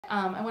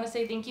I want to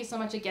say thank you so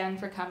much again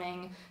for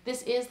coming.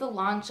 This is the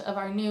launch of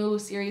our new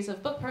series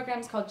of book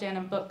programs called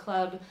JANM Book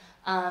Club.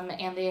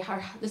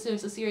 This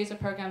is a series of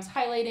programs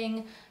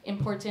highlighting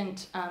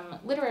important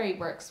literary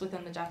works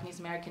within the Japanese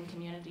American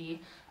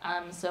community.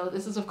 So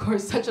this is, of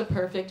course, such a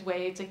perfect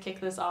way to kick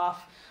this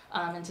off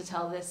and to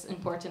tell this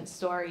important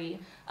story.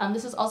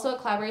 This is also a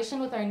collaboration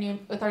with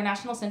our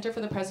National Center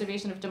for the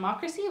Preservation of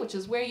Democracy, which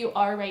is where you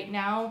are right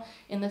now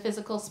in the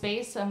physical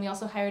space. We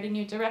also hired a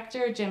new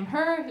director, Jim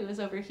Herr, who is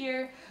over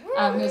here,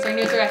 who is our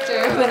new director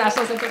of the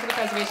National Center for the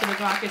Preservation of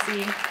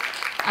Democracy.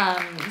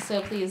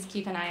 So please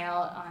keep an eye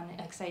out on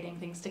exciting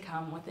things to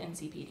come with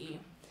NCPD.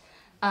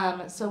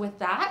 So with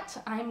that,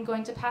 I'm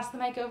going to pass the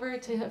mic over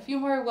to a few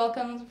more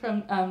welcomes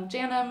from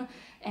JANM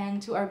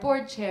and to our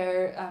board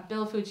chair,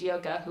 Bill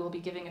Fujioka, who will be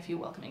giving a few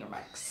welcoming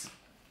remarks.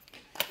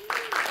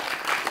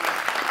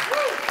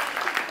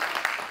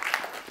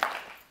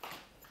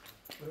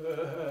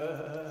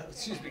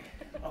 Excuse me,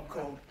 I'm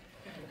cold.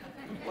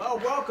 Well,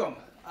 welcome.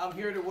 I'm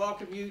here to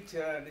welcome you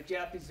to the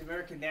Japanese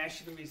American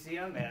National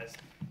Museum. As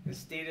is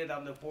stated,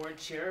 I'm the board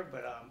chair,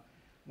 but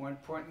more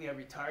importantly, a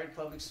retired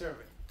public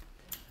servant.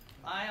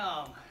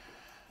 Well,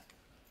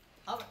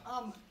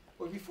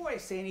 before I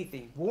say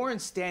anything,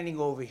 Warren's standing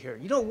over here.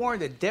 You know, Warren,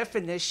 the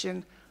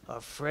definition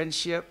of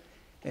friendship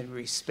and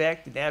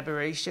respect and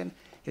admiration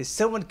is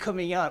someone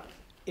coming out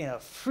in a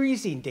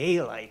freezing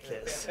day like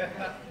this.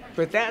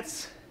 But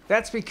that's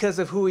because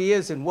of who he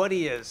is and what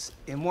he is,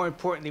 and more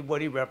importantly,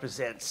 what he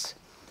represents.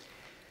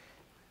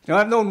 You know,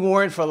 I've known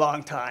Warren for a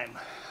long time.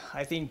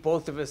 I think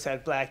both of us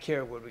had black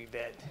hair when we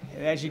met.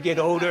 And as you get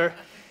older,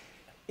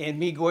 and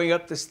me going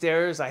up the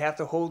stairs, I have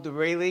to hold the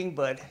railing,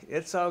 but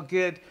it's all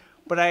good.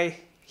 But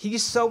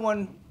he's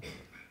someone,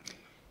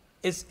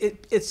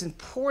 it's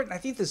important. I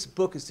think this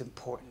book is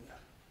important.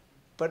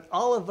 But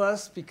all of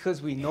us,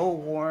 because we know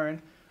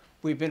Warren,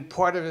 we've been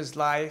part of his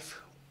life,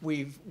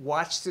 we've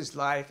watched his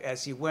life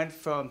as he went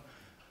from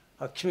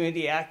a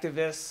community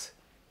activist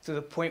to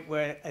the point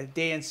where a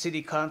day in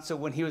city council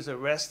when he was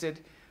arrested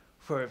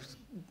for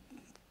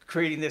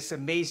creating this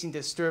amazing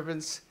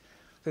disturbance,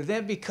 to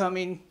then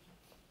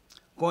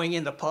going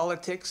into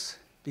politics,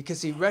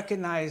 because he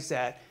recognized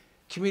that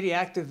community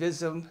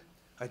activism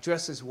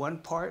addresses one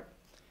part,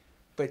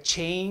 but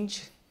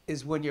change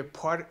is when you're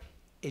part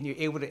and you're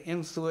able to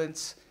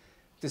influence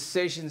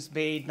decisions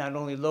made not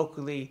only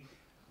locally,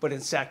 but in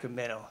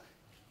Sacramento.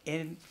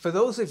 And for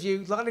those of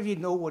you, a lot of you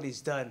know what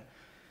he's done,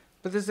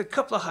 but there's a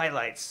couple of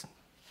highlights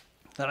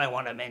that I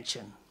want to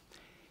mention.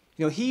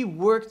 You know, he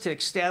worked to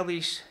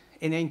establish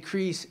and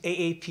increase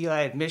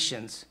AAPI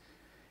admissions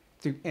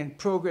and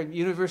program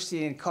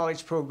university and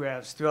college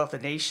programs throughout the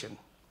nation.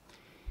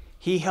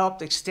 He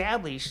helped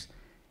establish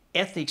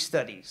ethnic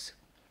studies.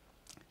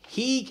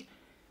 He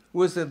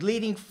was the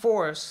leading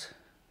force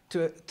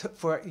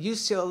for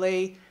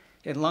UCLA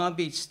and Long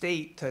Beach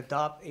State to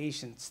adopt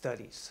Asian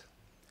studies.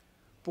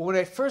 But when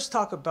I first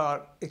talk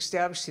about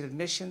establishing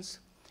admissions,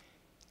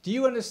 do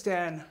you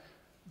understand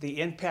the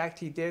impact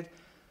he did?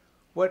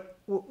 What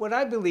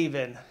I believe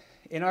in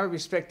our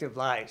respective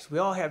lives, we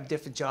all have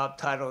different job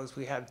titles,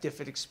 we have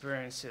different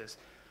experiences,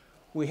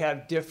 we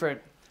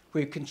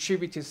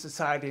contribute to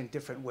society in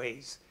different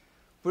ways.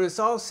 But it's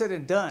all said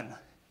and done,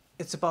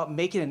 it's about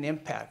making an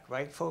impact,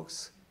 right,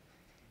 folks?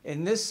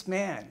 And this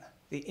man,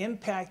 the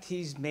impact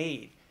he's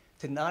made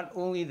to not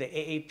only the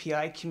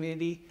AAPI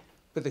community,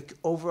 but the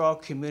overall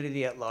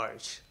community at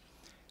large.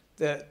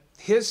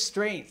 His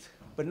strength,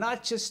 but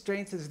not just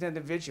strength as an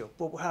individual,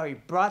 but how he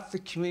brought the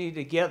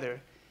community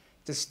together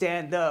to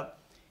stand up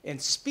and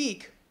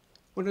speak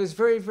when it was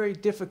very, very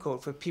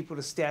difficult for people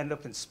to stand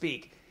up and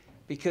speak,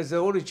 because the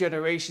older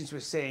generations were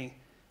saying,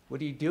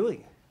 "What are you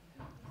doing?"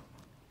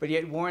 But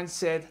yet Warren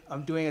said,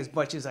 "I'm doing as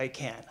much as I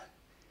can."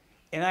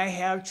 And I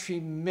have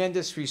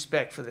tremendous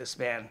respect for this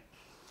man.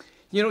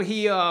 You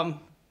know,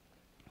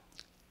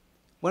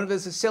 one of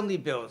his assembly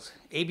bills,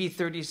 AB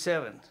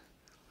 37,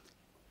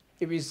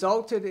 it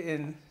resulted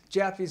in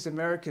Japanese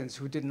Americans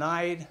who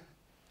denied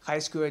high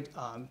school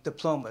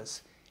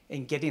diplomas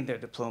in getting their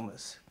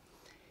diplomas.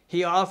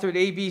 He authored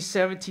AB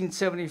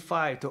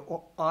 1775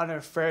 to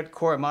honor Fred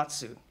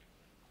Korematsu.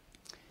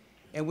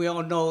 And we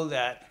all know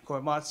that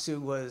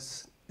Korematsu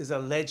is a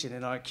legend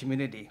in our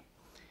community.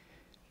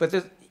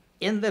 But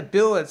in the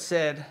bill it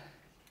said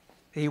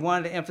that he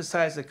wanted to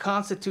emphasize the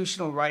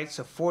constitutional rights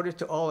afforded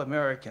to all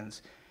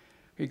Americans,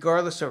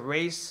 regardless of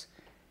race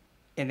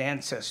and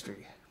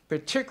ancestry,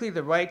 particularly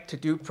the right to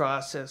due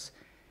process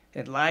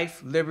and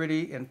life,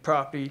 liberty, and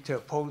property to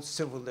oppose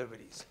civil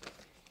liberties.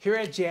 Here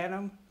at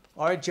JANM,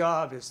 our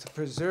job is to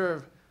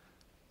preserve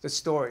the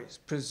stories,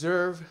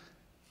 preserve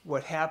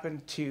what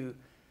happened to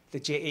the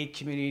JA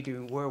community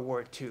during World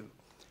War II.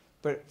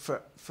 But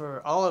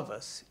for all of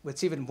us,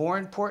 what's even more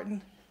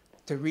important,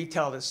 to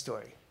retell this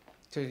story,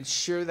 to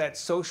ensure that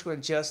social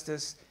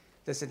injustice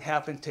doesn't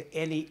happen to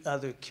any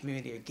other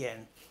community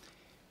again.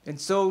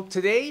 And so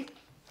today,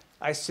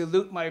 I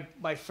salute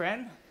my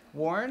friend,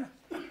 Warren.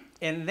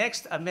 And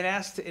next, I've been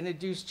asked to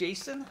introduce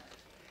Jason.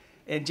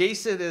 And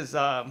Jason is,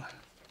 I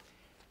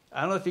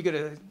don't know if you're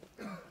going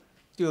to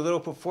do a little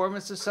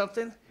performance or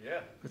something?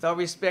 Yeah. With all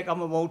respect,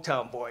 I'm a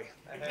Motown boy.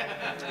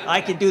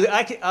 I can do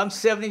that. I'm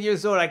 70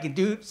 years old. I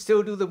can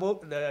still do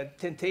the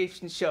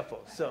Temptation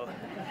Shuffle. So,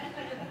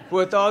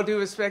 with all due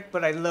respect,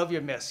 but I love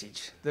your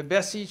message. The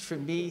message for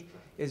me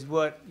is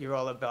what you're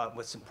all about,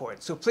 what's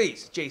important. So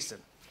please, Jason.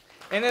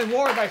 And then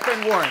Warren, my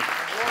friend Warren.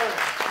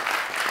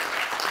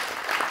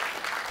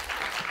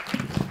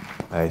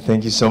 All right,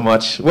 thank you so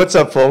much. What's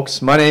up,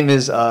 folks? My name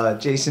is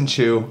Jason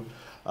Chu.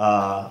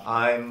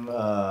 I'm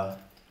a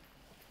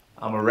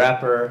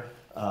rapper.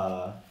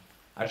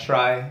 I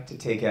try to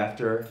take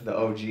after the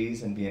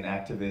OGs and be an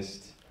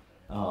activist.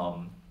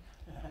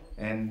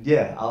 And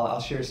yeah,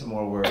 I'll share some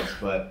more words,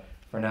 but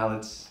for now,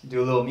 let's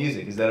do a little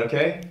music. Is that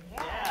okay?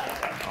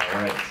 Yeah.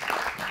 All right.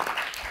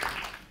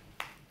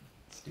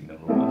 Let's do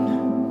number one.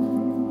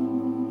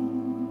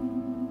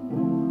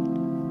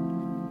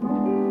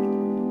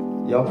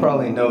 Y'all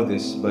probably know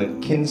this,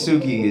 but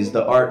kintsugi is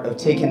the art of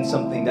taking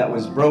something that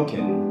was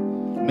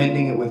broken,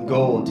 mending it with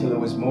gold till it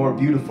was more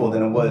beautiful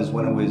than it was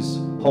when it was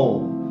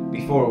whole,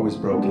 before it was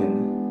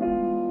broken.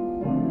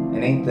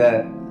 And ain't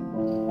that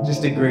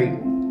just a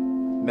great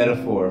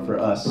metaphor for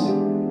us?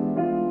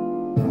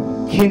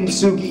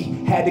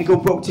 Kintsugi, had to go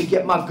broke to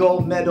get my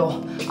gold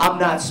medal. I'm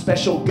not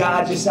special,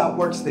 God just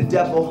outworks the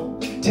devil.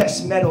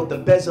 Test metal, the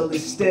bezel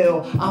is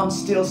still. I'm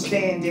still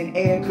standing,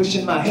 air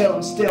cushion my hell.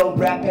 I'm still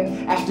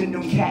rapping,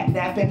 afternoon cat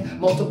napping,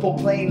 multiple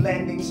plane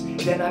landings.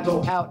 Then I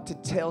go out to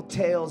tell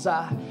tales.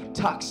 I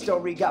talk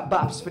story, got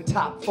bops for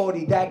top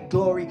 40. That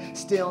glory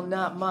still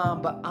not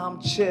mine, but I'm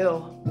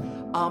chill.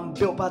 I'm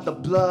built by the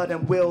blood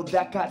and will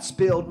that got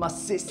spilled. My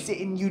sis sit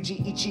in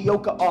Yuji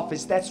Ichioka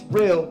office, that's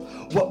real.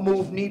 What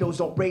move needles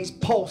don't raise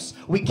pulse.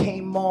 We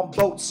came on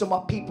boats so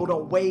my people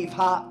don't wave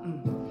hot.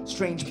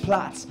 Strange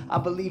plots, I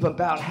believe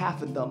about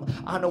half of them.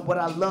 I know what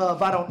I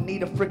love, I don't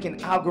need a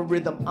freaking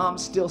algorithm. I'm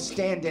still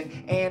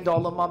standing and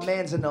all of my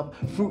mans in them.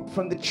 Fruit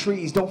from the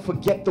trees, don't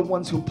forget the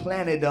ones who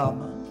planted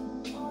them.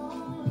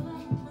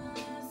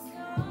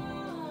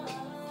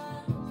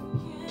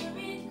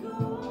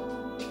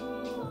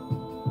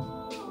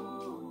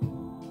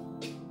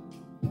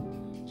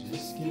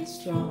 Get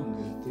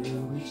stronger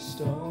through each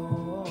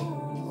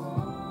storm,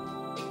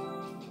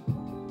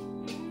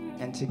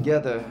 and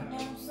together,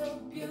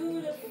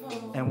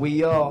 and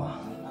we all,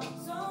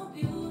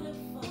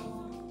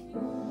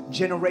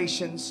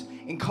 generations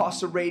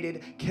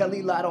incarcerated.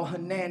 Kelly Lotto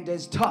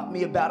Hernandez taught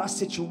me about our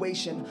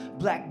situation.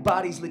 Black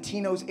bodies,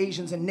 Latinos,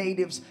 Asians, and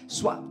natives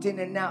swapped in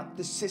and out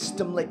the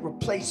system like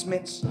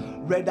replacements.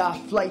 Red-eye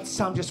flights,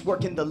 I'm just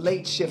working the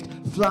late shift.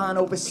 Flying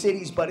over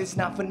cities, but it's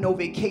not for no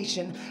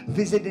vacation.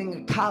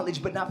 Visiting a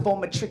college, but not for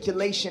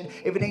matriculation.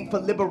 If it ain't for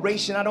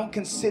liberation, I don't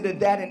consider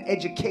that an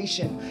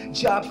education.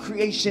 Job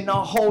creation,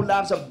 our whole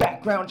lives a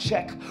background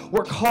check.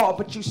 Work hard,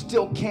 but you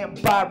still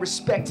can't buy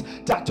respect.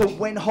 Dr.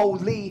 Wenho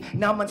Lee,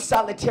 now I'm in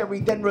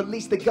solitary, then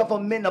release the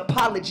government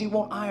apology,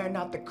 won't iron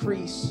out the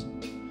crease.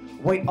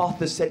 White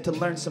author said to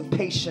learn some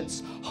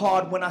patience.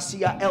 Hard when I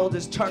see our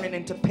elders turning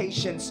into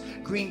patients.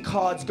 Green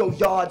cards go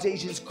yards,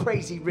 Asians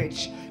crazy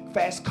rich.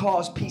 Fast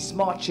cars, peace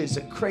marches,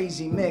 a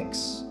crazy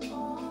mix.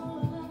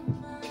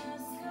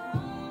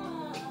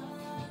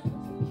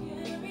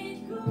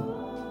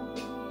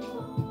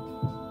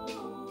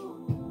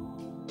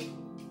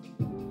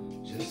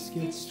 Just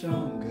get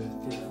stronger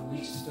through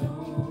each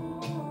storm.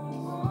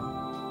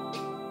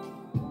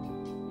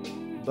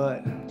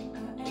 But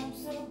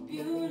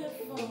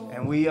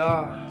and we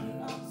are.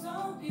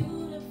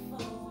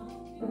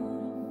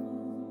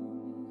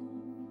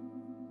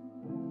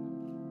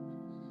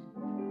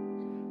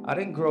 I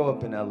didn't grow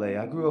up in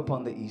LA. I grew up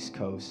on the East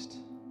Coast.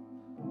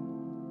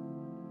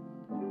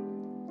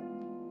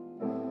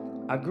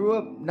 I grew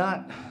up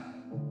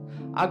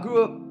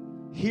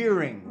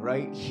hearing,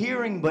 right?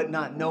 Hearing but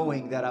not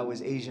knowing that I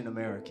was Asian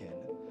American.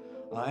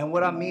 And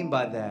what I mean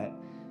by that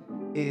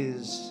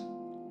is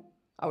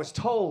I was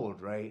told,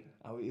 right?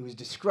 It was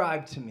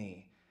described to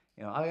me.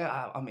 You know,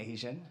 I'm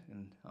Asian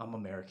and I'm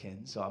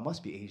American, so I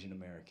must be Asian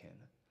American.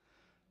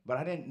 But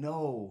I didn't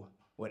know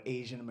what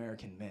Asian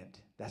American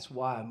meant. That's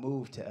why I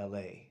moved to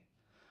LA.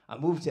 I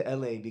moved to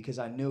LA because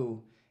I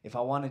knew if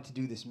I wanted to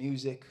do this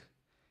music,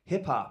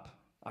 hip hop.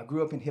 I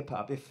grew up in hip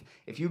hop.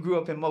 If you grew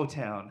up in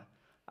Motown,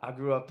 I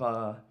grew up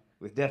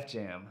with Def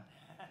Jam.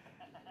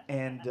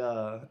 And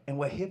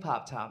what hip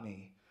hop taught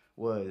me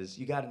was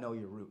you got to know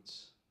your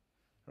roots,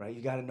 right?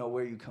 You got to know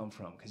where you come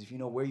from, because if you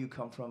know where you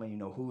come from and you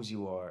know whose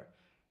you are,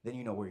 then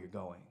you know where you're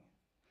going.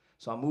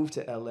 So I moved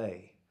to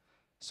LA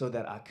so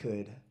that I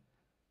could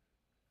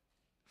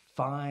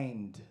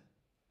find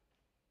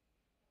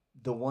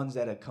the ones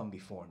that had come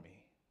before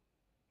me.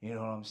 You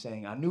know what I'm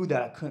saying? I knew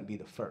that I couldn't be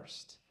the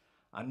first.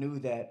 I knew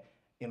that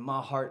in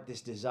my heart, this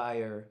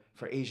desire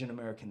for Asian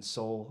American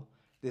soul,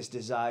 this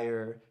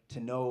desire to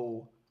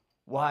know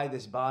why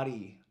this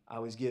body I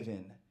was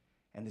given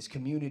and this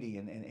community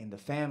and the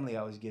family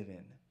I was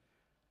given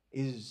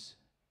is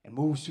and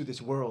moves through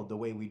this world the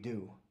way we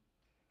do.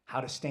 How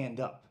to stand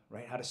up,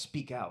 right? How to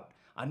speak out.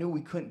 I knew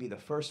we couldn't be the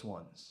first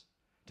ones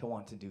to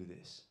want to do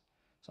this.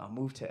 So I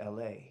moved to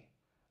LA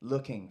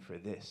looking for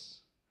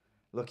this.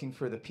 looking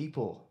for the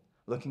people,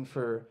 looking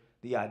for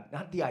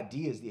not the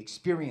ideas, the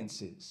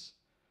experiences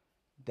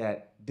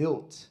that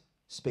built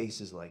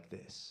spaces like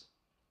this.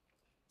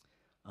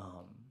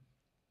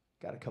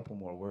 Got a couple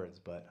more words,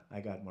 but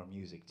I got more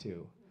music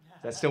too.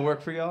 Does that still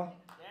work for y'all?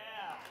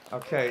 Yeah.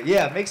 Okay,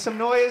 yeah, make some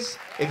noise.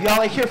 If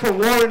y'all are here for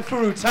Warren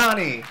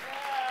Furutani.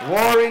 Yeah.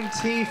 Warren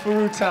T.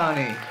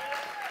 Furutani.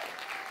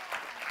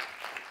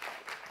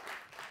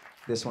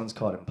 This one's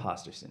called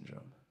Imposter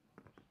Syndrome.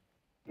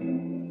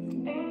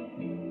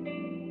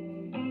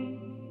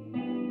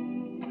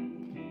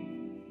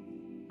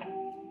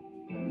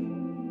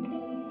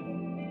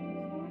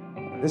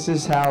 This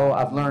is how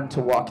I've learned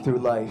to walk through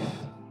life.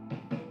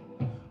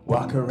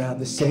 Walk around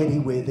the city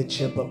with a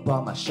chip up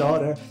on my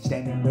shoulder.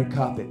 Standing red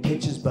carpet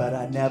pictures, but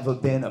I've never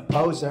been a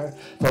poser.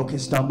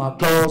 Focused on my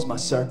goals, my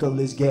circle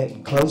is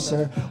getting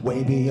closer.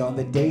 Way beyond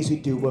the days we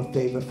do a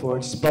favor for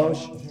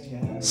exposure.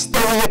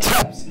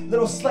 Stereotypes,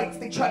 little slights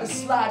they try to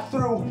slide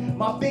through.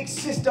 My big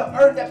sister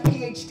earned that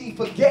PhD,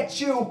 forget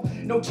you.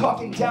 No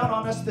talking down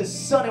on us, the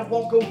sun it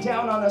won't go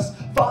down on us.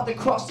 Father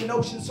crossed an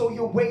ocean so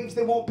your waves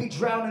they won't be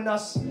drowning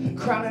us.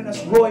 Crowning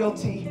us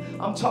royalty,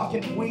 I'm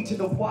talking we to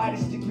the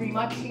widest degree.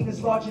 My team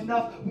is large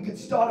enough, we could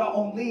start our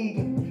own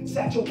league.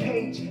 Satchel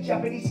Paige,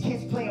 Japanese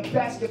kids playing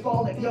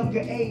basketball at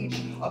younger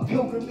age. A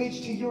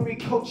pilgrimage to Yuri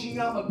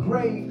Kochiyama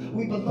grave.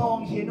 We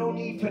belong here, no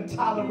need for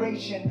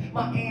toleration.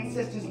 My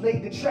ancestors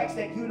laid the tracks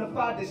that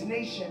unified this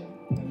nation.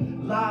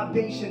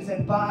 Libations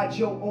and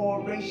Bajo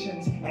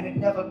orations, and it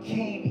never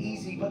came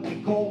easy, but the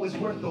goal was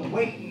worth the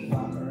waiting.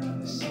 Walk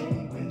around the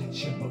city with a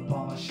chip up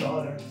on my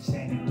shoulder.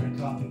 Standing red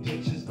carpet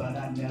pictures, but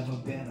I've never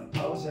been a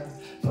poser.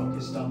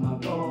 Focused on my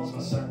goals,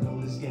 my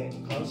circle is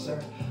getting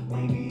closer.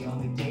 Way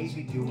beyond the days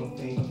we do a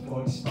favor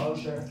for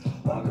exposure.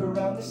 Walk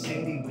around the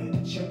city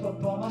with a chip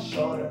up on my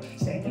shoulder.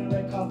 Standing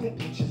red carpet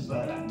pictures,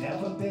 but I've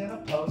never been a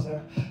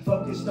poser.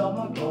 Focused on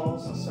my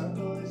goals, my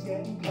circle is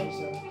getting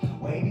closer.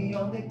 Way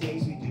beyond the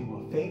days we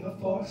do a favor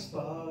for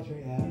exposure,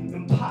 yeah.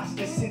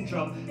 Imposter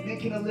syndrome,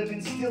 making a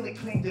living, still it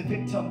claimed a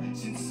victim.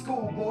 Since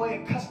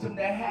schoolboy, accustomed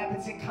to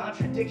habits and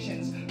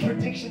contradictions.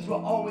 Predictions were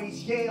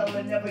always Yale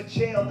and never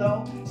jail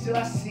though. Still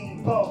I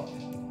seen both.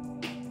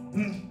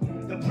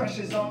 The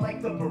pressure's on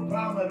like the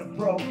barometer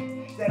broke.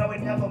 That I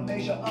would never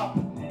measure up.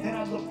 Then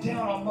I look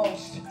down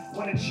almost.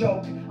 What a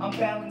joke. I'm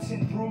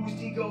balancing bruised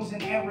egos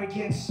and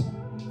arrogance.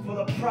 Full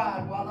of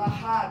pride while I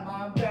hide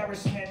my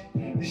embarrassment.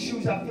 The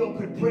shoes I feel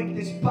could break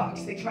this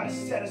box they try to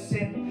set us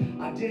in.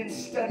 I didn't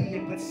study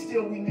it, but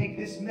still we make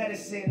this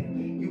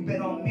medicine. You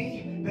bet on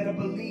me? Better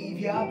believe,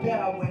 yeah, I bet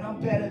I win. I'm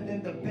better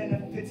than the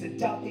benefits of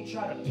doubt they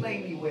try to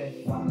play me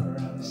with. Walk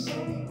around the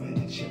city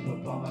with a chip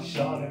up on my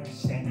shoulder.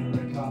 Standing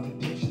red carpet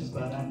pictures,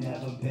 but I've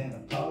never been a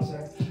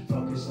poser.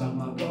 Focused on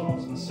my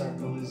goals, my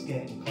circle is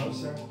getting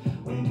closer.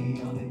 Way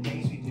beyond the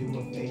days we do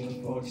a favor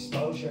for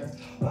exposure.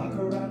 Walk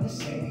around the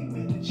city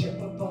with a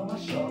chip up on my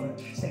shoulder.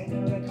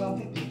 Standing red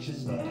carpet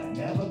pictures, but I've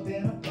never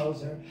been a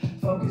poser.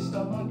 Focused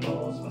on my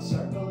goals, my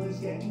circle is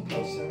getting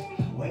closer.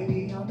 Way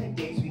beyond the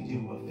days we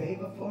do a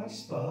favor for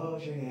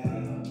exposure,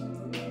 yeah.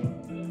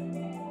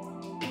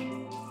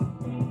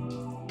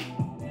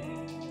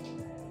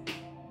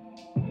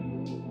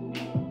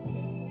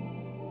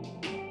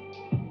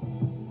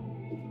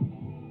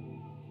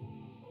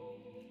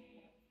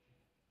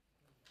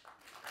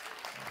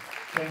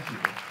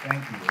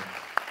 Thank you.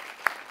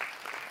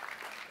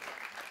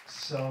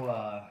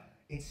 So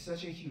it's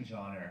such a huge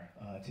honor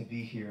to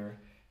be here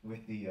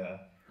with the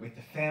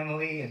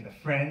family and the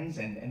friends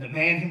and the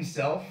man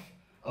himself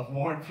of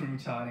Warren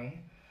Furutani.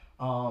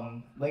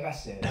 Like I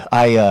said,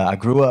 I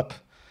grew up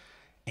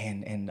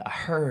and I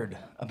heard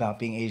about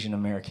being Asian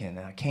American,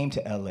 and I came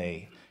to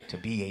LA to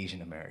be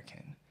Asian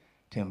American,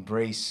 to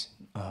embrace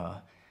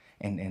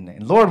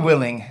and Lord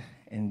willing,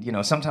 and you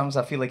know, sometimes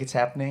I feel like it's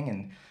happening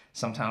and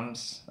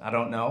sometimes I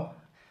don't know,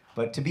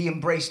 but to be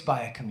embraced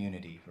by a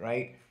community,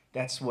 right?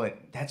 That's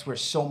where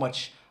so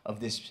much of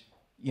this,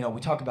 you know,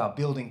 we talk about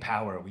building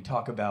power, we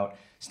talk about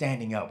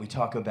standing up, we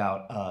talk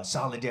about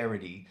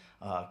solidarity,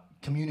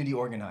 community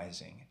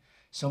organizing.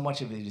 So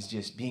much of it is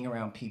just being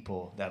around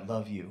people that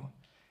love you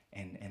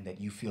and that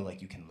you feel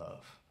like you can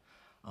love.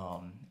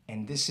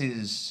 And this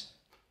is,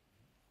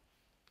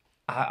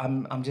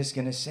 I'm just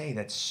gonna say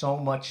that so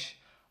much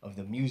of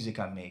the music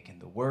I make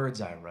and the words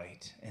I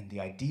write and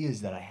the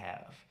ideas that I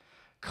have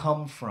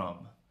come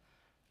from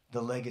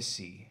the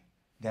legacy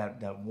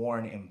that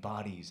Warren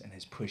embodies and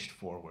has pushed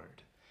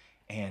forward.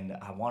 And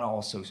I want to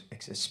also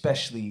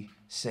especially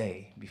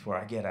say, before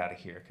I get out of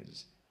here,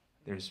 because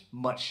there's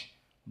much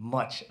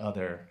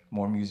other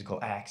more musical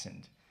acts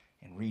and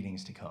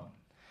readings to come,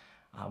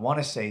 I want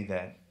to say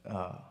that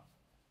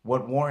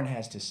what Warren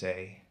has to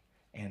say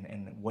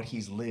and what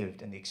he's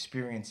lived and the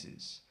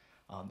experiences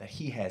that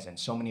he has and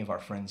so many of our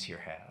friends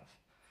here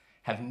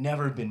have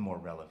never been more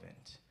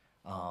relevant.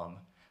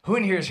 Who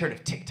in here has heard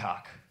of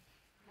TikTok?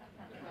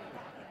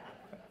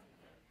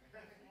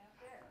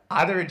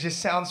 Either it just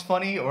sounds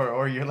funny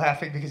or you're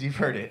laughing because you've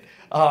heard it.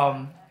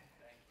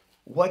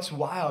 What's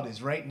wild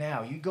is right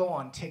now, you go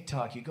on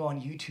TikTok, you go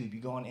on YouTube, you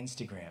go on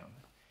Instagram,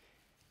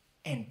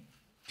 and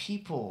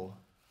people,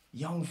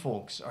 young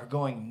folks, are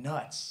going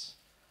nuts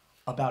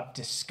about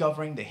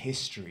discovering the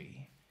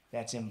history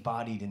that's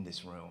embodied in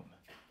this room.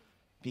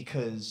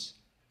 Because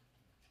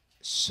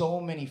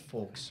so many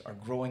folks are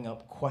growing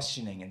up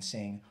questioning and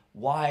saying,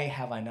 why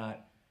have I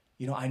not,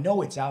 I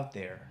know it's out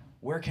there.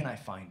 Where can I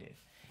find it?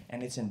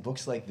 And it's in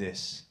books like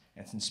this,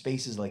 and it's in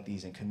spaces like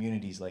these, and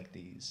communities like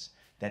these,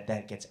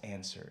 that gets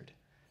answered.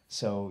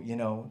 So,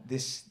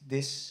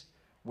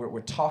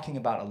 we're talking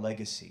about a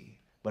legacy,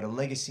 but a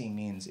legacy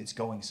means it's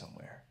going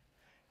somewhere.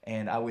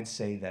 And I would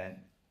say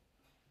that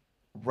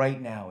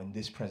right now, in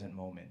this present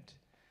moment,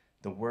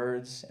 the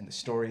words and the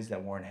stories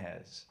that Warren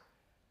has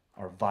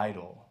are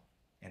vital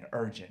and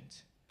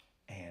urgent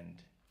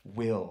and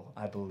will,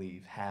 I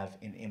believe, have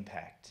an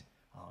impact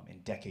in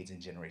decades and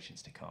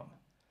generations to come.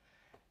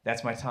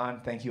 That's my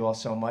time. Thank you all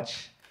so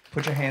much.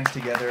 Put your hands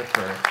together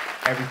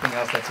for everything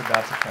else that's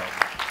about to come.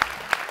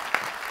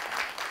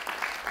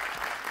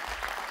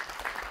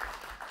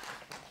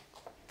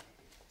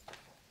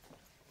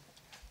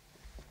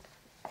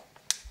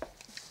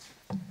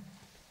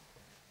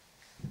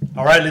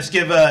 All right, let's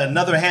give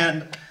another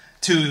hand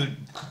to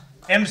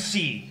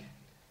MC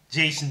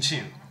Jason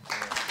Chu.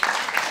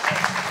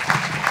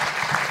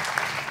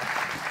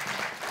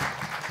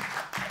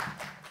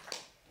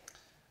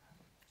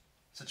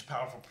 Such a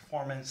powerful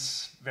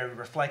performance, very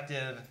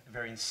reflective,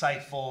 very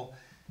insightful,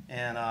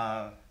 and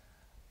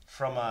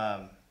from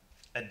a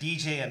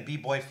DJ and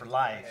B-boy for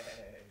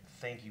life.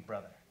 Thank you,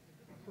 brother.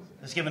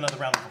 Let's give another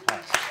round of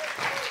applause.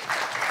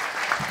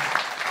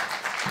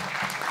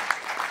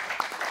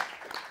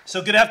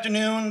 So good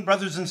afternoon,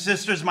 brothers and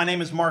sisters. My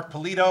name is Mark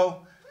Polito.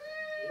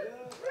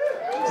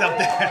 It's up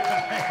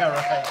there. All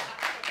right.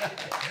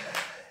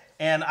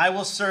 And I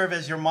will serve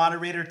as your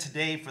moderator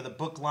today for the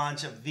book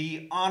launch of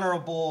the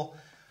Honorable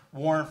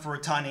Warren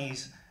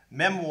Furutani's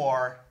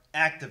memoir,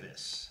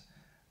 Activists.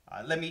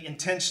 Let me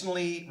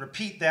intentionally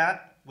repeat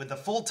that with the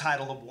full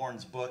title of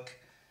Warren's book,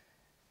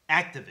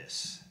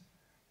 Activists.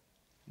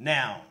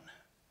 Noun,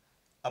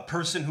 a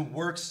person who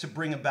works to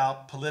bring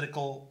about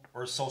political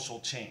or social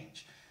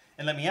change.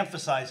 And let me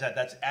emphasize that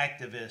that's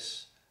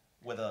activists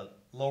with a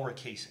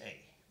lowercase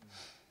a.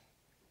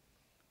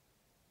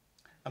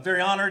 I'm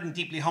very honored and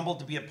deeply humbled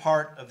to be a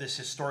part of this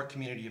historic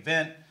community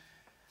event.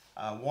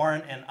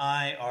 Warren and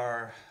I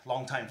are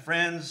longtime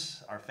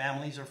friends. Our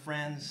families are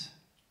friends.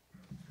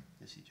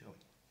 Yes, you, Joey.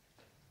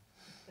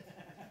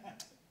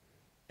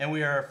 And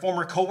we are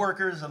former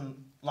co-workers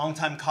and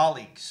longtime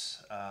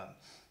colleagues.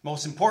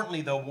 Most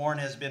importantly, though, Warren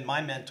has been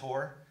my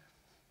mentor,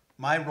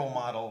 my role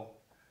model,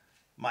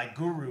 my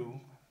guru,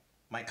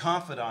 my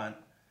confidant,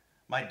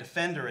 my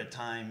defender at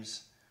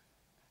times,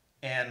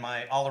 and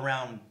my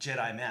all-around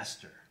Jedi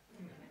master.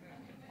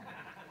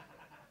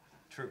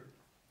 True.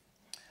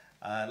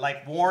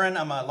 Like Warren,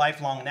 I'm a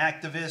lifelong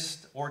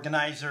activist,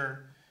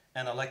 organizer,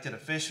 and elected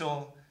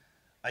official.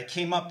 I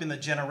came up in the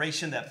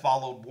generation that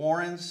followed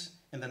Warren's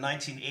in the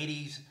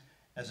 1980s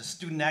as a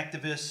student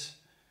activist,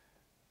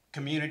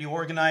 community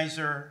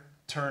organizer,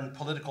 turned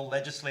political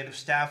legislative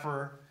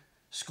staffer,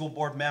 school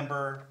board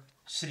member,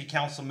 city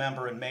council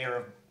member, and mayor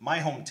of my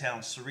hometown,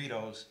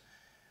 Cerritos,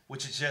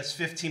 which is just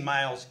 15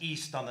 miles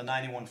east on the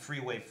 91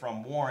 freeway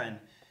from Warren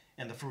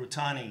and the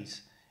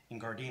Furutanis in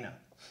Gardena.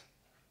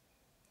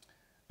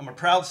 I'm a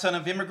proud son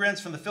of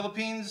immigrants from the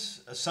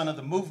Philippines, a son of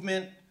the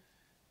movement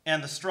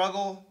and the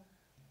struggle,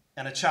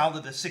 and a child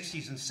of the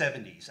 60s and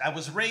 70s. I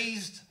was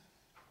raised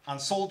on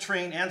Soul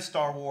Train and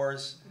Star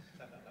Wars,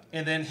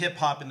 and then hip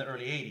hop in the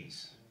early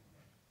 80s.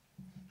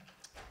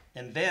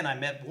 And then I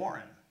met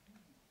Warren.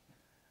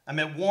 I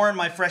met Warren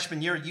my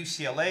freshman year at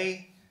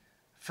UCLA,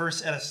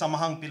 first at a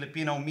Samahang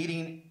Filipino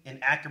meeting in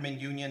Ackerman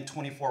Union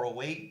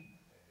 2408.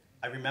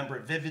 I remember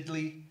it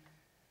vividly.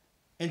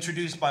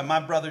 Introduced by my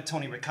brother,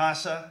 Tony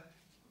Ricasa.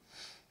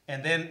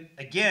 And then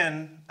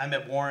again, I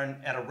met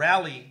Warren at a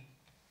rally,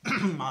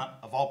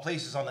 of all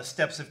places, on the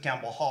steps of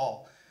Campbell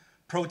Hall,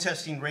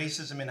 protesting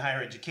racism in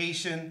higher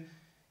education,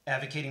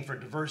 advocating for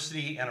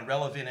diversity and a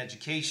relevant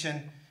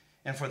education,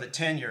 and for the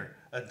tenure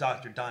of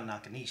Dr. Don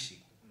Nakanishi.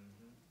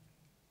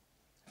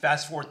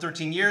 Fast forward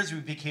 13 years, we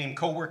became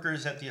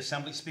co-workers at the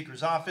Assembly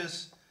Speaker's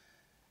office.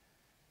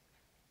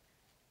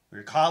 We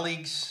were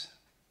colleagues,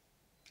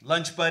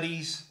 lunch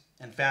buddies,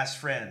 and fast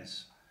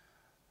friends.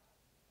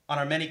 On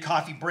our many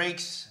coffee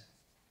breaks,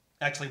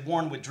 actually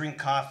Warren would drink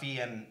coffee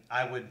and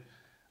I would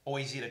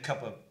always eat a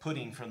cup of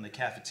pudding from the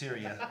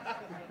cafeteria.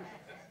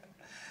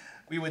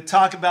 We would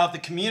talk about the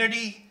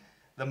community,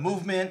 the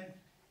movement,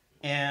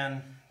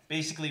 and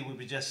basically we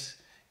would just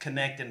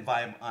connect and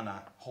vibe on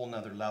a whole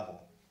nother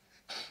level.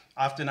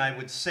 Often I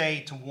would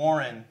say to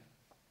Warren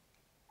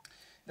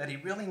that he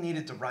really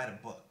needed to write a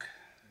book.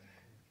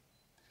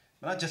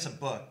 But not just a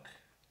book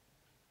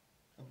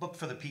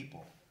for the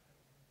people,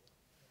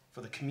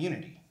 for the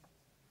community,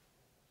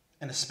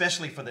 and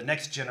especially for the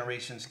next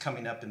generations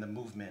coming up in the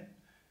movement,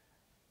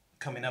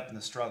 coming up in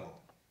the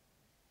struggle.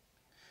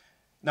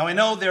 Now I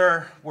know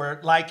there were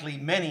likely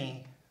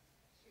many,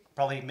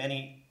 probably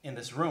many in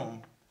this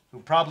room, who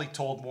probably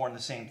told Warren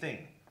the same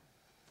thing.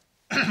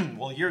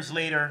 Well, years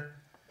later,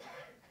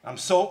 I'm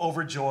so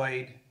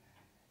overjoyed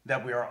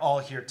that we are all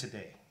here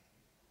today.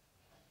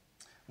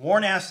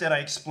 Warren asked that I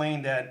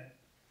explain that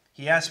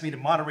he asked me to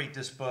moderate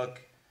this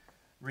book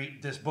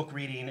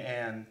reading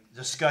and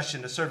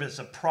discussion to serve as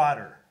a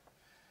prodder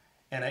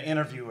and an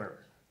interviewer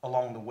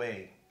along the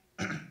way.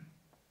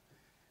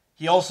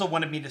 He also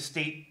wanted me to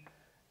state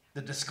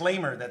the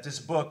disclaimer that this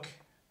book,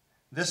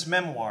 this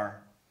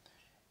memoir,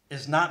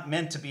 is not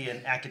meant to be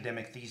an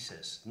academic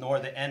thesis, nor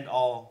the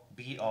end-all,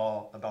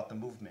 be-all about the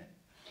movement.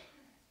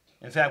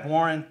 In fact,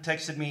 Warren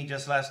texted me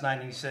just last night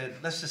and he said,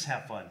 let's just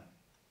have fun.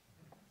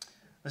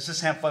 Let's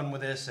just have fun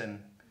with this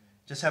and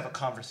just have a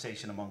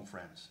conversation among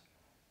friends.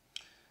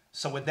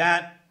 So with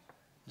that,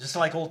 just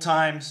like old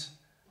times,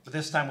 but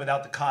this time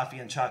without the coffee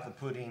and chocolate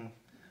pudding,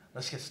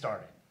 let's get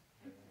started.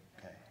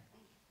 Okay.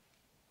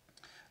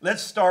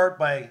 Let's start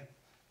by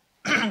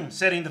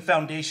setting the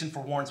foundation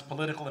for Warren's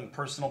political and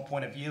personal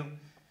point of view,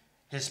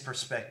 his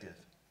perspective.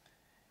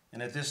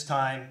 And at this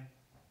time,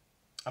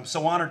 I'm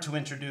so honored to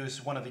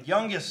introduce one of the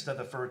youngest of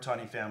the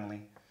Furutani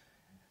family.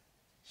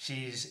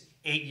 She's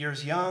 8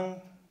 years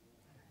young,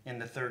 in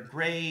the 3rd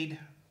grade,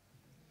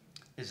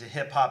 is a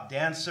hip-hop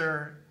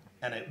dancer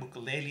and a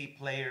ukulele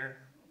player.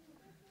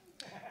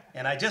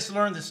 And I just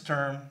learned this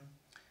term.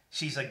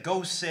 She's a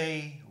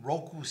Gosei,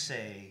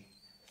 Rokusei,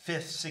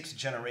 5th, 6th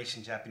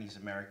generation Japanese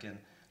American.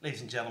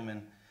 Ladies and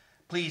gentlemen,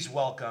 please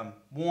welcome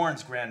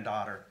Warren's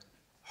granddaughter,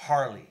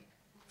 Harley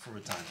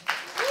Furutani.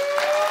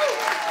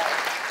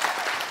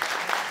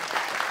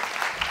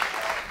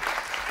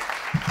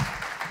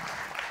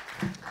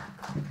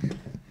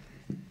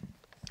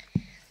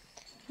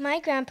 My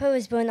grandpa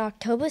was born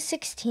October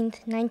 16,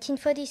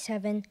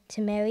 1947,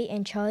 to Mary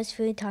and Charles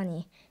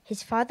Furutani.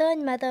 His father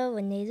and mother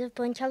were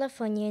native-born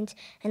Californians,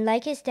 and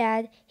like his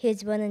dad, he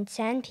was born in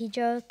San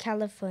Pedro,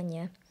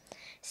 California.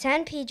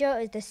 San Pedro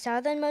is the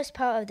southernmost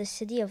part of the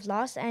city of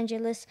Los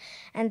Angeles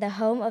and the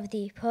home of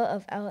the Port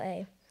of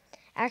L.A.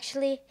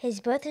 Actually, his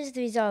birth is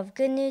the result of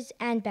good news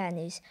and bad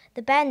news.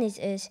 The bad news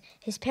is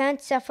his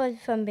parents suffered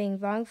from being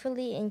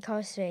wrongfully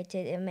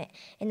incarcerated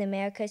in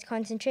America's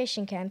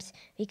concentration camps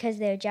because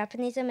they were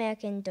Japanese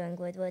American during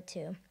World War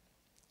II.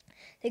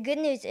 The good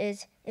news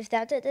is, if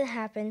that didn't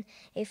happen,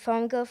 a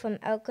farm girl from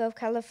Elk Grove,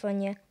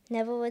 California,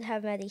 never would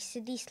have met a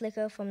city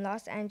slicker from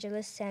Los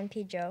Angeles, San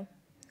Pedro.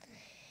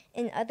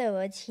 In other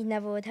words, he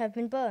never would have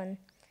been born.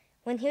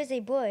 When he was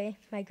a boy,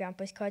 my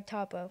grandpa was called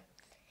Tabo.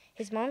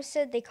 His mom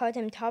said they called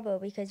him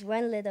Tabo because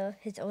when little,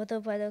 his older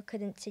brother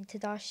couldn't say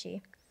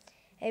Tadashi.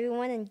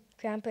 Everyone in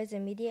Grandpa's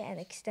immediate and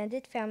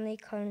extended family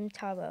called him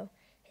Tabo.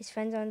 His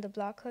friends on the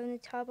block called him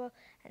Tabo,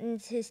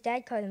 and his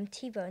dad called him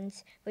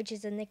T-Bones, which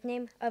is a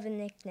nickname of a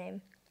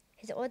nickname.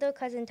 His older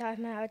cousin taught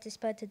him how to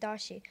spell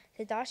Tadashi.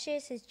 Tadashi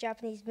is his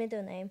Japanese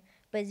middle name,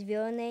 but his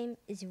real name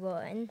is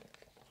Warren.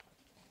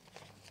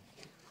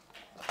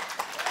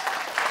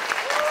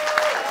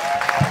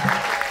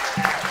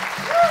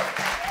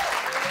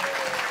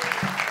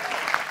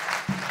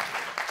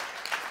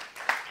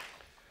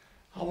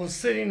 I was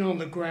sitting on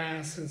the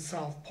grass in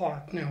South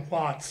Park near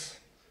Watts.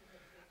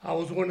 I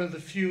was one of the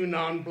few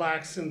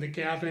non-blacks in the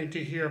gathering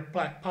to hear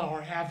Black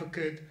Power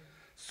advocate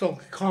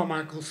Stokely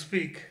Carmichael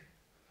speak.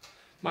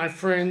 My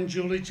friend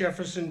Julie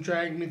Jefferson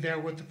dragged me there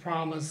with the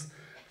promise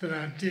that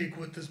I'd dig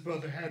what this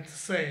brother had to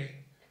say.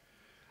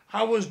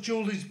 I was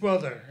Julie's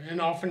brother and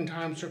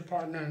oftentimes her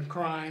partner in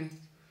crime.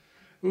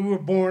 We were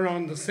born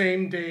on the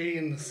same day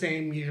in the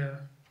same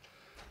year,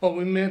 but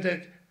we met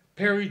at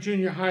Perry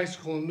Junior High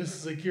School in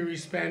Mrs.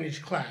 Aguirre's Spanish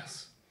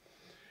class.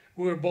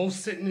 We were both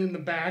sitting in the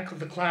back of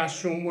the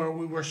classroom where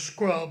we were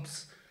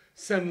scrubs,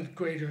 7th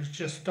graders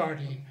just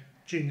starting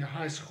junior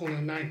high school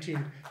in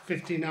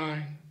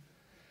 1959.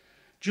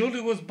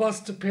 Julie was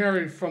bused to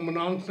Perry from an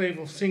enclave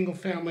of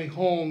single-family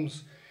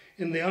homes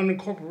in the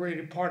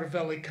unincorporated part of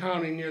LA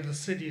County near the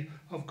city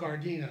of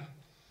Gardena.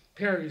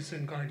 Perry's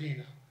in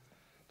Gardena.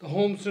 The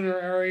homes in her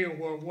area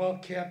were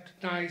well-kept,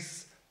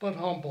 nice, but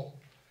humble,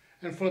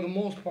 and for the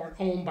most part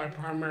owned by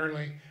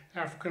primarily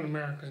African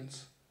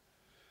Americans.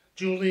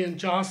 Julie and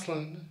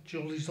Jocelyn,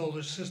 Julie's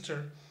older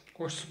sister,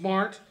 were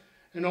smart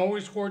and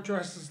always wore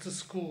dresses to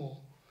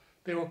school.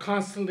 They were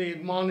constantly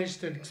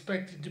admonished and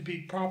expected to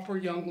be proper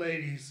young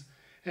ladies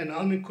and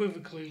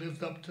unequivocally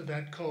lived up to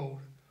that code.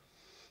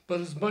 But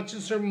as much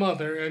as her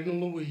mother, Edna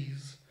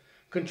Louise,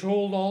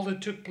 controlled all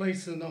that took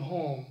place in the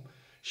home,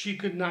 she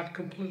could not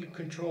completely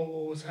control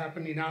what was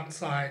happening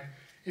outside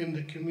in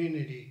the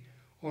community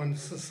or in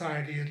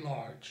society at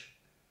large.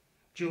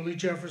 Julie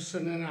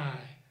Jefferson and I,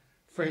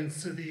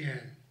 friends to the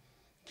end,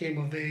 came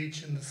of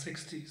age in the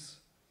 60s.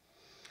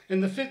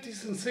 In the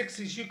 50s and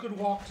 60s, you could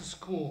walk to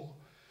school.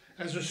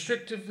 As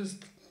restrictive as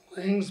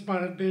things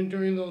might have been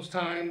during those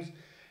times,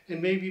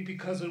 and maybe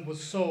because it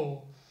was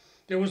so,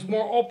 there was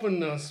more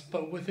openness,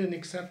 but within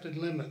accepted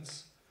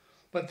limits.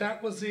 But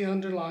that was the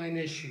underlying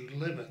issue,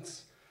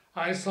 limits.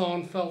 I saw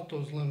and felt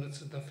those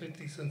limits in the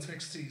 50s and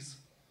 60s.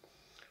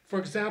 For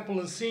example,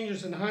 as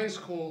seniors in high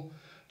school,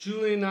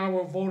 Julie and I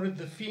were voted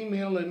the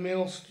female and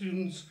male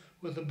students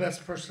with the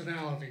best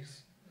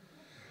personalities.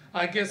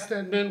 I guess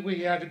that meant we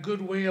had a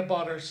good way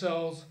about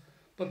ourselves,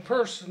 but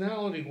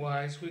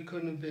personality-wise, we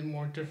couldn't have been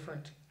more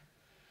different.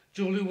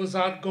 Julie was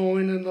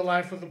outgoing in the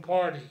life of the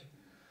party.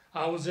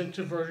 I was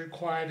introverted,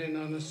 quiet, and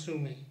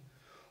unassuming.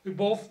 We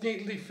both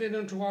neatly fit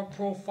into our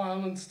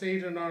profile and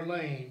stayed in our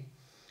lane,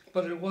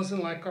 but it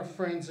wasn't like our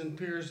friends and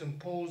peers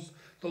imposed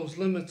those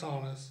limits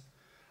on us.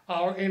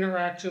 Our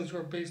interactions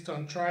were based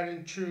on tried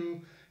and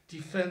true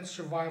defense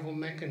survival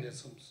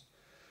mechanisms.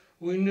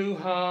 We knew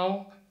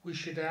how we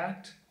should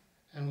act,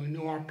 and we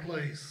knew our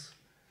place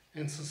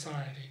in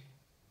society.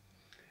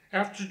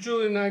 After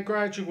Julie and I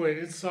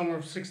graduated, summer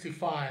of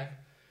 '65,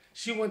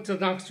 she went to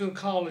Knoxville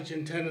College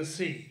in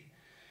Tennessee.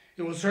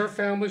 It was her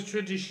family's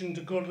tradition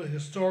to go to the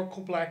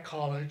historical black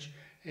college,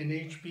 an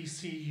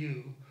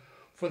HBCU,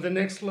 for the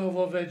next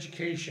level of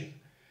education.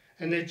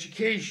 An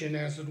education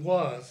as it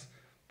was,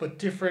 but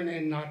different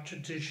and not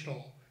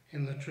traditional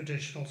in the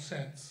traditional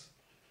sense.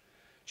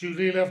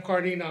 Julie left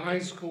Gardena High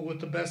School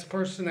with the best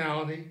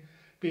personality,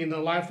 being the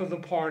life of the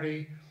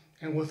party,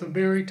 and with a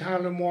Mary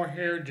Tyler Moore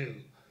hairdo,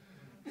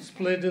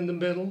 split in the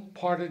middle,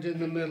 parted in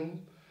the middle,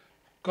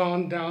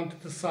 gone down to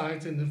the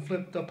sides, and then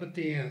flipped up at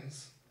the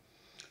ends.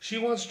 She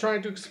once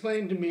tried to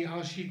explain to me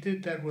how she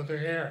did that with her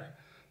hair,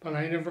 but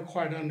I never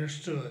quite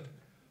understood.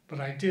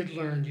 But I did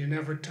learn you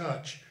never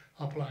touch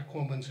a black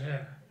woman's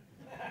hair.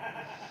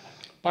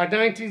 By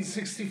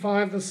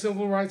 1965, the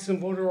Civil Rights and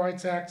Voter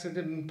Rights Acts had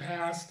been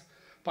passed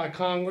by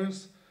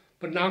Congress,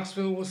 but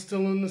Knoxville was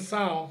still in the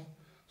South,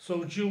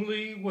 so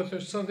Julie, with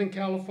her Southern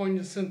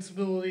California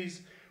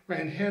sensibilities,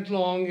 ran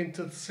headlong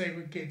into the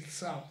segregated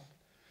South.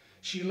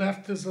 She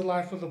left as the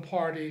life of the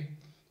party,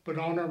 but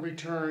on her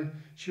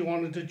return, she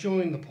wanted to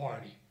join the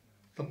party,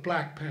 the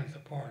Black Panther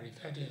Party,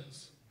 that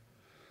is.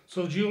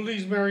 So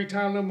Julie's Mary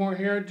Tyler Moore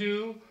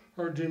hairdo,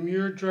 her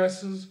demure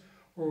dresses,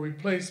 were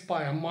replaced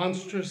by a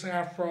monstrous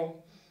afro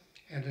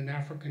and an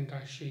African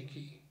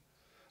dashiki.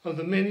 Of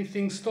the many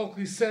things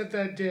Stokely said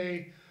that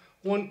day,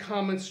 one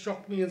comment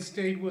struck me and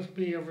stayed with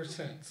me ever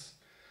since.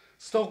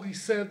 Stokely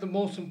said the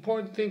most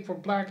important thing for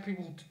black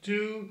people to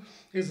do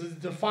is to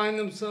define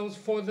themselves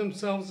for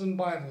themselves and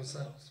by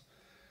themselves.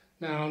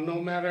 Now,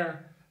 no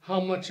matter how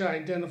much I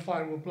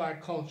identified with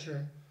black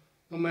culture,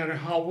 no matter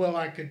how well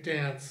I could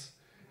dance,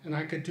 and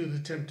I could do the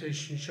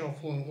Temptation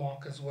Shuffle and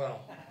walk as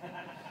well,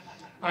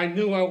 I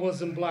knew I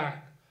wasn't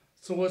black.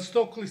 So what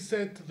Stokely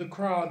said to the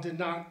crowd did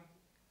not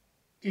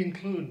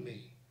include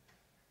me.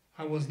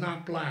 I was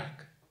not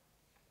black,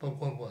 but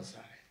what was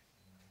I?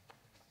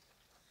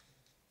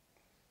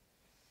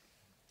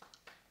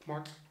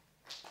 Mark?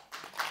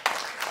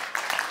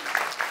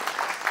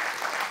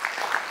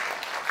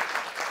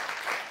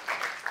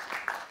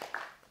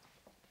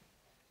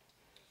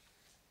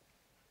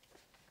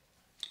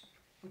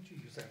 Would you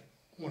use that,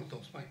 one of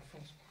those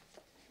microphones?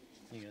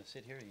 You gonna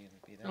sit here or you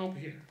gonna be there? I'll be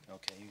here.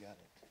 Okay, you got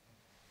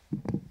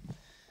it.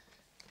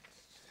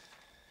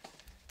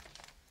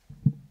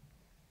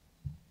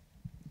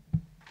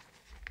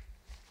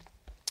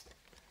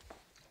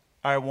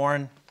 All right,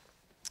 Warren.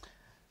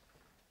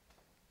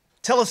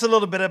 Tell us a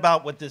little bit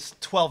about what this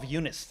 12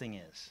 units thing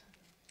is.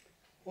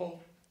 Well,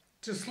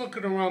 just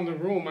looking around the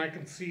room, I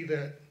can see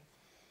that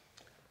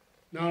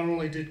not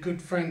only did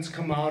good friends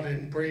come out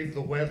and brave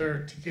the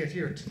weather to get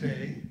here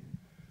today,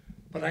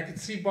 but I can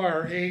see by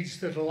our age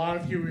that a lot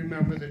of you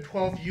remember that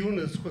 12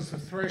 units was the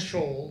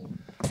threshold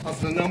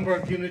of the number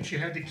of units you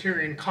had to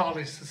carry in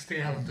college to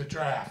stay out of the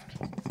draft.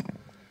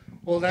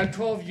 Well, that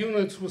 12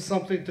 units was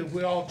something that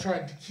we all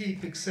tried to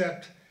keep,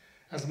 except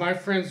as my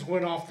friends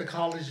went off to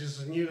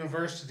colleges and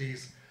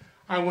universities,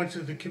 I went to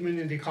the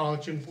community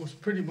college and was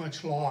pretty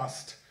much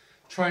lost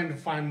trying to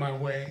find my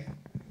way.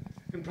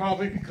 And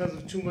probably because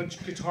of too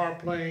much guitar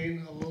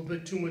playing, a little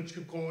bit too much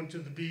of going to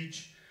the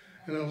beach,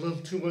 and a little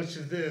too much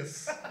of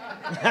this,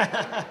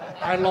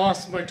 I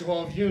lost my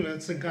 12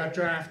 units and got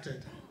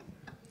drafted.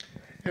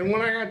 And when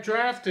I got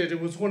drafted,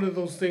 it was one of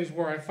those things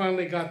where I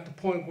finally got the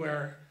point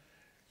where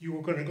you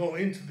were going to go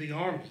into the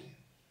Army.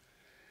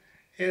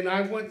 And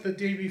I went the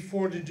day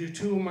before to do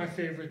two of my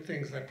favorite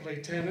things. I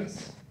played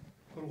tennis,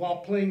 but while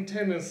playing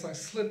tennis, I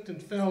slipped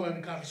and fell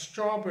and got a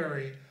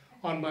strawberry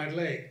on my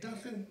leg.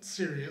 Nothing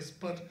serious,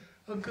 but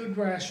a good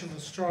rash of a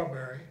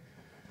strawberry.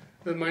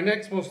 Then my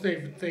next most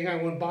favorite thing,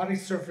 I went body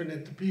surfing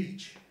at the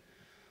beach.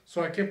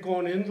 So I kept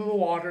going into the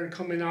water and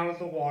coming out of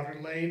the water,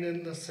 laying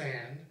in the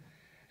sand,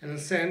 and the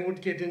sand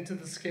would get into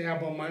the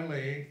scab on my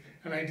leg,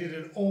 and I did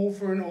it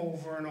over and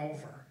over and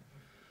over.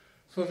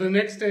 So the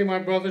next day, my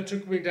brother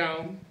took me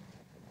down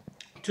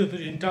to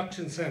the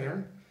induction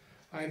center.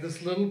 I had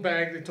this little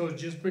bag. They told you,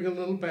 just bring a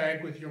little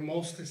bag with your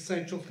most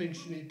essential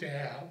things you need to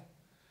have.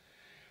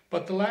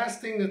 But the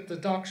last thing that the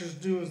doctors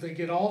do is they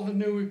get all the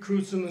new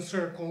recruits in a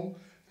circle.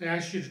 They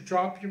ask you to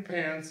drop your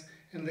pants,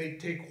 and they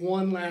take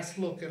one last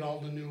look at all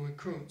the new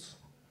recruits.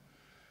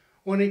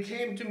 When he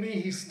came to me,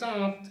 he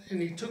stopped, and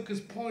he took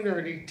his pointer,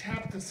 and he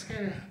tapped the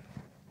scab.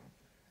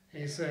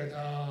 And he said,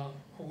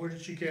 where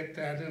did you get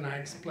that? And I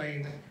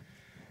explained it.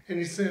 And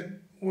he said,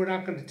 we're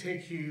not going to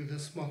take you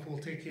this month, we'll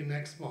take you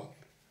next month.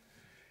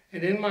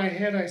 And in my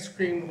head, I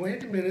screamed,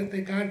 wait a minute,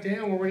 they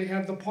goddamn already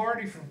have the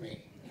party for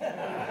me.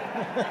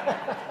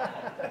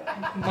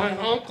 My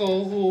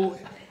uncle, who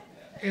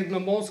in the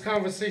most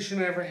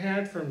conversation I ever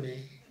had for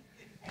me,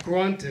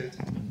 grunted,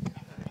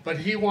 but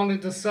he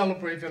wanted to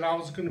celebrate that I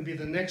was going to be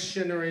the next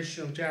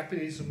generation of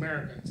Japanese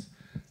Americans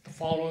to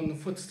follow in the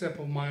footsteps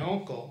of my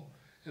uncle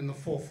in the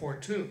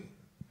 442.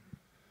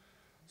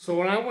 So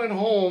when I went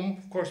home,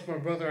 of course my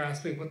brother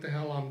asked me what the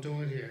hell I'm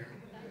doing here.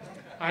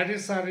 I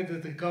decided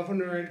that the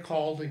governor had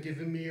called and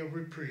given me a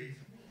reprieve.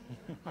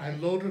 I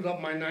loaded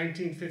up my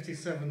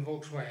 1957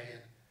 Volkswagen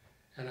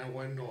and I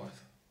went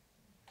north.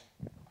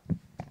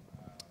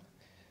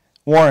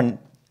 Warren,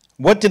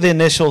 what do the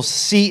initials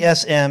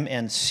CSM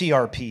and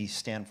CRP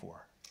stand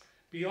for?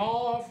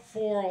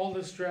 Before all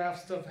this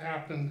draft stuff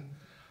happened,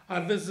 I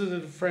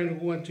visited a friend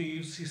who went to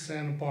UC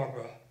Santa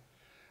Barbara.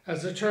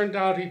 As it turned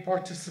out, he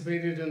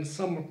participated in a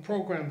summer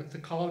program at the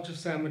College of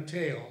San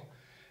Mateo,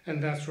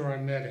 and that's where I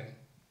met him.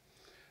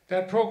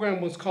 That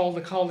program was called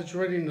the College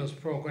Readiness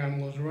Program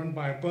and was run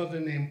by a brother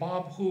named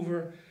Bob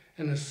Hoover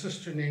and a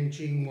sister named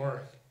Jean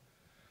Worth.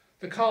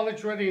 The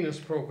College Readiness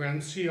Program,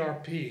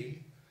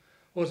 CRP,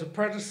 was a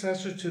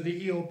predecessor to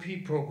the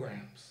EOP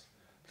programs.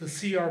 The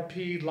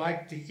CRP,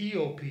 like the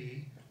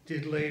EOP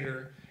did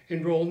later,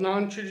 enrolled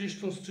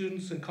non-traditional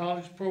students in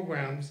college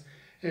programs,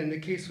 and in the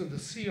case of the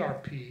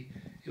CRP,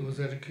 it was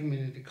at a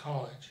community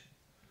college.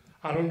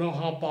 I don't know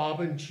how Bob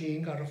and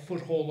Jean got a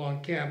foothold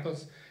on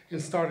campus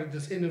and started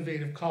this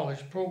innovative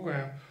college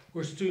program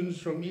where students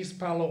from East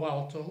Palo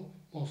Alto,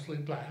 mostly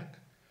black,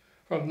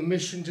 from the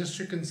Mission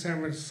District in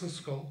San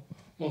Francisco,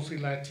 mostly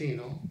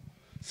Latino,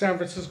 San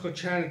Francisco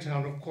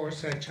Chinatown, of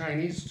course, had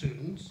Chinese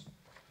students,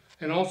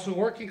 and also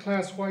working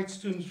class white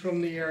students from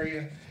the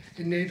area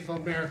and Native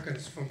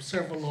Americans from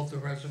several of the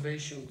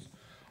reservations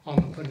on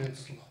the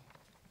peninsula.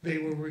 They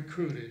were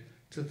recruited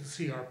to the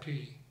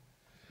CRP.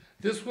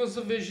 This was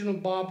the vision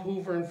of Bob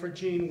Hoover and for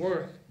Jean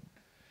Worth.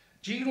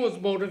 Jean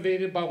was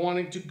motivated by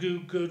wanting to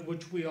do good,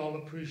 which we all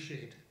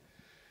appreciated.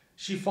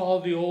 She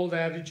followed the old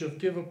adage of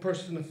give a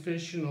person a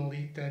fish and he'll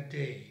eat that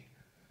day.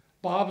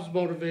 Bob's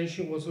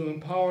motivation was to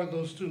empower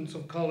those students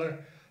of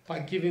color by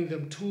giving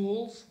them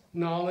tools,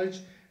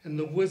 knowledge, and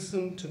the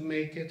wisdom to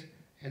make it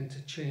and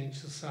to change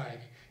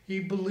society.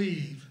 He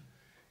believed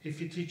if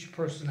you teach a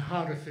person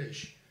how to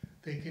fish,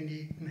 they can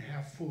eat and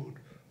have food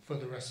for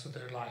the rest of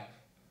their life.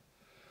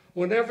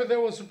 Whenever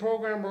there was a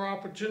program or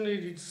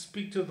opportunity to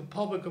speak to the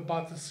public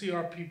about the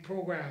CRP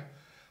program,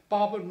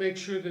 Bob would make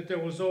sure that there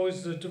was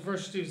always the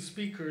diversity of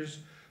speakers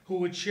who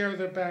would share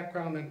their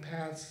background and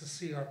paths to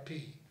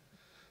CRP.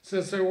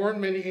 Since there weren't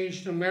many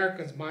Asian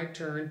Americans, my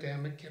turn,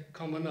 damn it, kept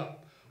coming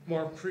up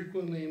more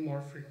frequently and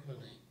more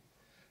frequently.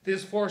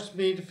 This forced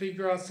me to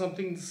figure out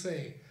something to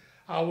say.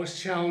 I was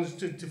challenged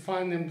to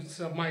define them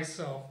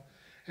myself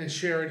and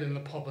share it in the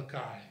public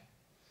eye.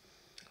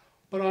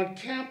 But on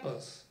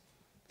campus,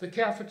 the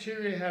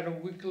cafeteria had a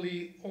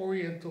weekly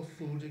Oriental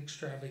food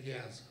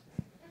extravaganza.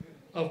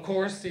 Of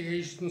course, the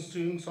Asian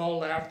students all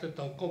laughed at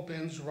Uncle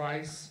Ben's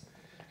rice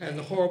and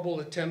the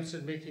horrible attempts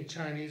at making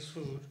Chinese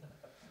food.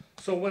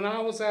 So when I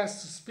was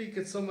asked to speak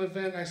at some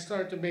event, I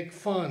started to make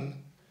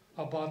fun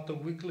about the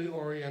weekly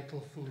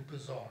Oriental food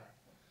bazaar.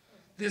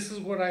 This is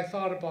what I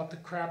thought about the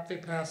crap they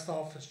passed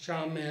off as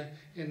chow mein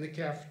in the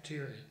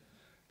cafeteria.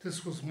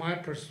 This was my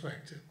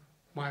perspective,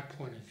 my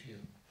point of view.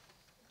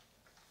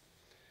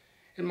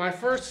 In my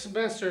first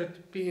semester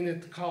being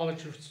at the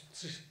College of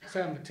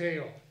San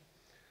Mateo,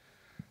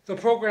 the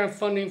program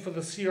funding for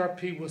the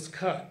CRP was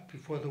cut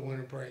before the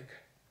winter break.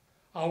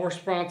 Our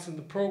response in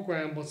the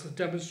program was to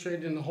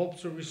demonstrate in the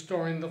hopes of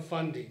restoring the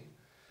funding.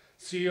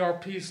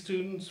 CRP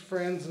students,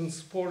 friends, and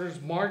supporters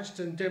marched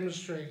and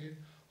demonstrated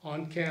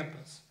on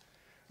campus.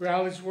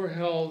 Rallies were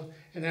held,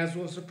 and as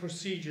was the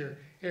procedure,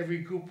 every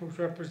group was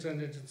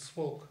represented and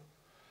spoke.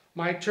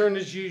 My turn,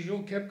 as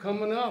usual, kept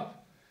coming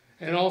up,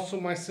 and also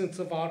my sense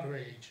of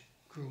outrage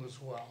grew as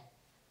well.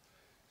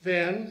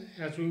 Then,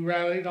 as we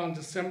rallied on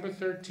December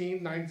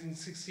 13,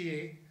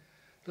 1968,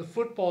 the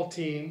football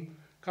team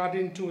got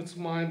into its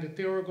mind that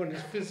they were going to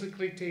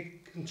physically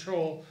take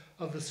control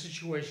of the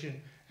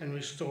situation and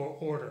restore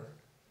order.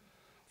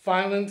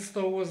 Violence,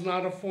 though, was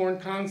not a foreign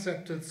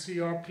concept to the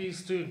CRP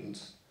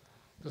students.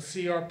 The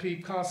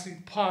CRP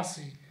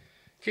posse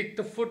kicked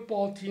the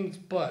football team's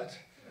butt,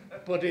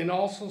 but it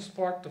also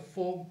sparked a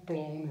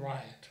full-blown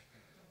riot.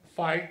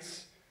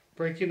 Fights,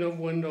 breaking of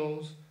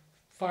windows,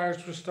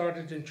 fires were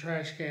started in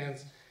trash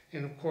cans,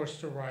 and of course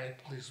the riot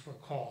police were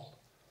called.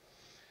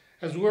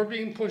 As we were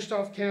being pushed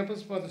off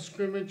campus by the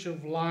scrimmage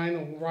of line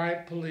of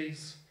riot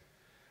police,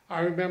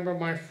 I remember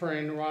my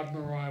friend Rod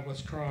Marai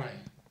was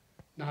crying,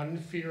 not in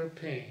fear of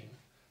pain,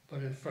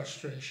 but in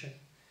frustration.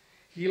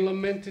 He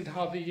lamented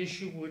how the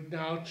issue would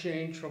now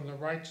change from the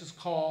righteous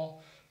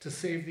call to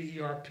save the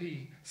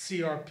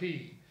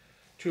CRP,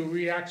 to a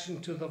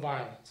reaction to the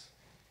violence.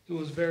 It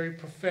was very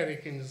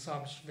prophetic in his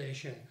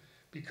observation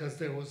because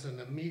there was an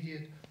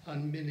immediate,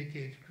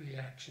 unmitigated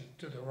reaction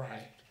to the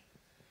riot.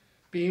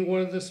 Being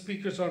one of the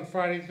speakers on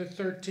Friday the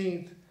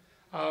 13th,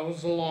 I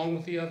was along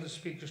with the other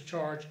speakers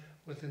charged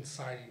with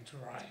inciting to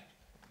riot.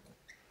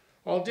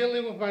 While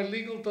dealing with my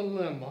legal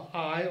dilemma,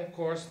 I, of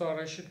course, thought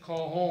I should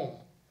call home.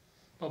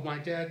 but my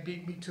dad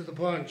beat me to the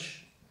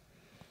punch.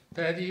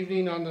 That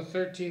evening on the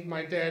 13th,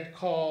 my dad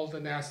called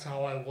and asked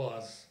how I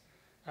was.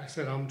 I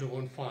said, I'm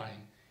doing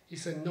fine. He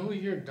said, no,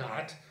 you're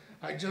not.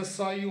 I just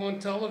saw you on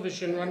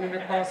television running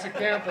across the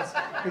campus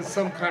in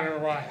some kind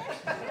of riot.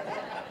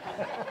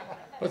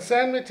 But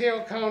San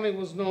Mateo County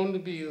was known to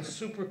be a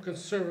super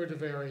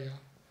conservative area.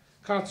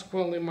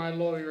 Consequently, my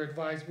lawyer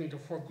advised me to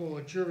forego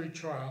a jury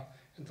trial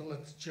and to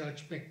let the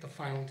judge make the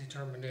final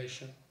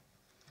determination.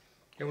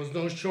 There was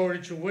no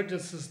shortage of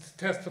witnesses to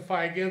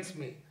testify against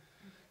me.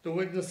 The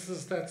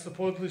witnesses that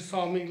supposedly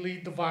saw me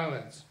lead the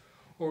violence,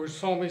 or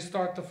saw me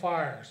start the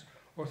fires,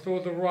 or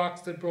throw the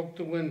rocks that broke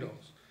the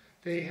windows.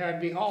 They had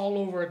me all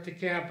over at the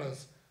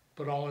campus,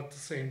 but all at the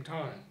same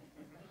time.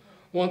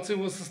 Once it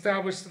was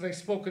established that I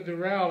spoke at the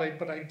rally,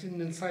 but I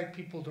didn't incite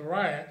people to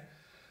riot,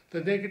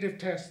 the negative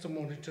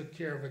testimony took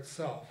care of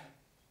itself.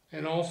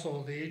 And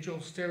also the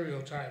age-old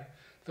stereotype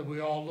that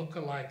we all look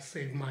alike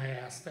saved my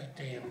ass that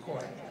day in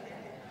court.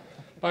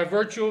 By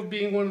virtue of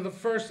being one of the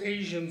first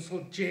Asians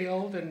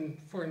jailed and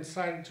for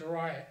inciting to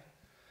riot,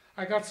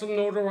 I got some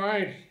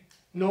notoriety.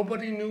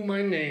 Nobody knew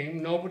my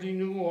name, nobody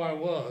knew who I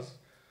was,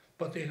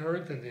 but they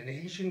heard that an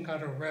Asian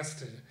got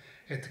arrested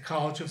at the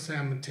College of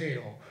San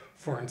Mateo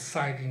for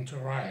inciting to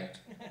riot.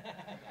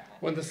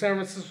 When the San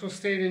Francisco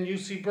State and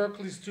UC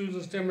Berkeley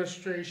students'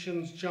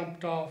 demonstrations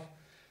jumped off,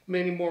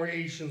 many more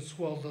Asians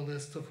swelled the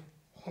list of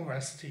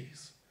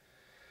arrestees.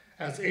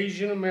 As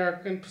Asian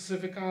American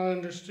Pacific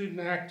Islander student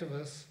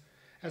activists,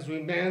 as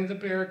we manned the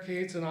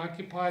barricades and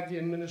occupied the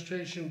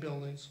administration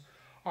buildings,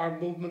 our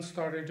movement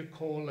started to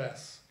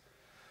coalesce.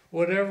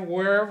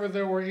 Wherever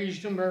there were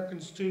Asian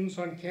American students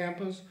on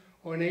campus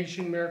or an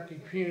Asian American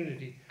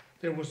community,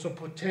 there was a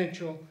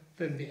potential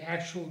in the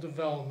actual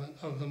development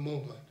of the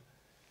movement.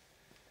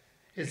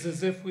 It's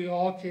as if we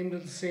all came to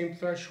the same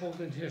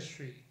threshold in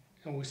history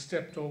and we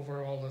stepped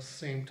over all at the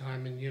same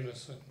time in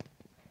unison.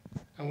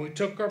 And we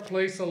took our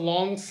place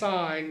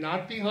alongside,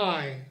 not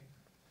behind,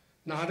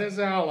 not as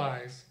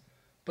allies,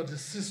 but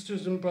as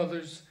sisters and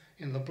brothers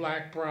in the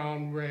black,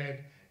 brown,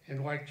 red,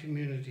 and white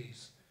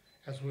communities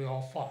as we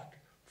all fought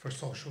for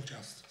social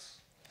justice.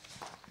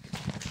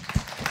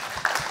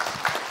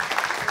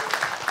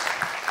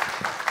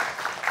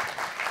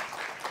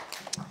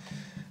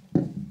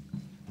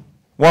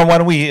 Warren, why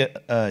don't we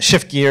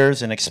shift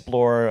gears and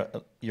explore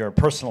your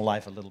personal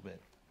life a little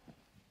bit?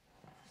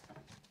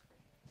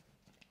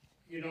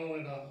 You know,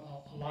 and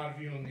a lot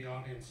of you in the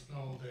audience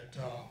know that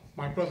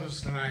my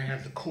brothers and I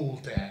had the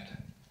cool dad.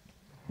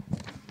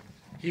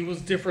 He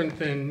was different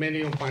than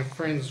many of my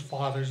friends'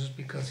 fathers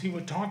because he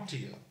would talk to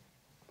you.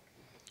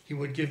 He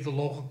would give the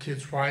local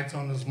kids rides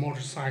on his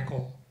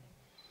motorcycle.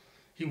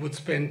 He would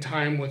spend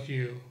time with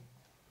you.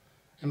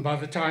 And by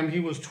the time he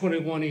was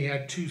 21, he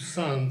had 2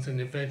 sons,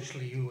 and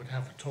eventually he would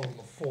have a total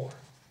of 4.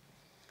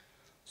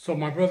 So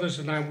my brothers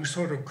and I, we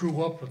sort of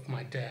grew up with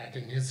my dad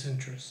and his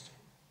interest.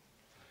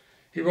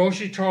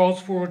 Hiroshi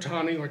Charles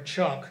Furutani, or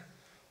Chuck,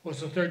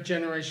 was a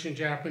 3rd-generation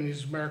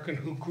Japanese American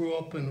who grew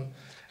up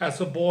as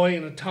a boy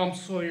in a Tom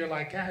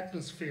Sawyer-like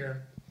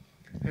atmosphere,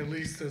 at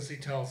least as he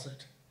tells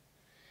it.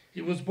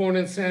 He was born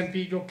in San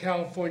Pedro,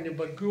 California,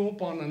 but grew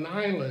up on an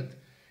island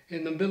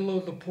in the middle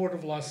of the port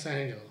of Los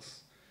Angeles.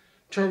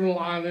 Terminal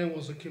Island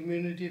was a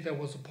community that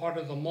was a part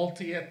of the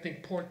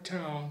multi-ethnic port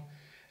town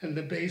and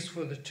the base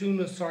for the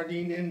tuna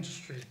sardine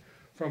industry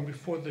from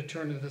before the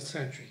turn of the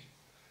century,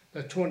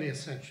 the 20th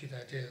century,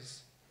 that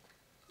is.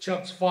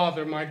 Chuck's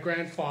father, my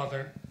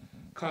grandfather,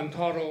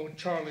 Kantaro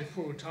Charlie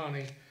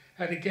Furutani,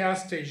 had a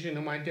gas station,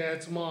 and my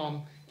dad's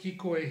mom,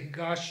 Kikoe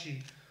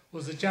Higashi,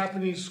 was a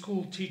Japanese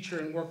school teacher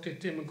and worked at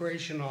the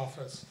immigration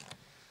office.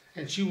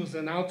 And she was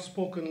an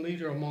outspoken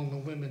leader among the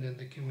women in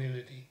the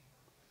community.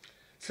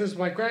 Since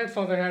my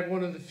grandfather had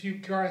one of the few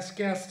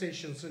gas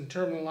stations in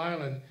Terminal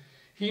Island,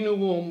 he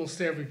knew almost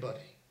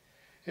everybody.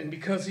 And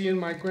because he and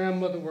my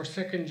grandmother were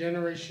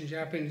 2nd-generation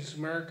Japanese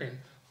American,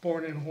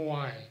 born in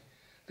Hawaii,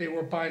 they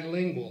were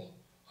bilingual,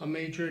 a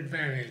major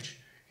advantage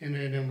in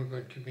an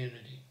immigrant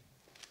community.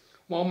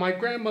 While my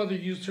grandmother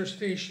used her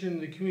station in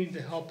the community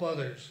to help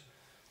others,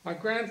 my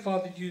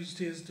grandfather used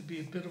his to be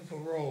a bit of a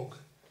rogue.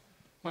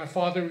 My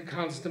father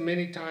recounts the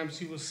many times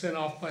he was sent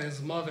off by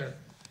his mother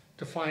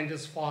to find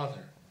his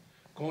father,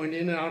 going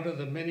in and out of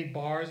the many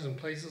bars and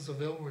places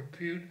of ill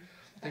repute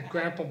that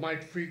Grandpa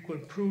might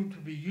frequent proved to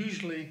be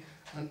usually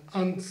an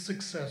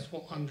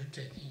unsuccessful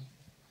undertaking.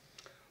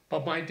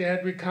 But my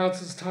dad recounts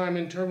his time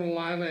in Terminal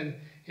Island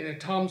in a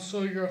Tom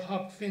Sawyer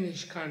Huck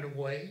Finish kind of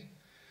way.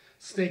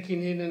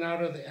 Snaking in and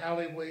out of the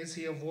alleyways,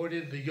 he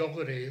avoided the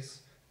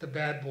yogures, the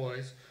bad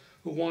boys,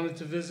 who wanted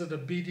to visit a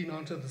beating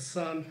onto the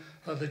son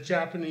of the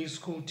Japanese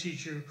school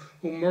teacher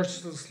who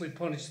mercilessly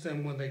punished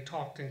them when they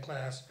talked in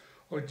class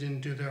or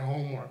didn't do their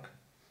homework.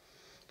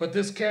 But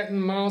this cat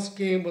and mouse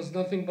game was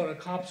nothing but a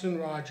Cops and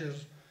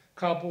Rogers,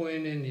 Cowboy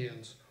and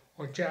Indians,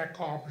 or Jack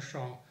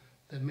Armstrong,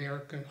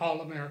 the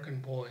all-American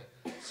boy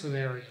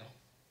scenario.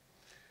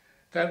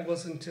 That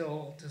was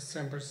until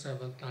December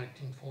 7th,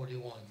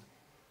 1941.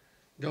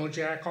 No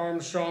Jack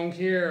Armstrong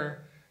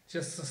here,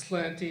 just a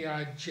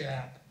slanty-eyed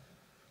Jap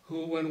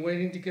who, when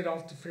waiting to get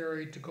off the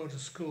ferry to go to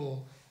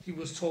school, he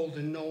was told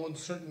in no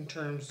uncertain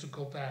terms to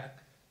go back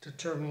to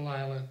Terminal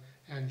Island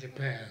and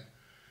Japan.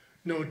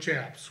 No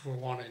Japs were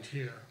wanted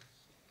here.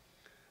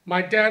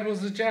 My dad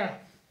was a Jap.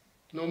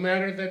 No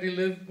matter that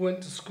he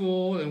went to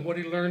school and what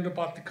he learned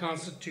about the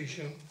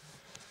Constitution,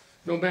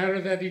 no matter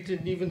that he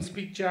didn't even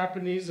speak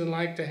Japanese and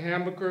liked a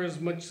hamburger as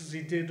much as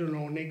he did an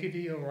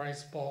onigiri or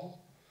rice ball,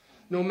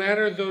 no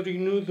matter though he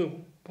knew the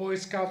Boy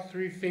Scout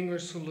three-finger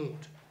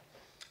salute,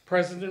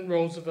 President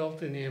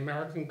Roosevelt and the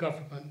American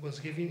government was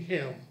giving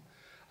him,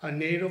 a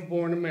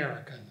native-born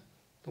American,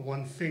 the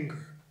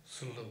one-finger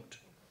salute.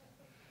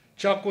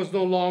 Chuck was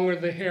no longer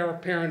the heir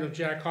apparent of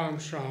Jack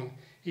Armstrong.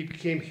 He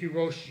became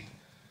Hiroshi,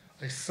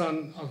 a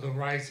son of the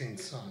rising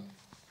sun.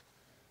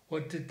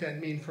 What did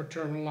that mean for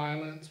Terminal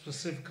Island,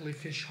 specifically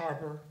Fish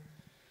Harbor?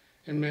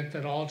 It meant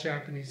that all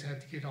Japanese had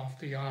to get off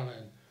the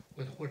island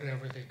with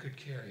whatever they could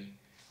carry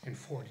in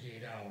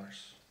 48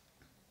 hours.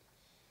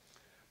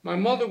 My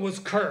mother was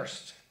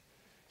cursed.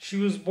 She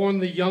was born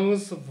the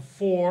youngest of the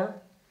four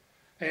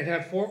and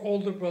had four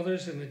older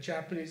brothers in a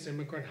Japanese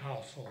immigrant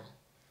household.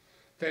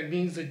 That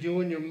means that you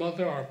and your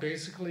mother are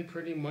basically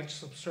pretty much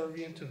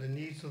subservient to the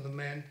needs of the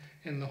men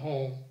in the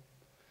home.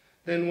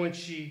 Then when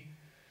she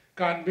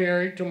got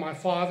married to my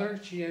father,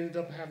 she ended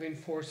up having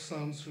four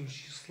sons who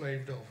she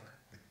slaved over.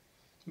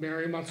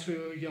 Mary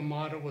Matsuyo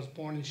Yamada was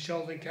born in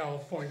Sheldon,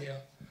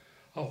 California,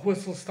 a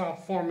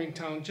whistle-stop farming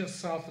town just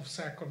south of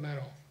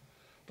Sacramento.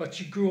 But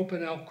she grew up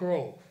in Elk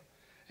Grove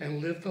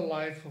and lived the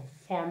life of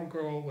a farm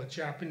girl with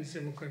Japanese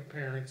immigrant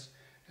parents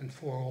and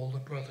four older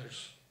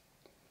brothers.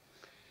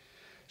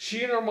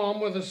 She and her mom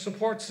were the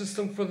support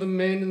system for the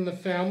men in the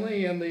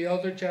family and the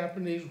other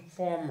Japanese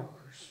farm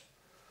workers.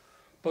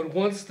 But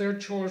once their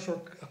chores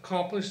were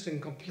accomplished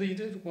and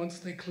completed, once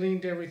they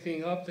cleaned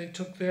everything up, they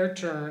took their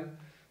turn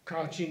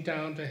crouching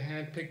down to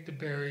handpick the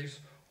berries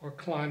or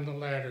climb the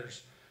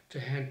ladders to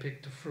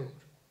handpick the fruit.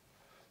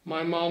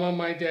 My mom and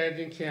my dad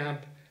in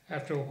camp,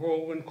 after a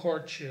whirlwind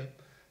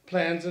courtship,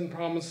 plans and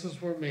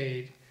promises were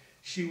made.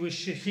 He was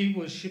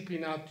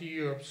shipping out to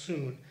Europe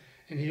soon,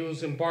 and he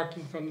was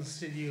embarking from the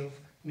city of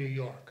New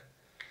York.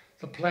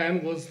 The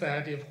plan was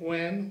that if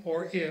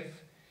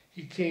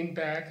he came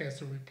back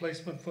as a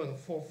replacement for the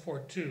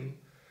 442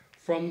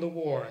 from the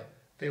war,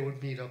 they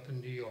would meet up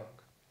in New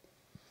York.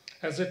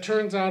 As it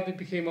turns out, it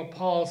became a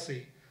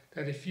policy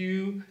that if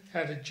you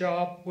had a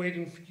job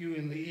waiting for you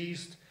in the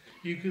East,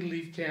 you could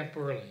leave camp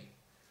early.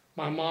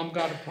 My mom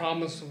got a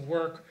promise of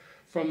work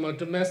from a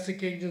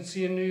domestic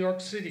agency in New York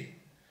City.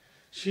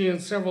 She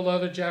and several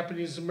other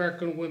Japanese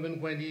American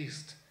women went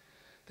east.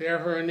 There,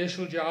 her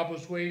initial job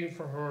was waiting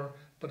for her,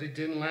 but it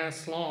didn't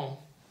last long.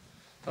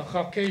 The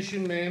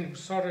Caucasian man who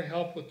sought her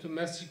help with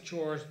domestic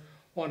chores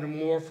wanted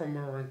more from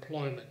her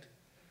employment.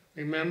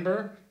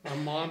 Remember, my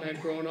mom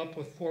had grown up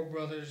with four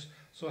brothers,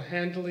 so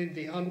handling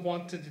the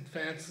unwanted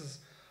advances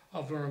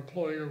of her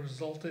employer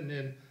resulted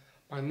in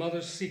my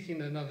mother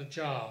seeking another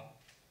job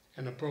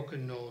and a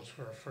broken nose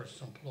for her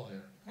first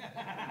employer.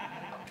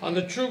 On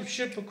the troop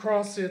ship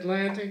across the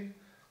Atlantic,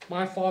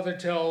 my father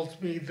tells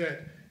me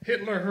that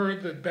Hitler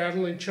heard that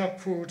battling Chuck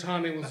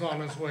Furutani was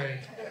on his way,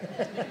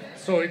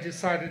 so he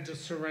decided to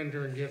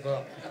surrender and give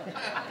up.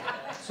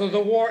 So the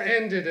war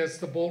ended as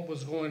the boat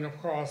was going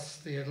across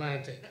the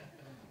Atlantic.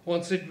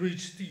 Once it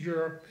reached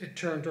Europe, it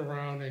turned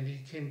around and he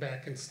came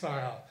back in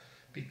style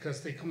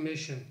because they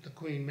commissioned the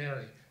Queen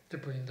Mary to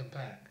bring them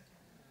back.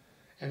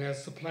 And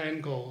as the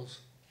plan goes,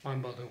 my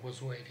mother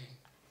was waiting.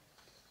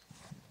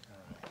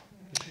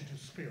 We should do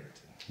Spirit.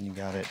 You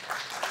got it.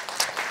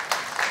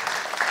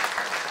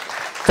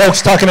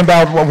 Folks, talking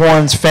about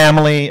Warren's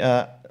family,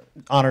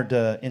 honored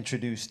to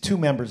introduce two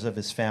members of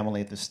his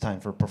family at this time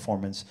for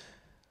performance.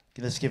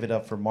 Let's give it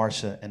up for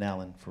Marcia and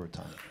Alan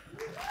Furutani.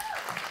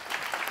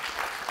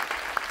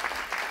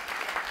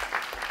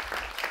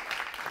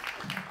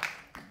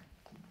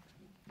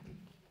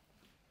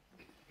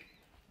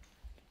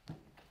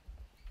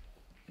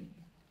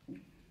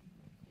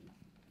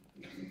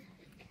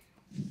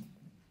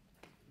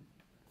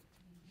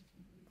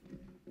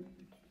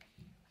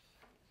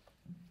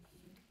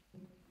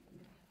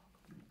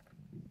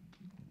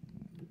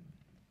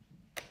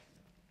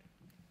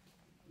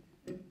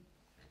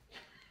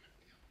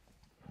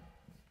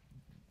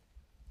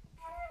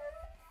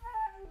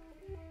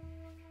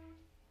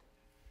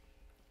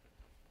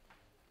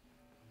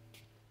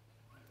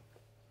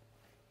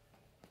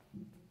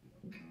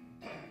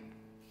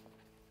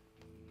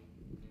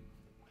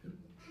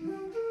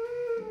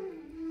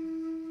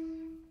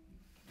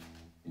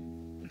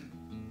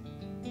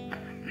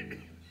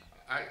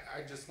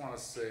 I just want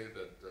to say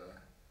that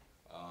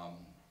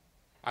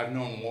I've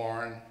known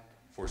Warren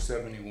for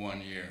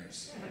 71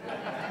 years.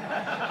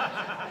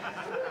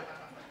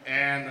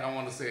 And I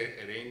want to say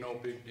it ain't no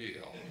big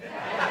deal.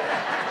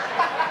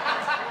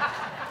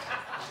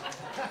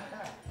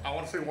 I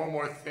want to say one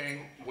more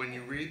thing. When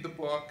you read the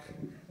book,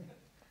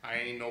 I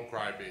ain't no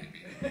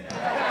crybaby.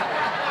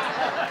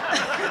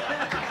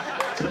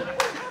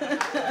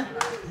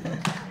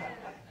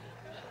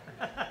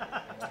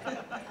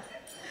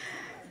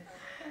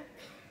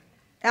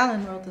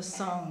 Alan wrote the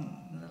song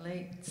in the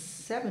late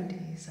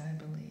 70s, I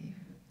believe.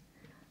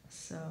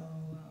 So,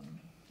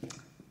 gosh,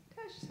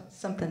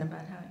 something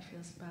about how he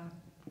feels about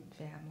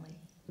family,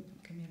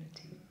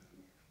 community.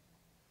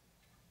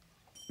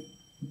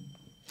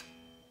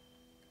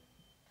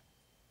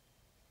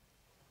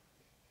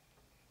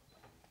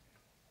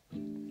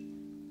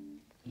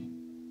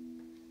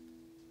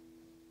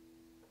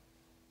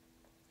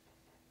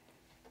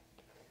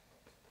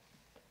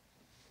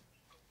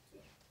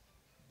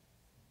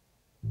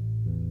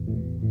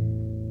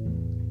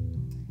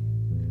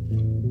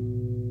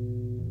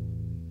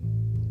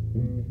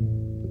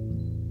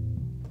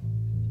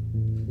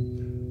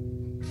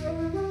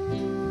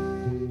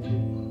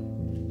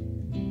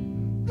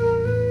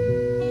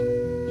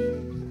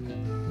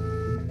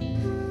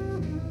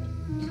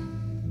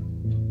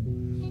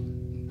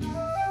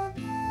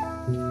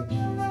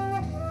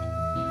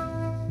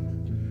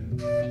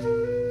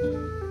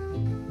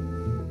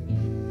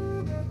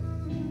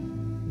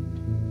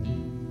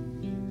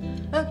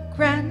 A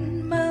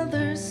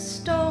grandmother's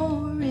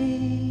story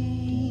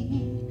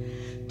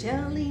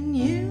telling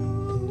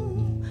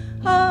you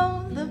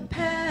of the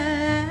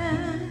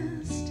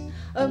past,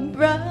 a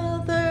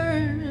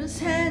brother's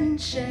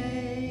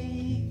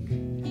handshake,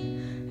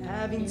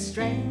 having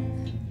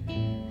strength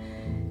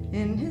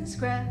in his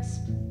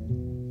grasp,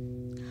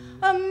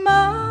 a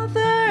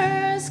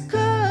mother's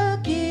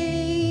cooking,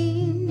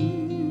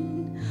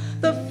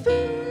 the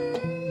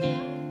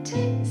food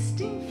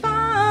tasting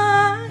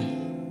fine,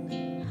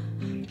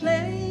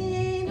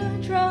 playing a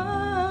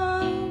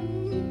drum,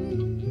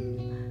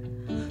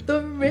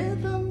 the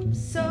rhythm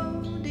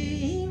so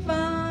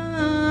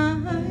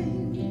divine.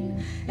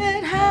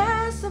 It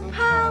has a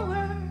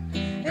power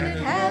and it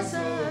has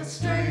a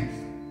strength,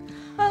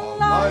 a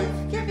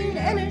life-giving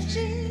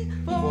energy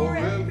for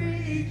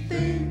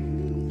everything.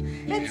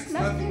 It's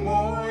nothing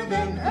more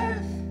than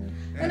earth,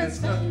 and it's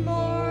nothing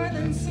more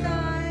than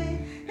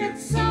sky.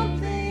 It's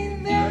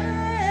something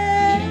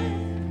there,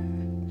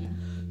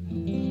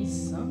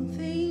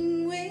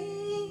 something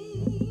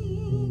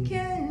we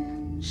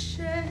can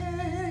share.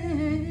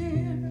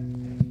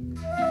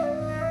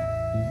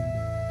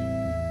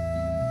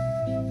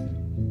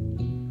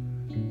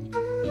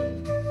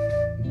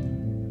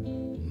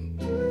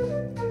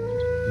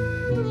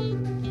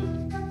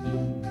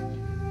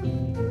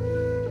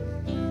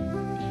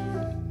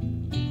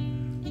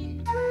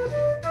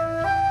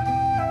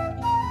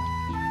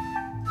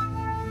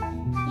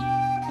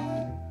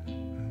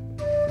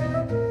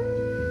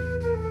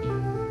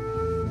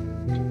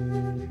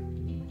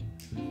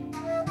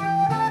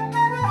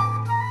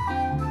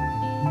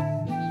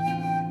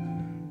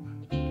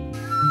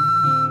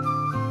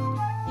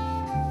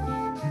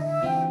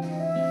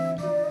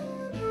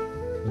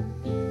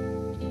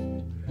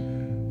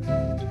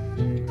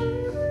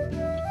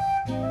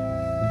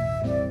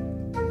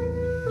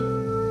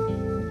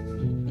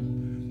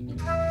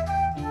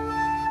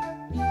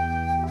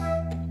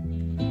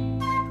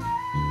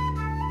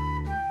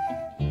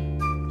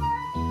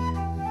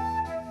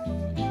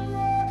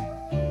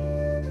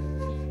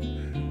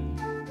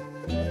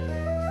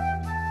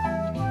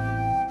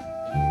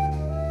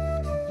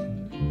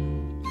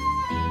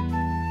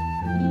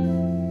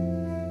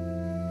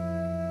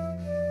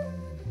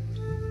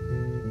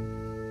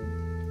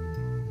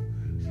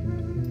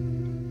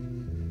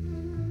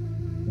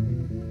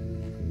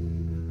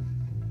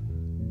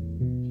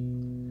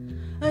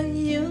 A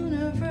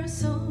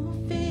universal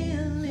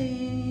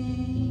feeling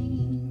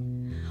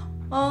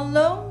all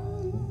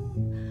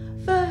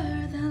over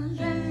the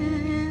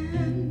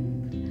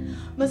land,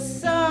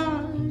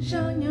 massage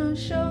on your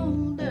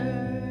shoulders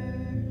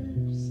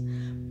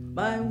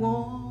by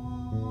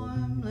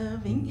warm,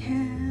 loving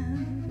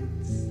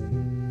hands,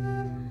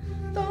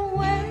 the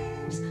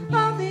waves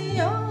of the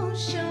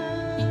ocean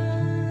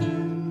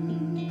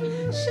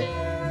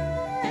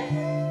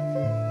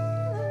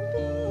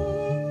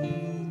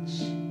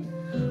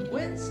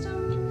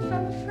wisdom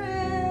from a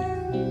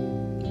friend,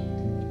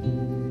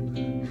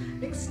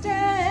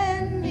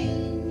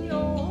 extending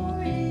your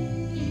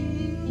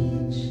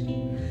reach.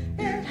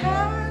 It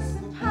has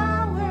the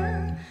power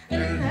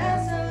and it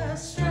has a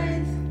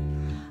strength,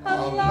 a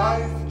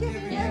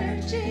life-giving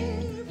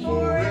energy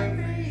for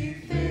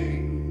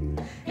everything.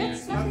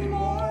 It's nothing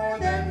more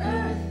than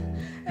earth,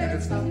 and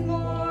it's nothing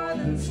more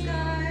than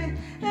sky.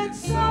 It's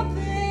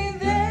something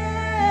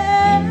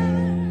there,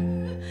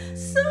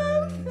 something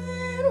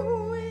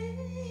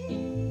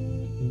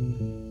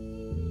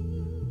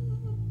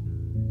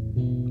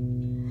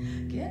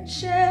can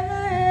share.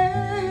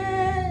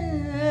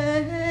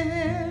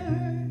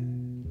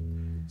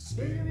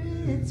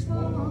 Spirits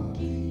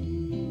walking,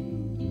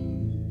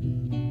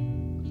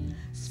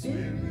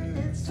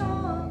 spirits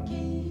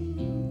talking,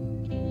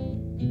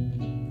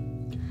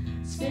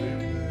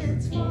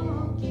 spirits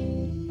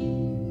walking,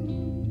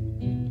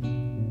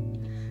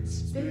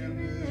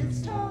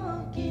 spirits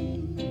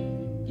talking,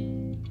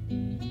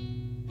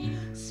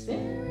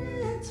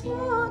 spirits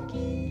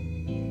walking,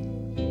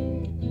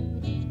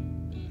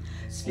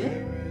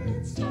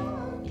 spirits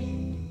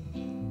talking,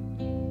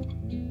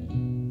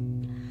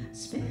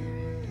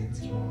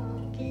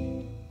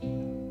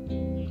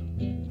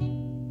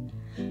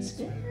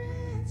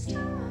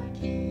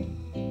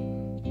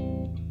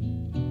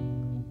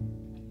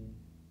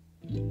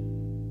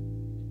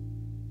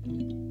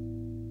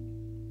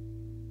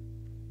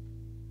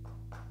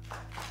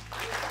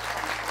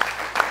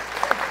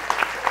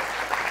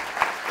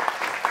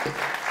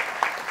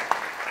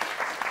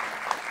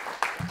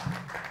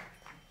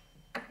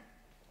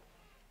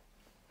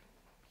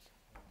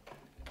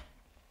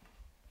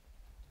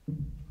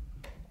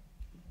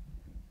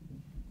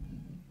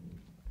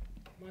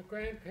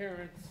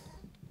 grandparents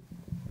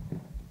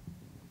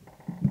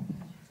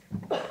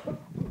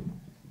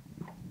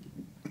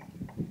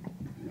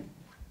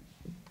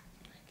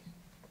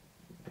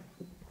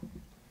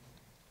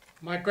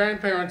My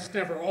grandparents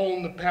never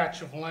owned the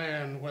patch of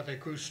land where they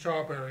grew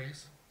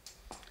strawberries,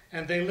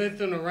 and they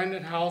lived in a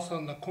rented house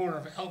on the corner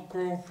of Elk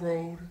Grove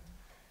Road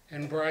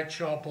and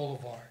Bradshaw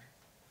Boulevard.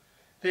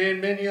 They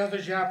and many other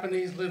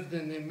Japanese lived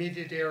in the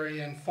immediate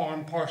area and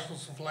farmed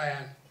parcels of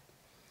land.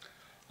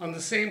 On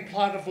the same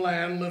plot of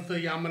land lived the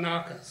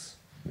Yamanakas.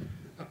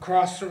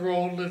 Across the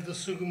road lived the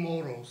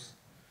Sugimotos.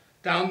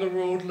 Down the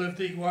road lived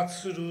the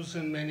Iwatsurus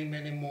and many,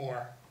 many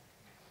more.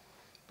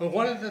 But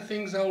one of the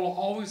things I will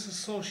always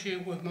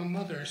associate with my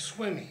mother is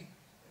swimming.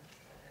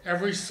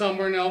 Every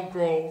summer in Elk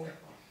Grove,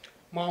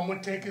 Mom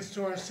would take us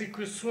to our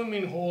secret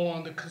swimming hole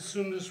on the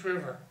Cosumnes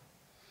River.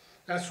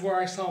 That's where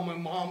I saw my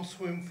mom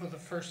swim for the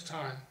first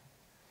time.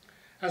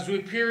 As we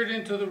peered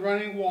into the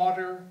running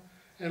water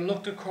and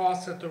looked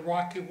across at the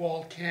rocky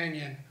walled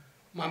canyon,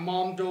 my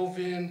mom dove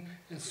in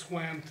and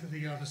swam to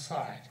the other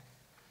side.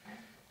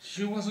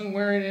 She wasn't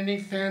wearing any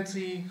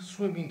fancy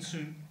swimming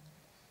suit,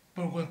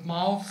 but with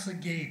mouths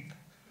agape,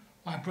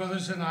 my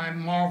brothers and I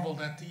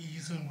marveled at the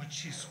ease in which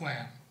she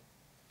swam.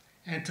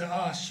 And to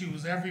us, she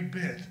was every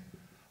bit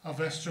of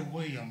Esther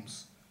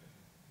Williams.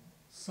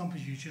 Some of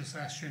you just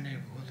asked your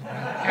neighbor who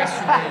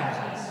Esther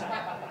Williams is.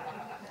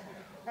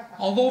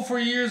 Although for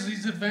years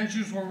these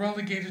adventures were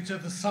relegated to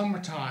the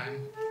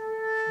summertime,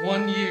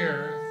 one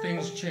year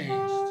things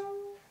changed.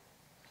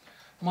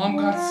 Mom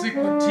got sick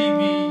with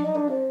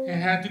TB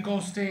and had to go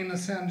stay in a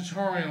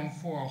sanatorium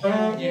for a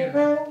whole year.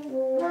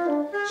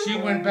 She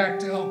went back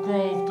to Elk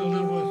Grove to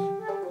live with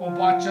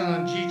Obachan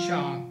and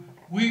Ji-chan.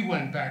 We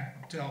went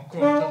back to Elk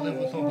Grove to live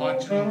with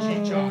Obachan and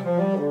Ji-chan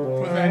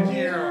for that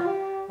year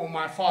when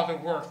my father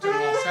worked in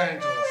Los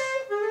Angeles.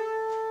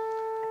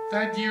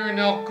 That year in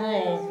Elk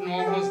Grove,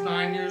 Norm was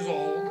 9 years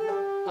old,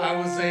 I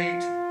was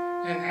 8,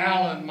 and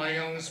Alan, my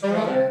youngest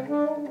brother,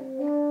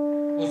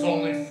 was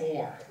only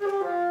 4.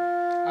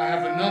 I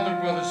have another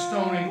brother,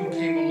 Stoney, who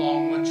came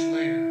along much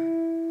later.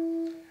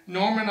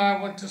 Norm and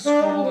I went to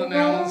school, and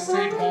Alan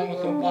stayed home with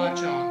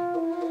Obachan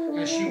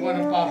as she went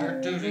about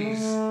her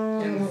duties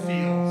in the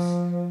fields.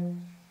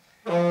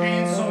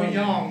 Being so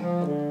young,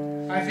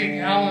 I think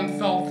Alan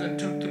felt and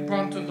took the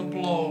brunt of the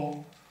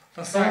blow,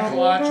 the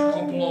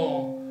psychological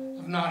blow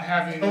of not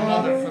having a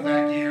mother for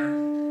that year.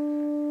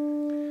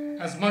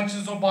 As much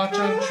as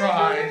Obachan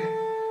tried,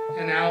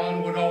 and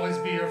Alan would always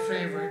be her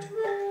favorite,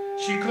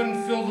 she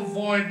couldn't fill the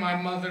void my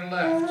mother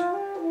left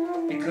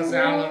because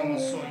Alan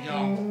was so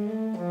young.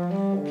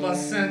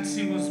 Plus, since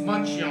he was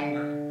much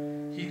younger,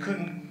 he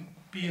couldn't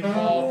be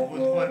involved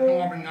with what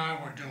Norm and I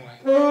were doing.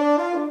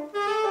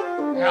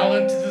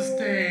 Alan, to this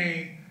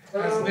day,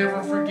 has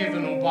never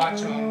forgiven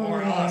Obachan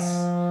or us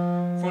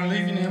for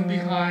leaving him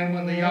behind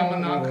when the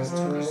Yamanakas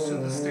took us to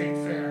the state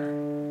fair.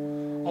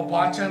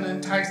 Obachan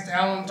enticed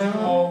Alan to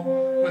go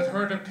with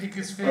her to pick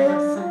his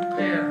favorite fruit,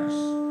 pears,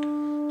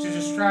 to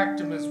distract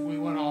him as we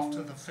went off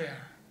to the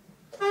fair.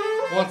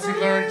 Once he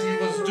learned he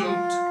was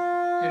duped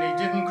and he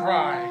didn't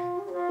cry,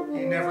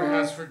 he never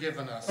has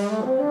forgiven us.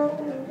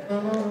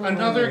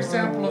 Another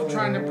example of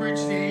trying to bridge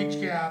the age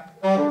gap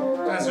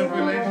as it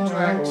related to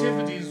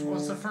activities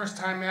was the first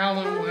time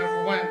Alan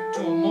ever went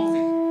to a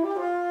movie.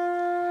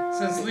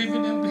 Since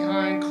leaving him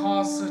behind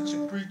caused such a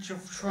breach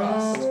of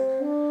trust,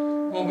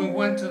 when we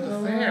went to the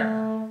fair,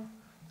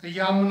 the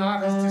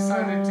Yamanakas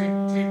decided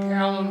to take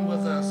Alan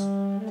with us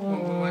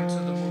when we went to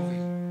the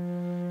movie.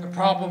 The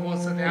problem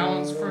was that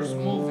Alan's first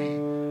movie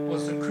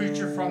was The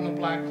Creature from the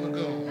Black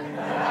Lagoon.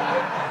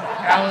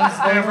 Alan's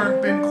never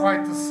been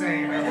quite the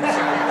same ever since.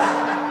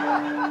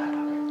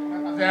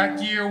 That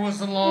year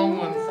was a long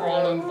one for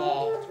all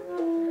involved.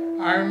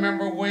 I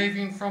remember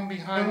waving from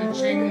behind the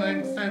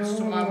chain-link fence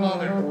to my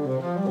mother,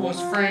 who was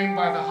framed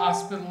by the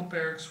hospital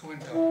barracks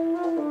window.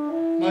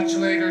 Much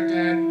later,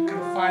 Dad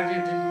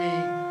confided in me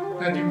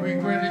that he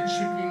regretted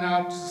shipping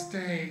out to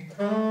stay.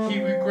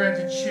 He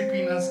regretted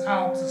shipping us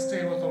out to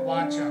stay with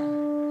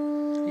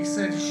Obachan. He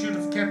said he should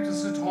have kept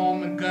us at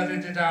home and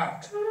gutted it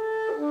out.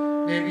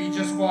 Maybe he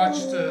just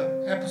watched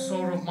an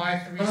episode of My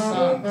 3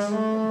 Sons.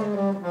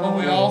 But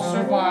we all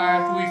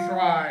survived, we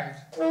thrived,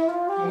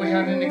 and we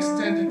had an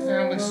extended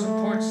family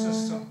support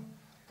system.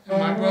 And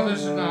my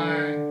brothers and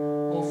I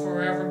will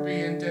forever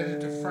be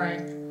indebted to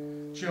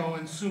Frank, Joe,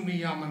 and Sumi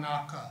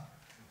Yamanaka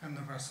and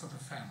the rest of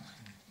the family.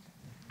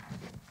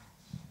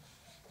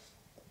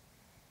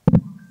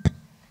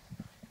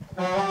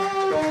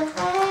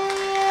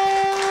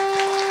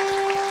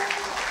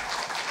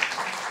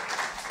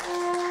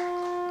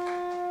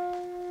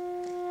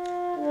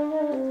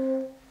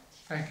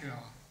 Thank you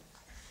all.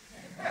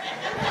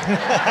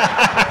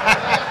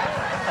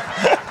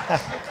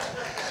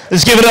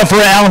 Let's give it up for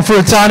Alan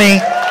Furutani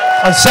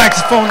on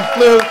saxophone and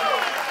flute,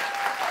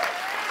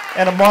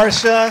 and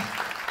Marsha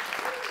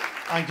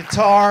on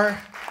guitar,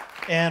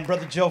 and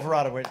Brother Joe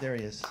Verrado, right there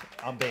he is,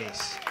 on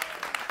bass.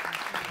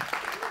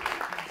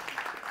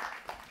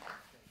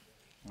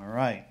 All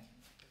right.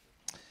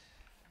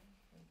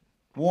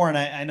 Warren,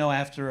 I know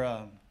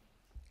after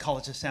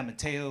College of San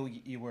Mateo,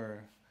 you were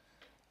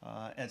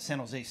at San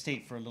Jose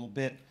State for a little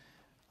bit.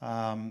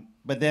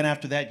 But then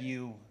after that,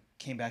 you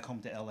came back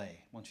home to LA. Why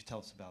don't you tell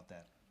us about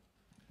that?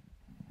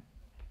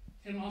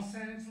 In Los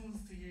Angeles,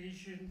 the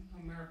Asian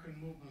American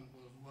movement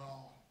was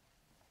well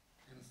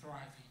and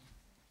thriving.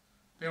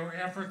 There were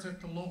efforts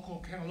at the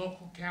local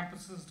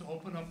campuses to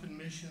open up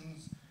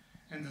admissions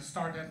and to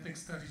start ethnic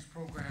studies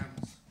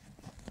programs.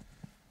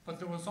 But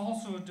there was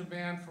also a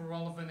demand for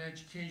relevant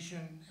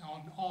education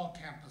on all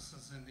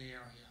campuses in the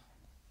area.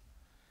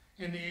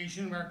 In the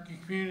Asian American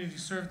community,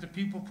 Serve the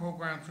People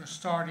programs were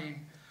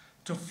starting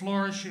to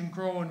flourish and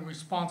grow in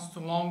response to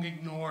long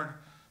ignored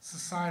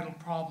societal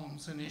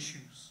problems and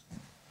issues.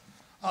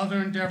 Other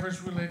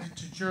endeavors related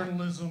to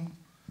journalism,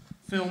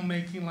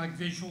 filmmaking like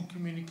visual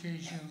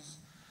communications,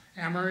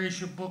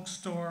 Amerisha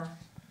Bookstore,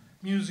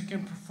 music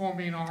and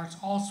performing arts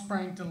all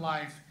sprang to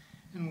life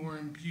and were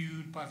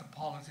imbued by the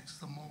politics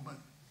of the moment.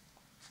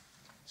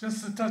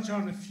 Just to touch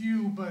on a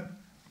few, but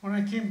when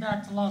I came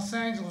back to Los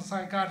Angeles,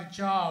 I got a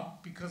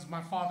job because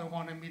my father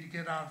wanted me to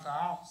get out of the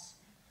house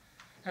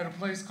at a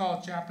place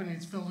called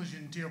Japanese Village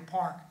in Deer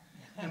Park,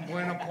 in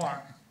Buena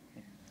Park.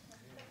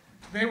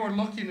 They were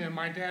looking, and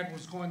my dad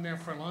was going there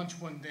for lunch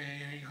one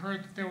day, and he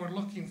heard that they were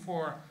looking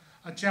for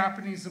a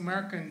Japanese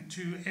American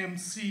to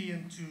MC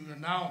and to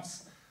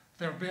announce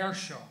their bear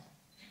show.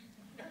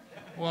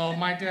 Well,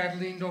 my dad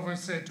leaned over and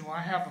said, "Do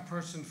I have a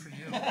person for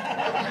you?"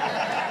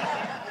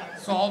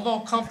 So although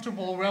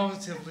comfortable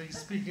relatively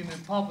speaking in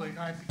public,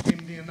 I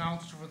became the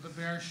announcer for the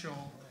bear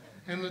show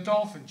and the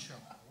dolphin show.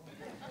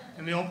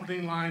 And the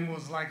opening line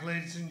was like,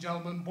 "Ladies and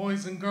gentlemen,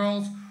 boys and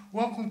girls,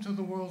 welcome to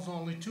the world's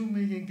only 2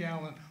 million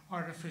gallon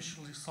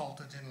artificially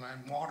salted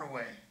inland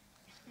waterway."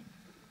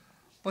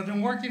 But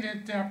in working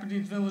at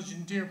Japanese Village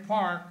in Deer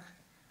Park,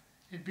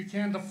 it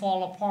began to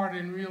fall apart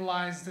and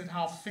realized that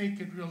how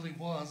fake it really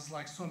was,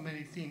 like so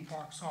many theme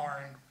parks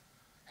are and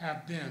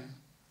have been.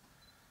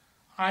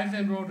 I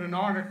then wrote an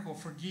article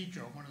for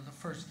Gidro, one of the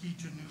first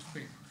Gidro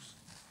newspapers.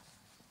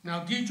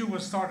 Now, Gidro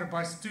was started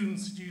by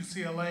students at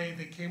UCLA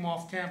that came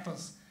off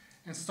campus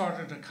and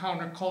started a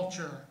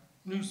counterculture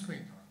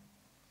newspaper.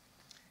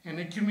 And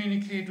it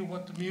communicated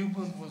what the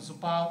movement was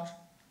about,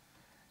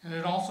 and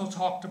it also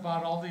talked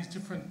about all these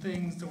different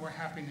things that were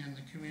happening in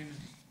the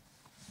community.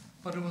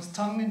 But it was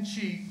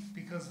tongue-in-cheek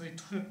because they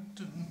took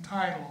the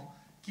title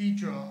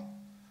Gidro,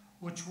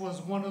 which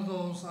was one of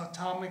those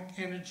atomic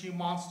energy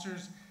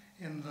monsters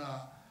in the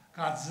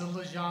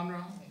Godzilla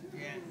genre.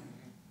 Yeah.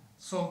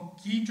 So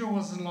Gidro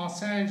was in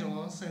Los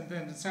Angeles, and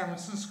then in San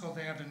Francisco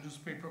they had a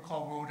newspaper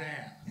called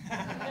Rodan.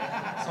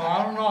 So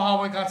I don't know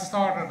how we got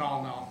started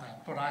on all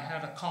that, but I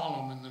had a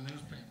column in the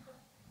newspaper.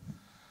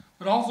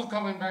 But also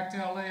coming back to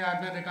LA, I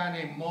met a guy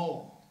named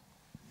Mo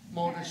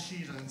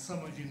Nishida, and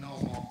some of you know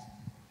Mo.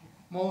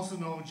 Mo's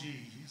an OG,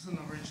 he's an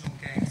original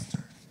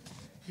gangster.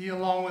 He,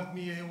 along with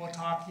Mia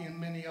Iwataki and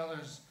many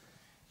others,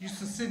 used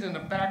to sit in a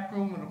back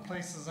room in a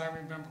place, as I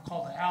remember,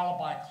 called the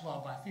Alibi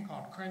Club, I think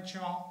on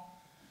Crenshaw.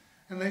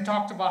 And they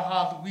talked about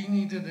how we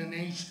needed an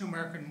Asian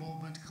American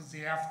movement because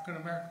the African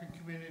American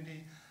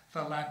community,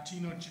 the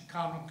Latino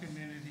Chicano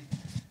community,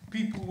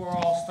 people were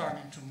all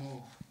starting to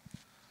move.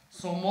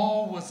 So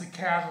Mo was a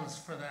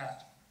catalyst for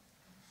that.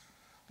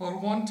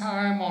 But one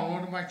time on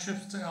one of my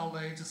trips to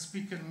LA to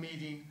speak at a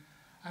meeting,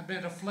 I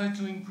met a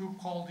fledgling group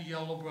called the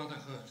Yellow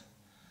Brotherhood.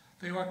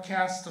 They were a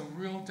cast of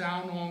real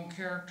down-home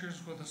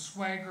characters with a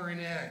swagger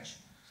and edge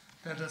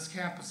that us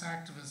campus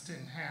activists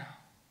didn't have.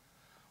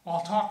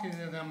 While talking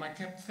to them, I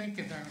kept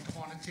thinking they would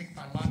want to take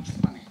my lunch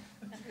money.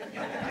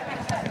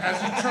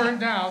 As it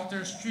turned out,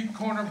 their street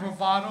corner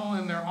bravado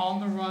and their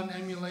on-the-run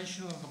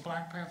emulation of the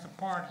Black Panther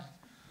Party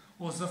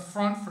was a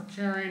front for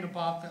carrying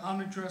about the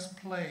unaddressed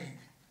plague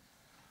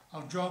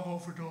of drug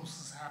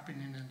overdoses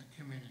happening in the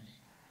community.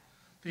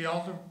 The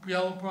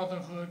Yellow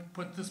Brotherhood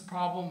put this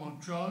problem of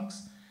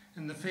drugs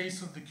in the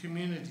face of the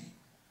community.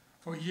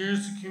 For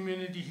years, the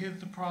community hid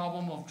the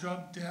problem of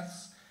drug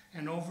deaths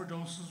and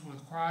overdoses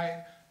with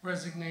quiet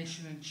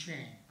resignation and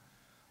shame.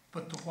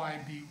 But the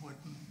YB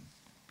wouldn't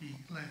be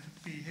let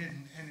it be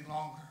hidden any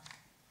longer.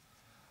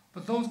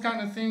 But those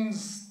kind of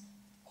things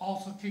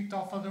also kicked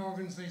off other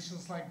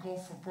organizations like Go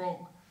for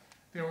Broke.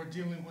 They were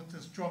dealing with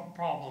this drug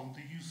problem,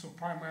 the use of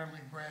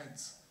primarily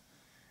Reds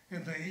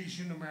in the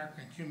Asian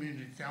American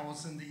community. That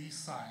was in the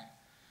East Side.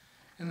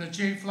 In the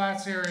J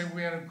Flats area,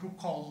 we had a group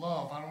called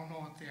Love. I don't know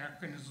what the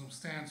acronym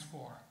stands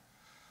for,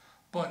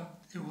 but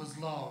it was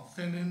Love.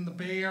 Then in the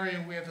Bay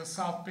Area, we had the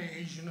South Bay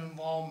Asian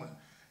Involvement.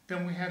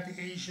 Then we had the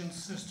Asian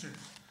Sisters,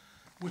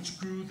 which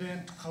grew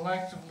then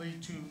collectively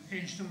to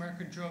Asian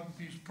American Drug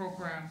Abuse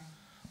Program,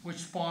 which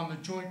spawned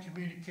the Joint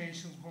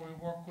Communications, where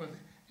we work with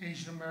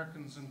Asian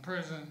Americans in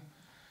prison.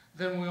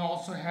 Then we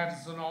also had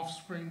as an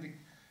offspring the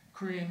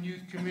Korean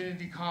Youth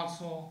Community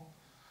Council,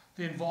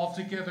 the Involved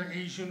Together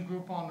Asian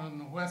group on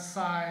the west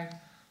side,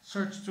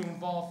 Search to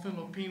Involve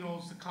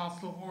Filipinos, the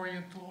Council of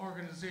Oriental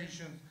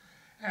Organizations,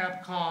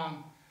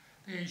 ABCON,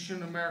 the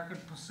Asian American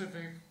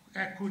Pacific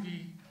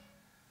Equity,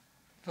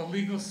 the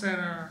Legal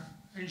Center,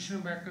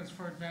 Asian Americans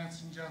for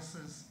Advancing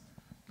Justice,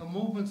 the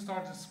movement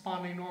started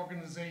spawning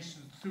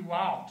organizations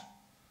throughout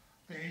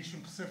the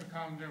Asian Pacific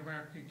Islander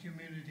American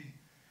community.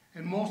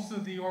 And most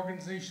of the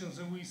organizations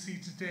that we see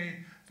today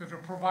that are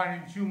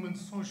providing human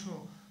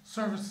social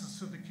services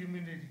to the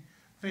community,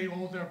 they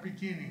owe their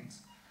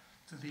beginnings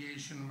to the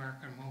Asian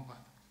American movement.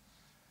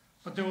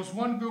 But there was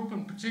one group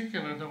in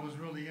particular that was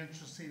really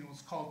interesting. It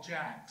was called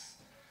JACS,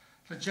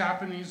 the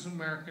Japanese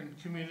American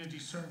Community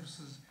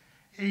Services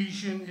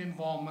Asian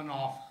Involvement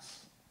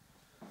Office.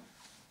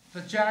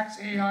 The JACS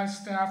AI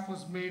staff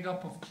was made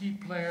up of key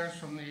players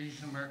from the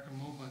Asian American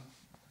movement.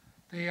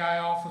 The AI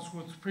office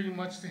was pretty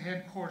much the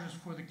headquarters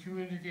for the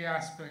community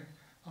aspect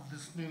of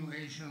this new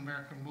Asian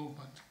American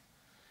movement.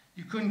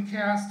 You couldn't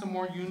cast a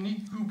more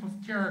unique group of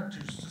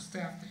characters to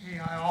staff the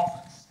AI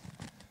office.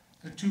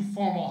 The two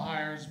formal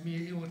hires,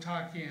 Mia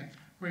Iwataki and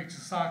Ray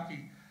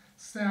Tasaki,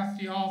 staffed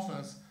the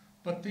office,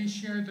 but they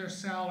shared their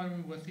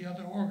salary with the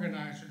other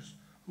organizers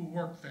who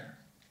worked there.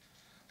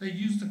 They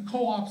used a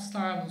co-op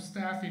style of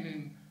staffing,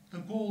 and the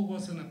goal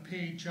wasn't a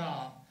paid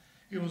job.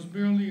 It was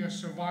merely a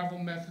survival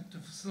method to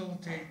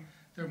facilitate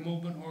their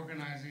movement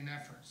organizing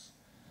efforts.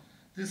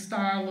 This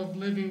style of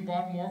living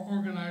brought more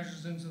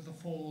organizers into the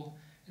fold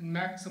and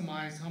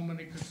maximized how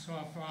many could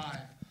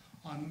survive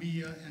on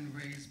Mia and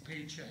Ray's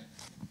paycheck.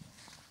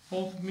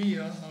 Both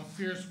Mia, a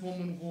fierce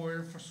woman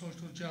warrior for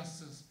social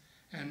justice,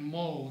 and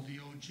Mo, the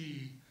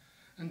OG,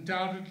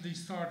 undoubtedly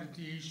started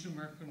the Asian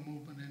American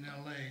movement in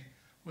LA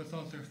with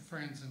other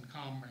friends and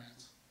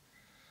comrades.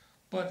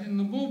 But in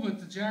the movement,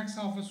 the JACS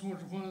office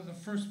was one of the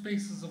first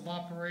bases of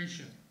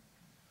operation.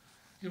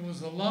 It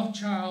was a love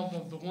child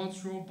of the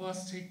once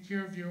robust take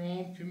care of your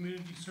own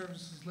community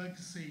services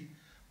legacy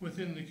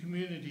within the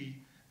community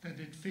that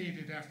had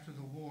faded after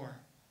the war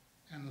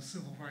and the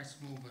civil rights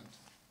movement.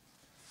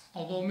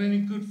 Although many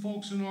good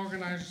folks and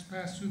organizers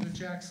passed through the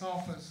JACS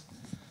office,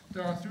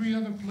 there are three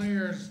other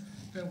players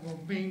that were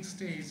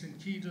mainstays and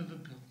key to the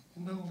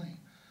building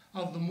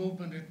of the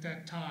movement at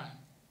that time.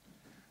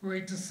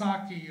 Ray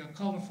Tasaki, a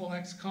colorful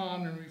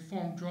ex-con and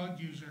reformed drug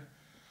user,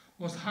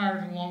 was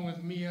hired along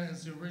with Mia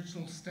as the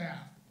original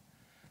staff.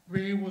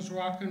 Ray was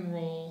rock and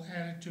roll,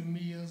 added to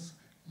Mia's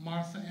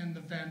Martha and the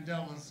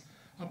Vandellas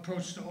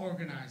approach to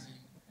organizing.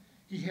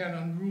 He had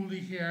unruly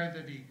hair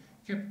that he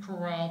kept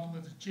corralled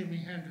with a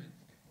Jimi Hendrix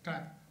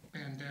type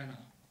bandana.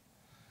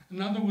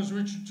 Another was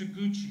Richard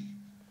Taguchi.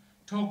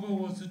 Togo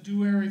was a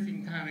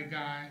do-everything kind of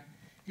guy.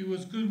 He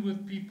was good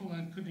with people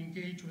and could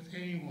engage with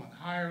anyone,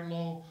 high or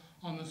low,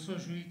 on the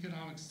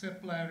socioeconomic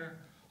stepladder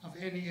of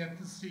any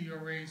ethnicity or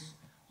race,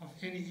 of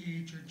any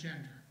age or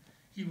gender.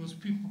 He was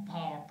people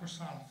power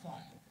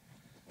personified.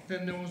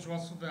 Then there was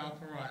Russell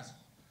Valparaiso.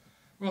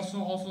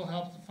 Russell also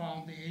helped to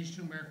found the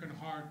Asian American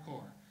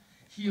Hardcore.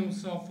 He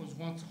himself was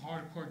once a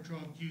hardcore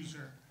drug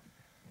user.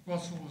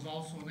 Russell was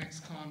also an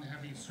ex-con,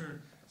 having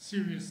served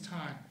serious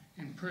time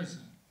in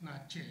prison,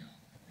 not jail.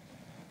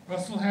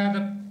 Russell had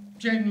a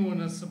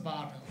genuineness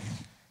about him,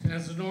 and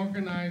as an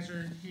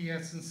organizer, he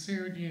had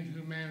sincerity and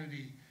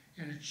humanity,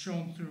 and it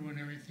shone through in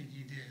everything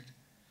he did.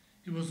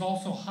 He was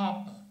also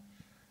Hapa.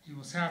 He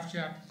was half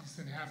Japanese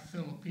and half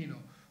Filipino,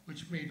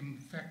 which made him an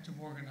effective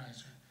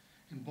organizer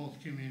in both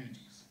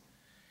communities.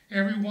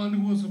 Everyone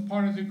who was a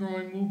part of the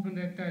growing movement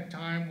at that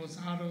time was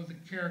out of the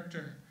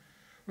character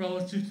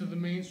relative to the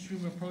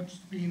mainstream approach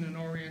to being an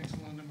Oriental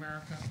in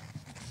America.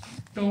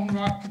 Don't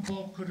rock the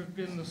boat could have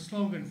been the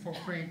slogan for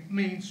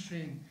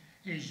mainstream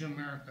Asian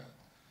America.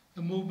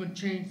 The movement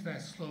changed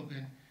that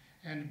slogan,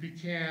 and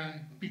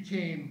it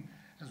became,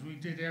 as we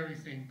did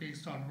everything,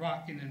 based on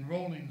rocking and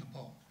rolling the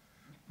boat,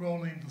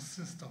 rolling the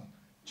system,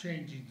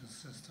 changing the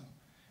system,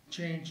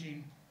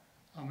 changing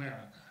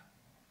America.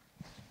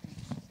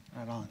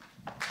 Right on.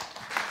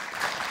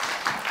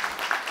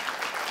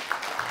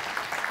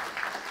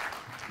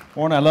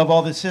 Warren, I love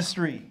all this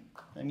history.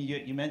 I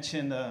mean, you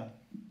mentioned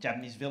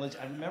Japanese village.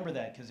 I remember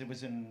that because it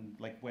was in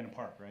like Buena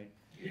Park, right?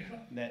 Yeah.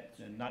 That,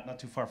 not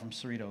too far from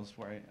Cerritos,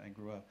 where I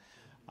grew up.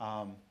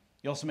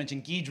 You also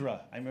mentioned Ghidra.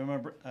 I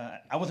remember,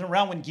 I wasn't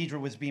around when Ghidra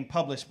was being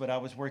published, but I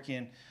was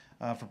working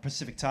for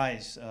Pacific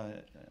Ties,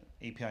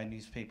 API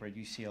newspaper at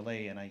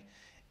UCLA, and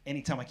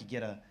anytime I could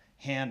get a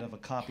hand of a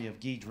copy of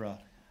Ghidra,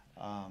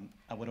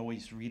 I would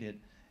always read it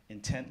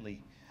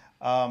intently.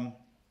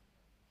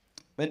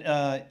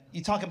 But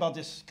you talk about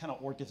this kind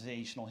of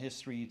organizational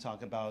history. You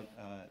talk about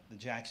the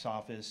JACS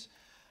office.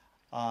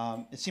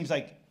 It seems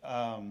like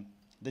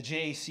the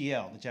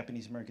JACL, the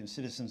Japanese American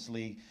Citizens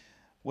League,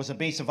 was a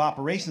base of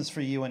operations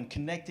for you and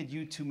connected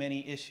you to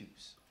many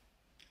issues.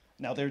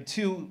 Now, there are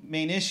two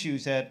main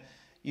issues that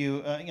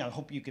you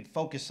hope you could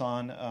focus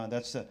on.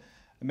 That's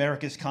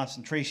America's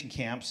concentration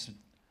camps,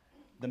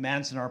 the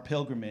Manzanar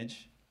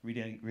pilgrimage,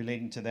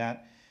 relating to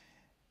that,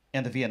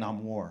 and the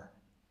Vietnam War.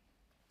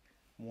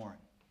 Warren.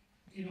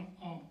 You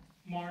know,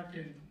 Mark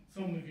and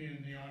some of you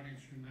in the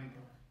audience remember,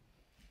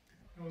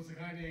 there was a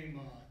guy named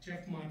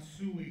Jeff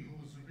Matsui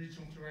who was the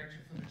regional director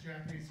for the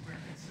Japanese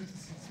American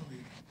Citizens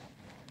League.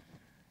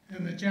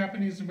 And the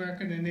Japanese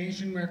American and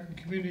Asian American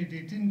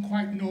community didn't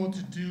quite know what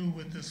to do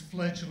with this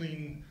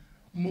fledgling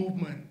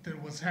movement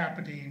that was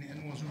happening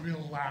and was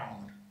real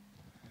loud.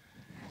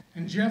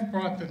 And Jeff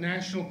brought the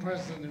national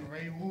president,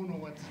 Ray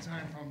Uno at the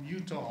time from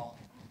Utah,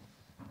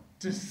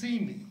 to see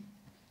me.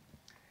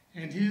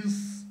 And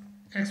his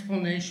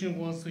explanation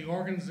was the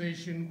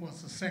organization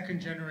was the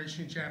second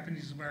generation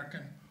Japanese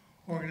American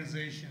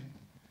organization.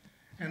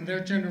 And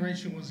their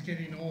generation was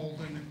getting old,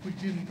 and if we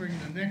didn't bring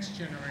the next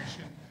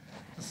generation,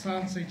 the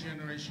Sansei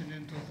generation,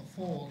 into the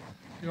fold,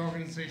 the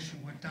organization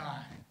would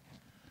die.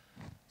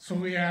 So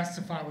we asked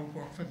if I would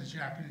work for the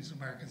Japanese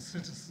American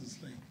Citizens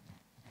League.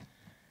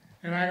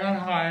 And I got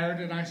hired,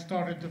 and I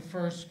started the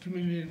first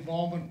community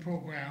involvement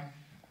program.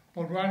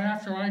 But right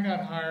after I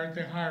got hired,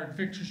 they hired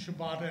Victor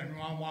Shibata and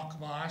Ron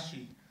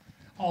Wakabayashi,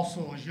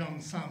 also as young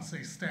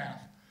Sansei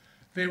staff.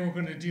 They were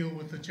going to deal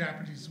with the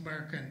Japanese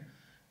American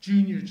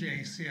junior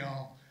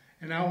JCL,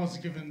 and I was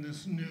given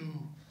this new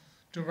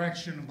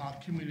direction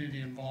about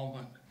community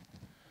involvement.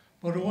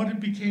 But what it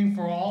became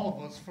for all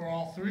of us, for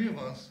all three of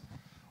us,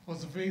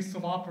 was a base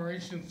of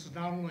operations to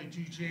not only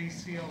do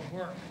JCL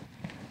work,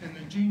 and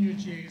the junior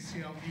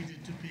JCL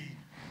needed to be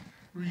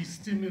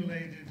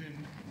re-stimulated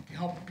and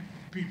help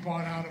be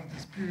brought out of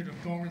this period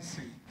of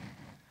dormancy.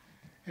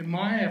 And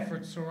my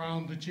efforts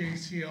around the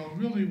JCL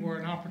really were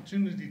an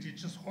opportunity to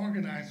just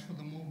organize for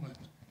the movement.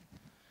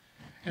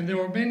 And there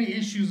were many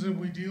issues that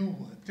we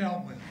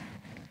dealt with.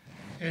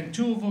 And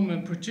two of them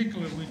in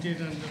particular we did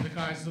under the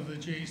guise of the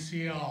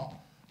JCL,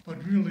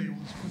 but really it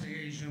was for the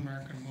Asian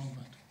American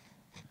movement.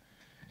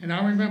 And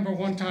I remember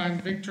one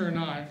time Victor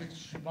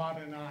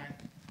Shibata and I,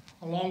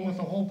 along with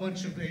a whole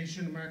bunch of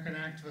Asian American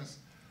activists,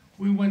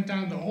 we went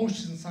down to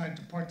Oceanside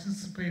to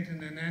participate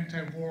in an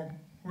anti-war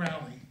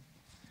rally.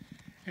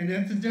 And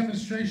at the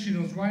demonstration,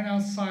 it was right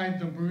outside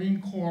the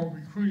Marine Corps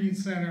Recruiting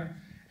Center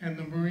and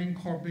the Marine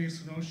Corps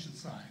base in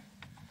Oceanside.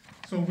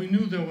 So we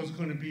knew there was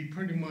going to be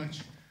pretty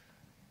much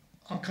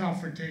a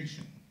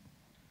confrontation.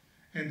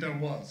 And there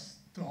was.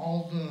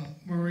 All the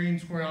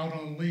Marines were out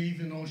on leave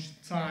in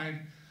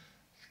Oceanside.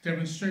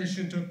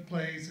 Demonstration took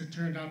place. It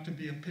turned out to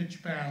be a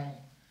pitched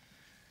battle.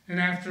 And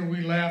after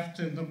we left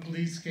and the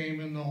police came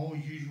and the whole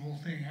usual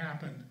thing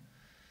happened,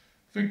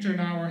 Victor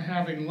and I were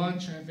having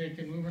lunch, I think,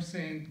 and we were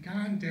saying,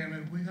 God damn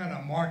it, we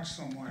gotta march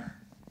somewhere.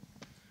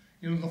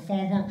 You know, the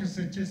farm workers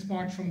had just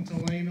marched from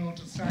Delano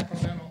to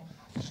Sacramento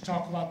to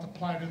talk about the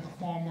plight of the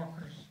farm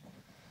workers.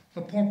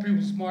 The Poor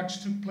People's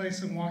March took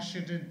place in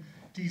Washington,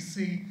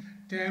 D.C.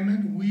 Damn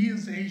it, we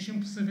as Asian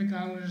Pacific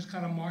Islanders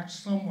gotta march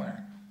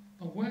somewhere.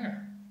 But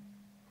where?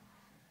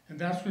 And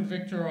that's when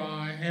Victor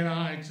and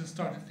I just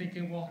started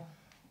thinking, well,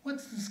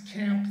 what's this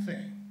camp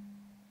thing?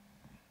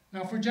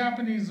 Now, for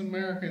Japanese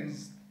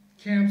Americans,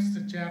 camps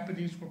that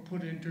Japanese were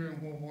put in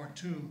during World War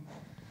II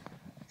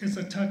is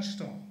a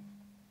touchstone.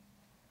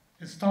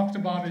 It's talked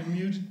about in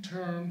muted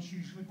terms,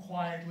 usually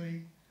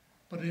quietly,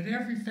 but at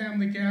every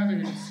family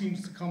gathering it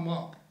seems to come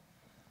up,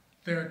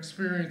 their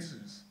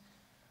experiences.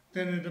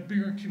 Then at a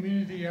bigger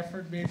community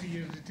effort,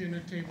 maybe at a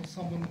dinner table,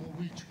 someone will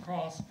reach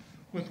across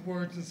with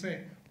words and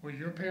say, were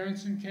your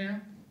parents in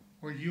camp?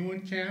 Were you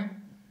in camp?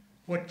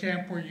 What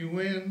camp were you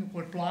in?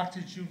 What block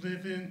did you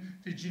live in?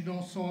 Did you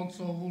know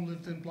so-and-so who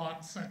lived in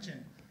block such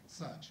and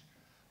such?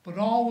 But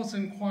all was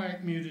in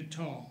quiet, muted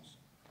tones.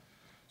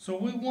 So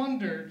we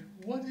wondered,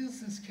 what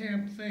is this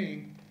camp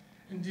thing?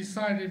 And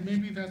decided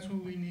maybe that's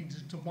what we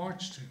needed to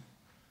march to.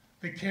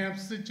 The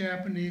camps that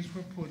Japanese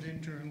were put in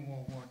during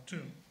World War II.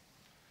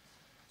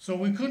 So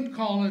we couldn't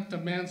call it the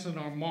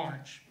Manzanar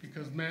March,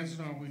 because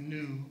Manzanar we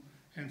knew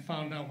and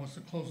found out was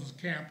the closest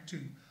camp to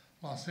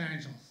Los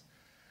Angeles.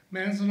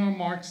 Manzanar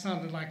March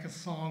sounded like a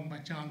song by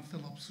John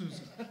Philip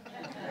Sousa.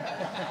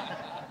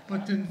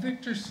 But then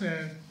Victor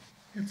said,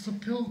 it's a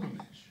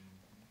pilgrimage.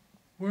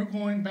 We're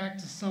going back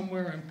to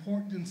somewhere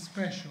important and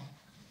special.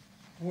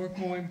 We're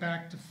going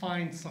back to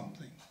find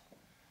something.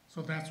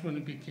 So that's when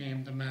it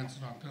became the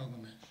Manzanar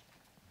pilgrimage.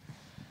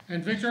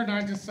 And Victor and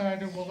I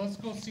decided, well, let's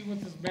go see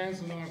what this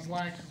Manzanar is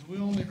like, because we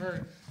only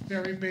heard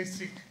very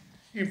basic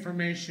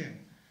information.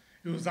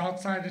 It was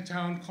outside a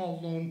town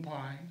called Lone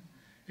Pine.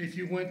 If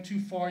you went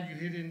too far, you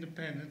hit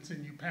Independence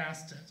and you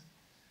passed it.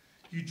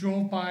 You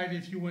drove by it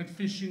if you went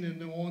fishing in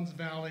the Owens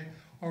Valley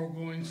or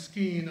going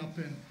skiing up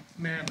in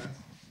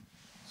Mammoth.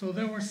 So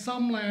there were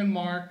some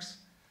landmarks,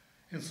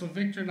 and so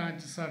Victor and I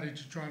decided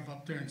to drive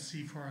up there and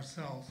see for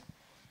ourselves.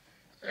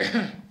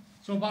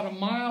 So about a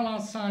mile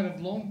outside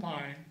of Lone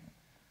Pine,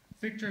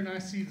 Victor and I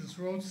see this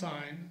road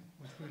sign,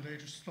 which we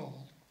later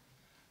stole,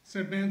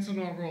 said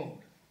Manzanar Road.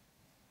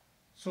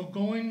 So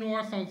going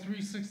north on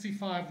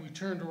 365, we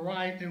turned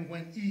right and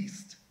went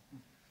east.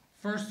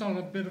 First on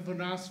a bit of an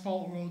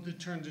asphalt road that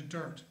turned to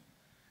dirt.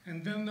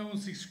 And then there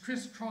was these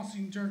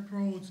crisscrossing dirt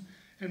roads,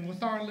 and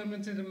with our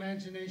limited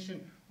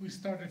imagination, we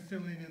started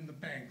filling in the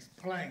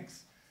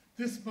planks.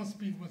 This must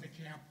be where the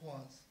camp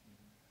was.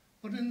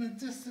 But in the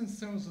distance,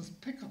 there was this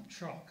pickup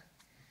truck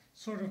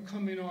sort of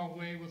coming our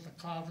way with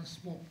a cloud of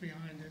smoke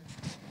behind it.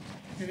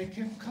 And it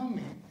kept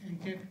coming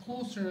and get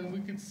closer, and we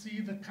could see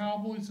the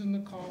cowboys in the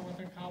car with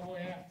their cowboy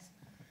hats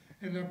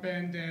and their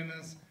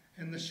bandanas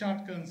and the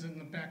shotguns in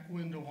the back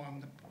window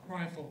on the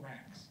rifle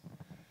racks.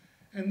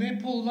 And they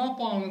pulled up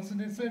on us and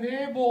they said,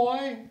 "Hey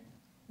boy,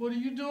 what are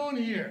you doing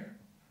here?"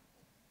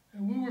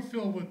 And we were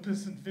filled with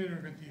piss and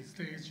vinegar these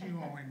days, you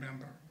all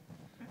remember.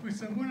 We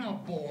said, "We're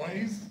not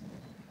boys.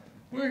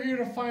 We're here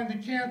to find the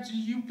camps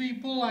you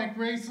people like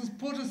racists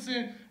put us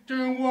in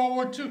during World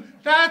War II.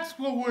 That's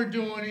what we're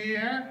doing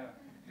here."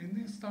 And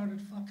they started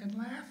fucking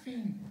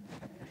laughing.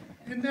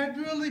 And that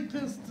really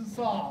pissed us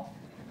off.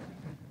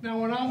 Now,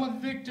 when I'm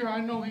with Victor,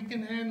 I know he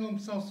can handle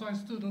himself, so I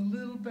stood a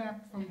little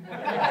back from Victor,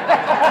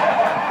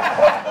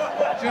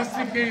 just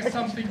in case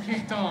something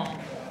kicked off.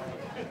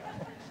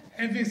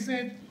 And they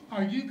said,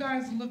 "Are you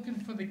guys looking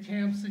for the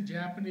camps the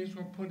Japanese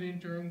were put in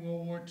during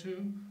World War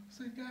II?" I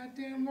said,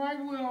 "Goddamn right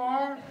we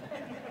are."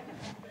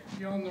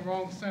 You're on the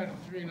wrong side of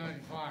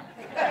 395.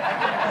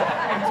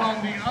 It's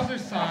on the other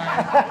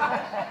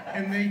side,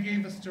 and they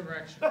gave us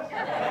directions.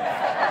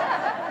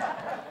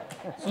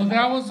 So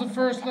that was the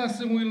first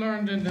lesson we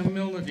learned in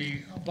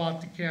humility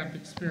about the camp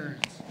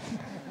experience.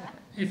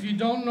 If you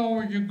don't know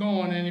where you're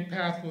going, any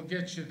path will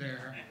get you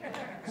there.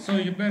 So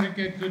you better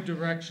get good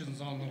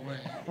directions on the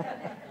way.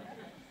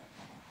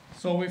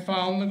 So we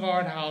found the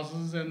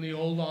guardhouses and the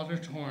old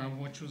auditorium,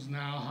 which was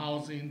now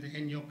housing the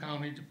Inyo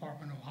County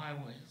Department of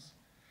Highways.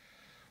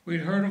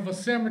 We'd heard of a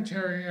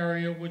cemetery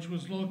area which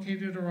was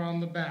located around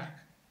the back.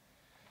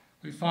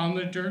 We found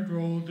the dirt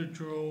road that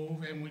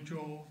drove, and we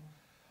drove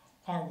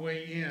our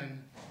way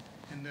in,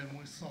 and then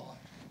we saw it.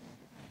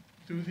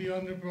 Through the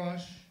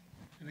underbrush,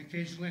 and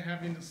occasionally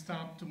having to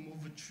stop to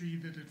move a tree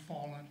that had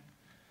fallen,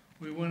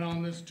 we went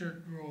on this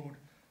dirt road,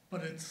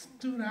 but it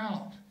stood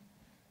out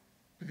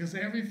because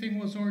everything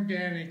was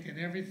organic and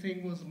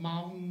everything was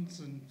mountains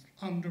and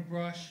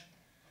underbrush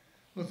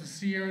with the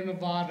Sierra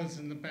Nevadas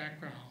in the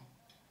background.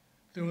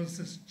 There was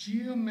this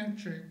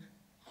geometric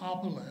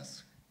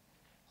obelisk,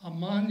 a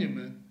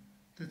monument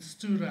that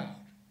stood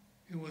out.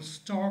 It was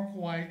stark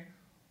white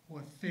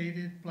with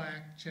faded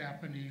black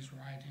Japanese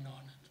writing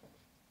on it.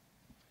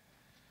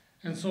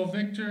 And so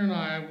Victor and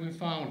I, we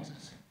found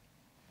it.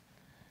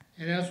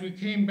 And as we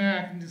came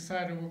back and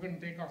decided we're going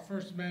to take our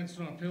first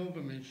Manzanar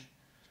pilgrimage,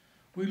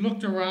 we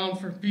looked around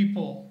for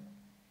people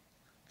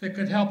that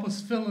could help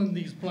us fill in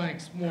these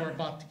blanks more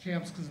about the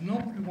camps, because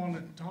nobody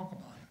wanted to talk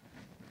about it.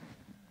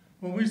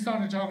 When we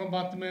started talking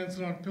about the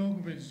Manzanar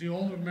pilgrimage, the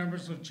older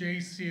members of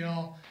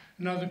JCL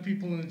and other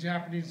people in the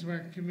Japanese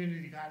American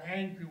community got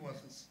angry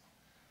with us.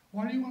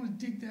 "Why do you want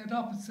to dig that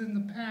up? It's in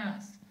the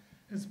past.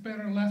 It's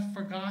better left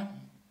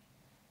forgotten."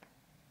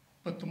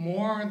 But the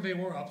more they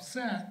were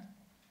upset,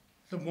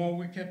 the more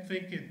we kept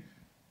thinking,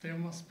 there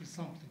must be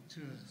something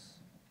to this.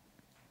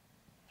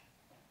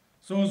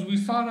 So as we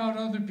sought out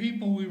other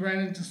people, we ran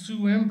into Sue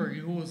Embry,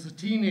 who was a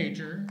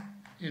teenager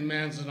in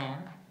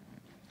Manzanar.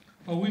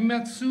 But we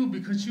met Sue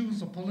because she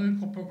was a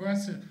political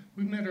progressive.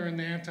 We met her in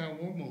the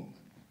anti-war movement.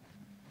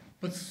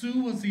 But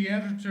Sue was the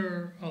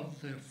editor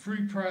of the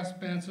Free Press,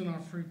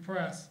 Manzanar Free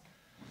Press.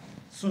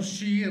 So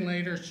she and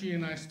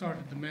I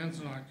started the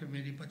Manzanar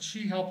Committee, but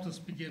she helped us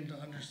begin to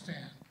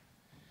understand.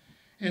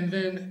 And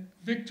then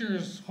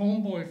Victor's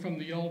homeboy from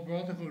the Yellow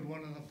Brotherhood,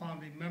 one of the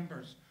founding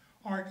members,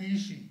 Art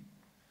Ishii.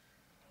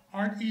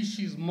 Art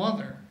Ishii's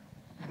mother,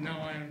 and now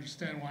I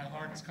understand why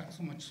Art's got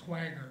so much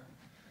swagger.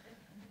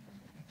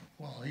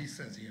 Well, he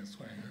says he has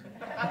swagger.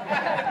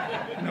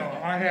 No,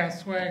 Art has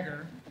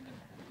swagger.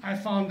 I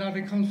found out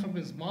it comes from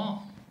his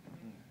mom.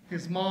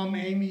 His mom,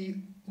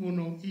 Amy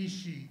Uno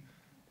Ishii,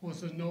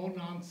 was a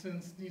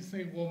no-nonsense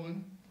Nisei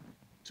woman,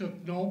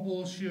 took no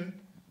bullshit,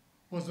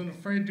 wasn't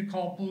afraid to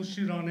call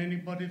bullshit on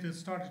anybody that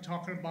started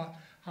talking about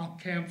how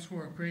camps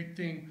were a great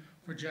thing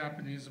for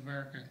Japanese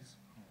Americans.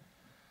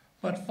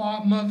 But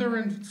mother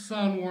and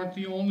son weren't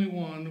the only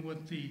one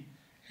with the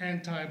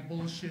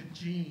anti-bullshit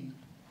gene.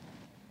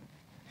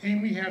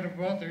 Amy had a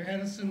brother,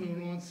 Edison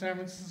Uno, in San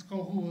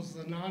Francisco, who was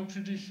the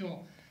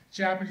non-traditional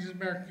Japanese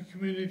American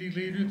community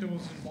leader that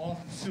was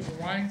involved in civil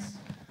rights,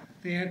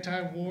 the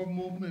anti-war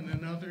movement,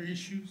 and other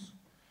issues.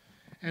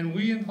 And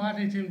we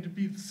invited him to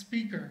be the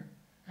speaker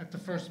at the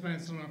first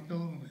Manzanar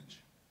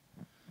pilgrimage.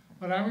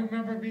 But I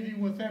remember meeting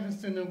with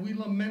Edison, and we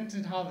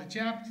lamented how the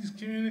Japanese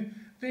community,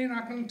 they're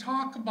not going to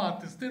talk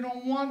about this. They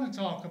don't want to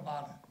talk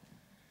about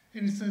it.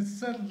 And he said,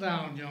 "Settle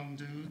down, young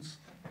dudes.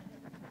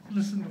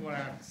 Listen to what I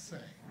have to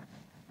say."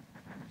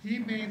 He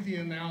made the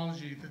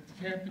analogy that the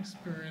camp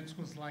experience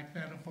was like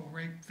that of a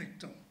rape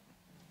victim.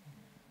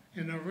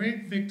 And a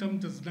rape victim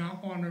does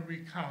not want to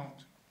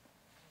recount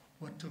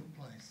what took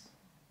place,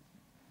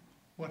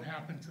 what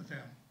happened to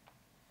them.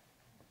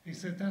 He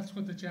said that's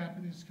what the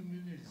Japanese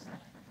community is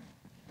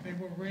like. They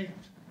were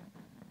raped.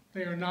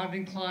 They are not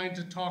inclined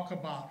to talk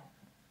about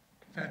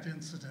that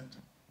incident.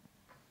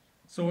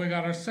 So we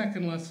got our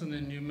second lesson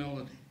in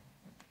humility.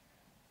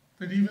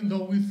 That even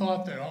though we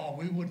thought that, oh,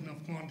 we wouldn't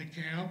have gone to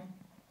camp,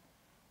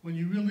 when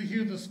you really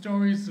hear the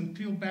stories and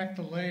peel back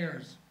the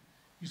layers,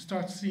 you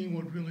start seeing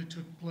what really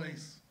took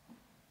place.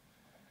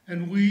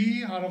 And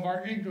we, out of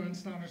our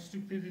ignorance, not our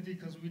stupidity,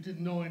 because we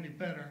didn't know any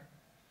better,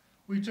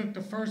 we took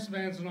the first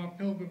Manzanar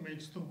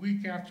pilgrimage the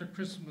week after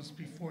Christmas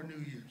before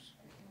New Year's.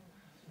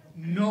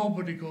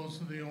 Nobody goes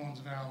to the Owens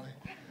Valley.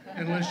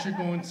 unless you're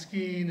going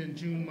skiing in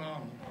June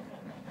Mountain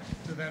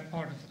to that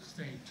part of the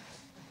state.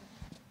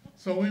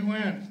 So we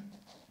went,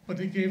 but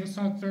they gave us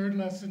our third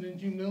lesson in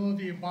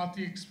humility about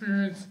the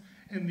experience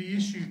and the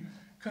issue,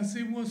 because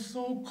it was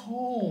so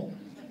cold,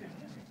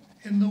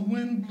 and the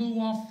wind blew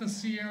off the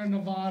Sierra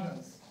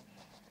Nevadas,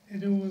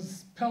 and it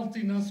was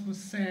pelting us with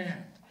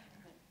sand.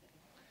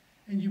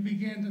 And you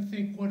began to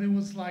think what it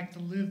was like to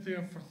live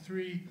there for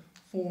 3,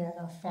 4,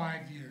 or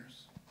 5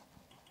 years.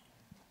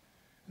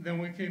 And then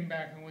we came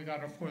back and we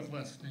got our fourth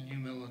lesson in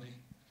humility.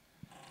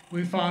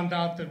 We found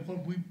out that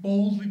what we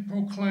boldly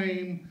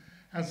proclaimed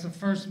as the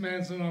first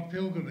Manzanar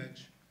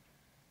pilgrimage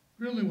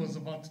really was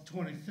about the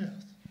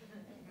 25th.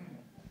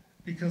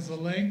 Because the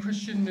lay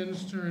Christian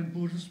minister and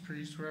Buddhist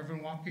priest,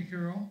 Reverend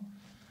Wakahiro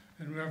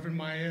and Reverend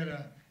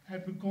Maeda,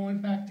 had been going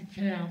back to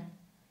camp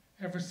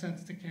ever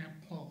since the camp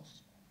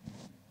closed.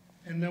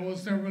 And that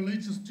was their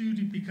religious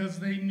duty, because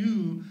they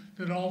knew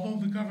that although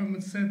the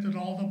government said that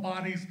all the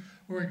bodies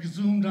were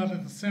exhumed out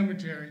of the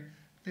cemetery,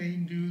 they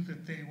knew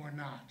that they were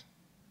not.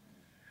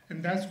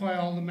 And that's why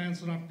all the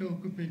Manzanar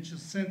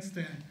pilgrimages since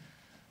then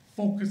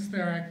focused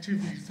their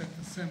activities at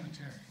the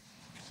cemetery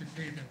to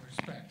pay their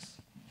respects.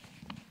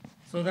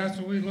 So that's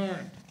what we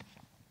learned.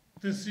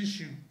 This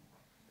issue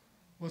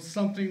was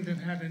something that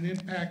had an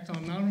impact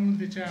on not only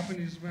the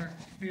Japanese American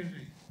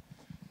community,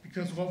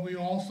 because what we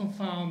also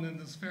found in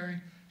this very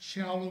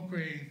shallow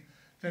grave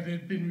that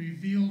had been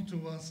revealed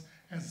to us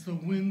as the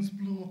winds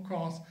blew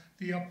across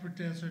the upper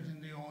desert in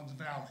the Owens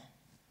Valley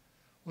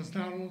was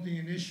not only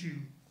an issue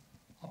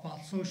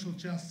about social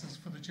justice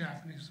for the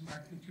Japanese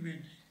American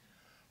community,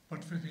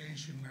 but for the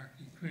Asian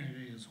American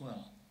community as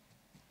well.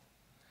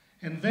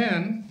 And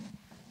then,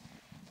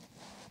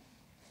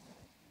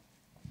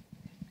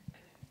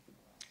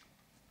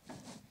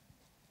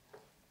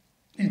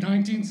 in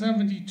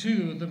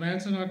 1972, the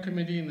Manzanar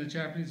Committee and the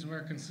Japanese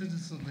American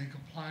Citizens League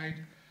applied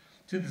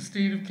to the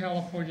State of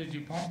California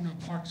Department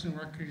of Parks and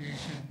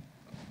Recreation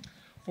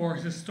for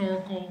a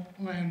historical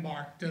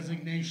landmark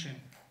designation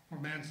for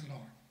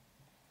Manzanar.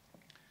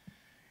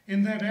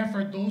 In that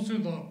effort, those are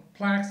the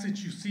plaques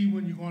that you see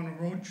when you go on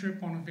a road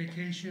trip, on a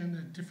vacation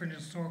at different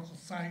historical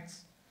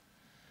sites.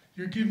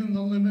 You're given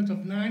the limit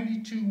of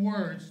 92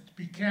 words to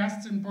be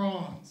cast in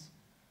bronze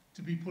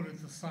to be put at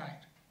the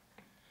site.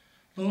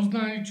 Those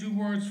 92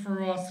 words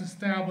for us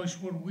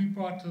established what we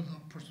brought to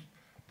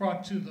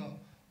the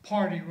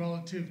party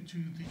relative to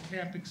the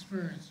camp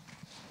experience,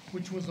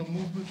 which was a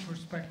movement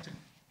perspective.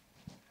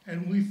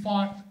 And we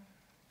fought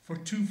for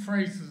 2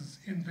 phrases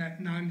in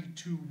that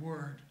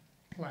 92-word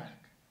plaque.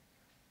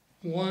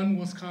 One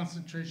was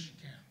concentration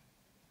camp.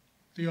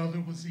 The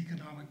other was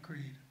economic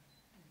greed.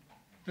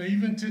 Now,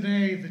 even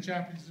today, the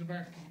Japanese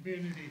American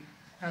community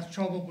has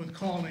trouble with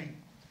calling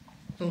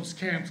those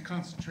camps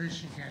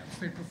concentration camps.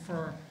 They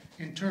prefer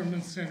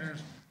internment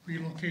centers,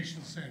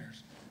 relocation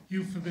centers,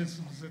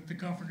 euphemisms that the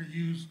governor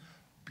used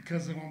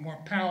because they were more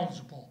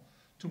palatable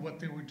to what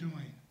they were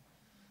doing.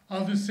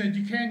 Others said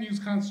you can't use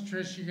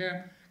concentration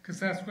camp because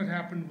that's what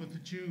happened with the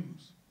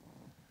Jews.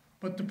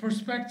 But the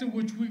perspective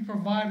which we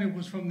provided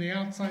was from the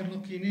outside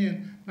looking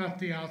in, not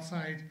the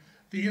outside,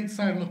 the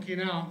inside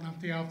looking out, not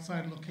the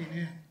outside looking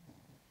in.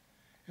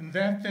 And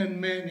that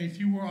then meant if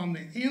you were on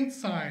the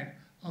inside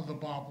of the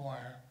barbed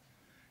wire,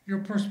 your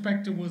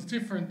perspective was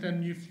different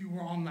than if you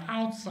were on the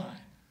outside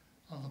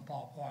of the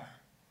barbed wire.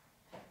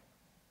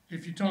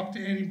 If you talk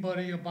to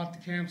anybody about the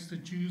camps the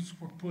Jews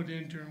were put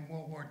in during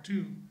World War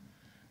II,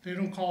 they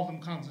don't call them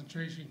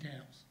concentration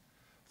camps.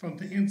 From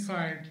the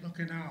inside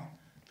looking out,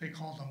 they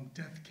call them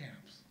death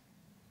camps.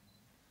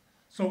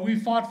 So we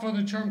fought for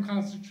the term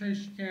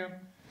concentration camp,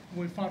 and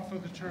we fought for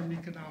the term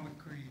economic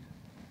greed,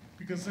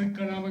 because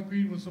economic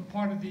greed was a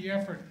part of the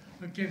effort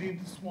of getting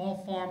the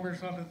small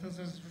farmers out of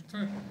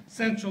the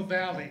Central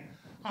Valley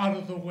out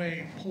of the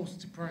way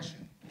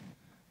post-Depression.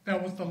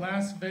 That was the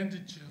last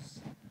vestiges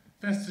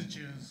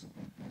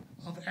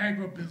of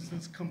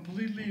agribusiness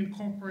completely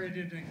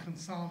incorporated and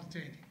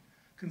consolidating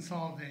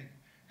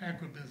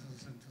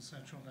agribusiness into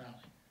Central Valley.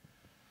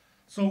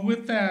 So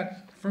with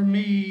that, for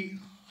me,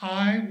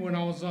 when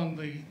I was on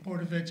the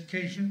Board of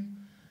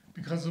Education,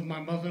 because of my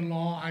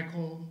mother-in-law,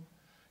 Aiko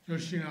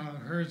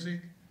Yoshinaga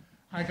Herzig,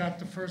 I got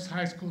the first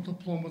high school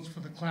diplomas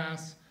for the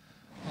class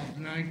of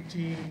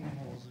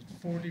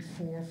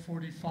 44,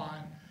 45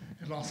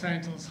 at Los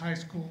Angeles High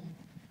School.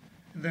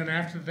 And then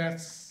after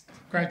that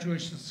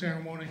graduation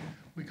ceremony,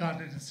 we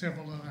got it at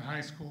several other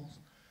high schools.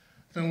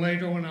 Then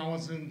later, when I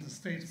was in the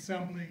State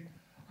Assembly,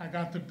 I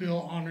got the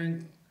bill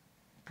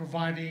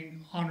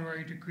providing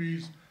honorary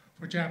degrees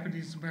for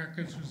Japanese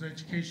Americans whose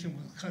education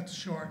was cut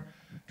short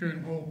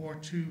during World War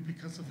II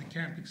because of the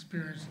camp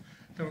experience.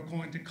 They were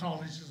going to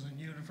colleges and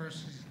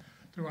universities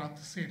throughout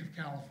the state of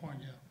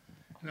California.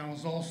 And it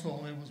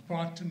was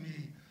brought to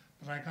me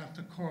that I got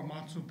the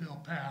Korematsu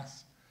bill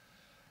passed.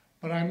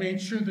 But I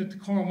made sure that the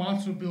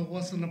Korematsu bill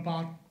wasn't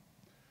about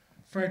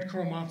Fred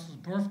Korematsu's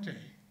birthday.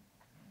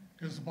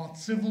 It was about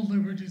civil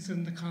liberties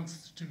in the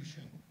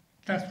Constitution.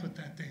 That's what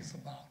that day's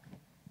about.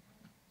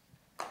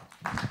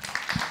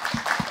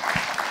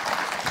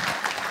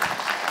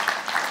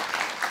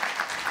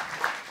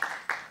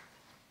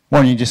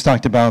 Warren, you just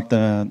talked about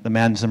the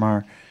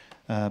Manzanar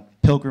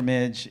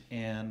pilgrimage,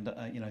 and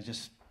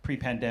just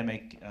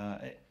pre-pandemic,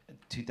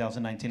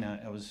 2019,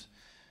 I was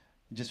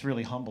just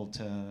really humbled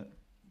to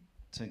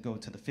go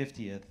to the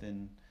 50th,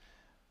 and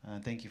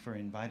thank you for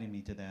inviting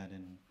me to that,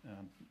 and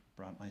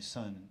brought my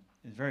son.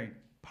 It's a very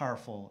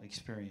powerful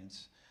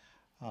experience,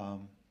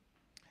 and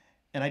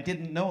I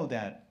didn't know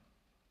that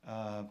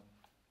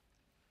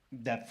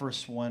that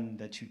first one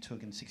that you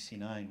took in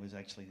 '69 was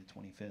actually the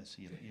 25th. So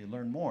you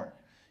learn more,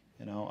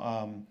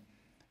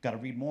 Got to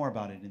read more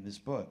about it in this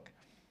book.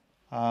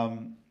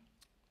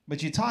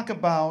 But you talk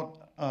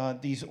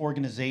about these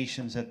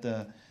organizations at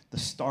the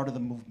start of the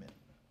movement,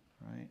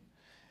 right?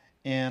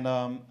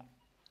 And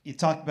you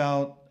talked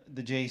about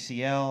the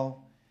JCL.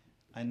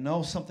 I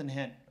know something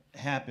had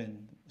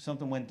happened.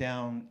 Something went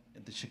down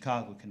at the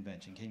Chicago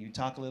convention. Can you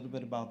talk a little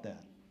bit about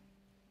that?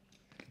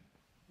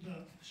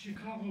 The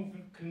Chicago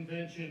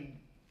convention,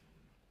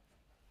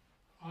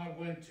 I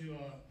went to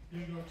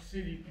New York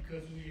City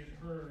because we had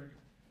heard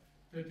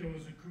that there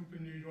was a group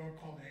in New York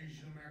called the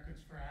Asian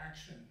Americans for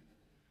Action.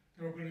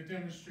 They were going to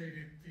demonstrate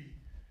at the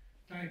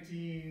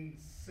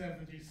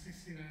 1970,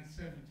 69,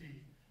 70.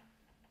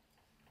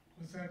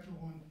 Was that the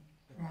one,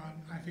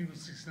 Ron? I think it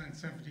was 69,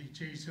 70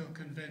 JCL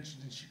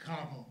convention in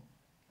Chicago.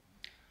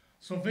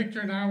 So Victor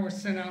and I were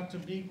sent out to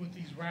meet with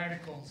these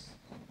radicals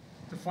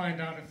to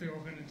find out if they were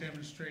going to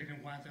demonstrate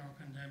and why they were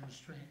going to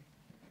demonstrate.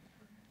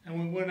 And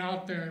we went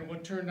out there, and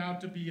what turned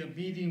out to be a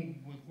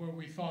meeting with where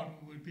we thought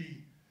we would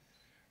be,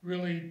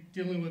 really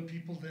dealing with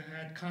people that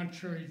had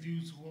contrary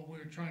views of what we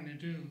were trying to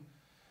do.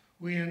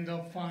 We ended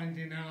up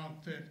finding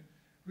out that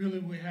really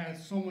we had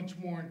so much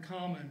more in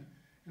common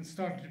and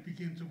started to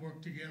begin to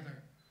work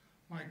together.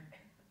 My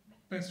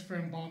best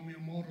friend Bob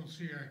Miyamoto's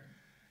here.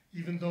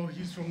 Even though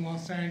he's from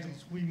Los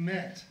Angeles, we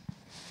met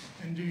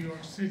in New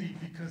York City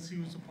because he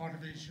was a part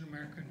of Asian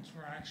Americans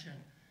for Action.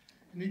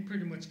 And he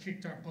pretty much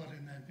kicked our butt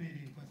in that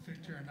meeting with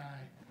Victor and I.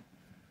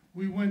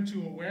 We went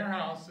to a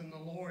warehouse in the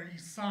Lower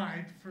East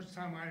Side, the first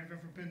time I had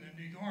ever been to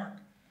New York.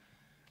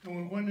 And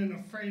we went in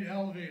a freight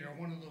elevator,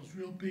 one of those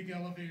real big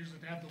elevators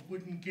that have the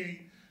wooden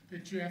gate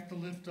that you have to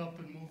lift up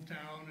and move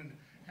down, and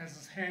has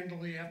this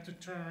handle you have to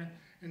turn,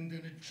 and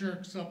then it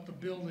jerks up the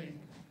building.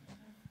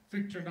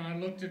 Victor and I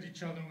looked at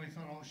each other and we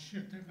thought, oh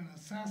shit, they're gonna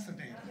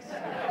assassinate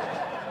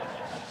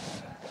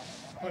us.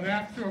 But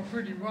after a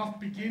pretty rough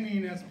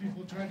beginning, as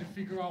people tried to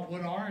figure out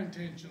what our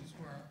intentions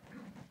were,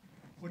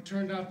 what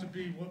turned out to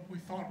be what we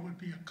thought would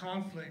be a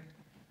conflict,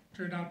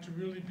 turned out to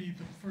really be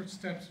the first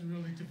steps in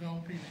really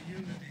developing a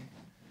unity.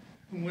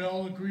 And we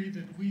all agreed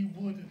that we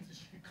would, at the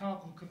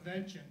Chicago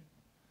Convention,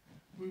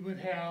 we would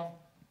have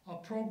a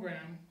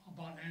program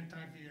about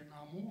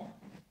anti-Vietnam War.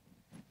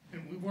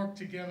 And we worked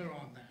together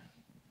on that.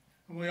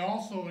 And we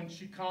also, in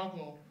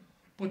Chicago,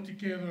 put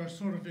together a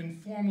sort of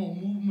informal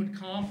movement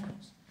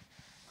conference.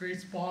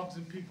 Grace Boggs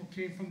and people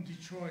came from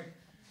Detroit.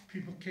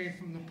 People came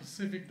from the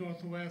Pacific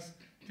Northwest,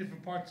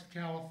 different parts of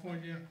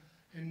California,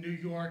 and New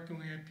York, and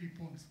we had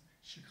people in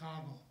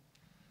Chicago.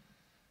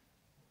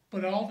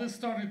 But all this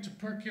started to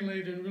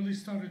percolate and really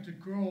started to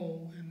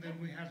grow, and then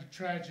we had a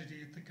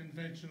tragedy at the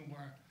convention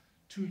where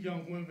two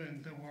young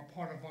women that were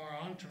part of our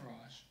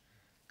entourage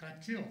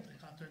got killed. They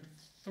got their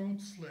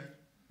throats slit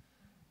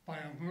by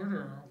a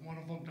murderer. One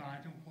of them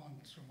died and one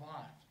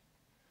survived.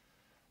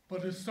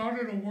 But it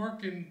started to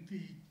work in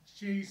the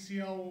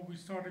JCL where we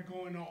started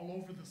going all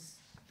over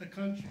the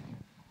country.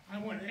 I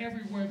went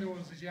everywhere there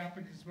was a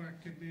Japanese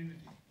American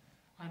community.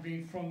 I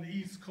mean, from the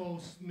East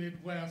Coast,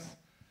 Midwest,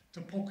 to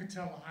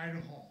Pocatello,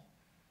 Idaho.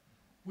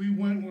 We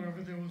went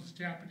wherever there was a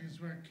Japanese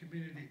American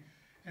community.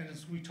 And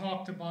as we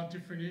talked about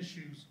different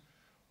issues,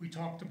 we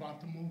talked about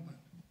the movement.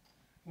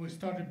 We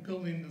started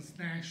building this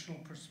national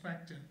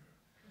perspective.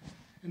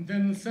 And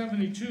then in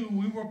 '72,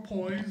 we were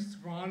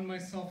poised, Ron,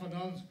 myself, and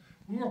others,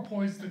 we were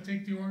poised to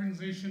take the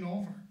organization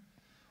over.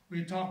 We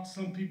had talked to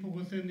some people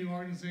within the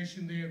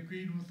organization, they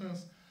agreed with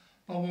us.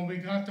 But when we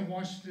got to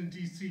Washington,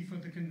 D.C. for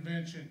the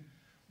convention,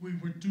 we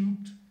were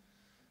duped,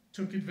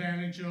 took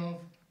advantage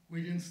of.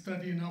 We didn't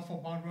study enough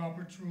about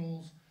Robert's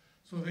rules.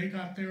 So they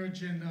got their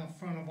agenda in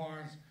front of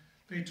ours.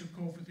 They took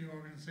over the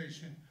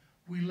organization.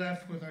 We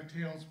left with our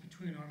tails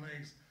between our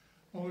legs.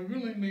 But we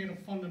really made a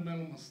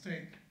fundamental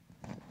mistake.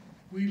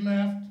 We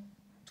left,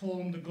 told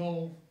them to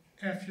go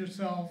F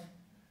yourself,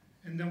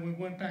 and then we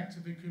went back to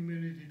the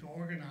community to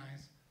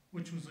organize,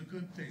 which was a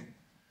good thing.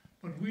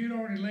 But we had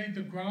already laid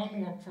the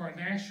groundwork for a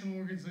national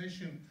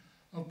organization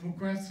of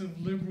progressive,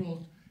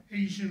 liberal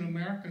Asian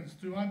Americans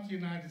throughout the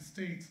United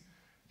States.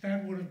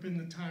 That would have been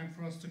the time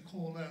for us to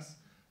coalesce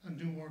a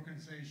new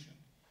organization.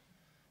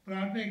 But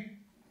I'd make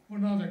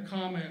one other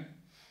comment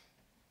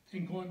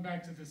in going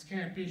back to this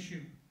camp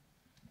issue.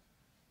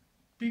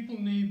 People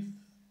need,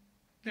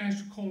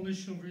 National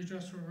Coalition of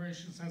Redress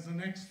Reparations has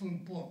an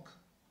excellent book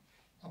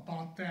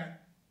about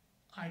that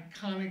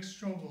iconic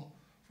struggle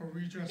for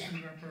redress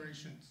and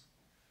reparations.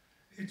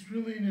 It's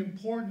really an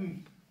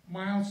important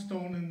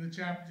milestone in the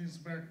Japanese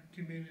American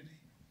community.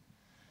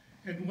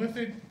 And with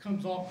it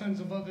comes all kinds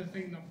of other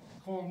things, the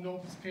Quorum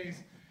Novus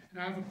case, And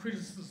I have a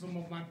criticism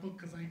of my book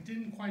because I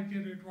didn't quite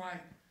get it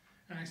right,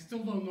 and I still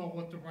don't know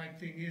what the right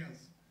thing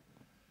is.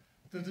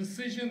 The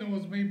decision that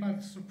was made by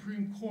the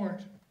Supreme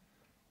Court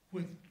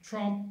with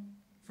Trump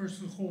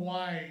versus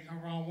Hawaii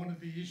around one of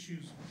the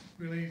issues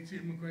related to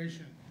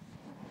immigration.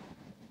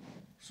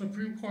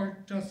 Supreme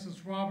Court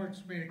Justice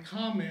Roberts made a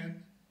comment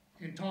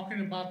in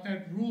talking about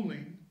that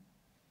ruling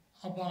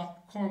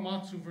about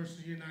Korematsu versus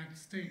the United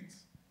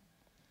States.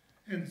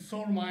 And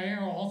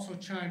Sotomayor also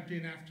chimed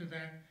in after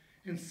that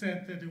and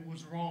said that it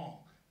was wrong.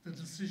 The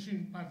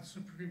decision by the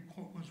Supreme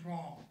Court was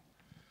wrong.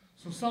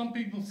 So some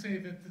people say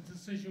that the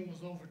decision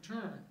was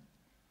overturned,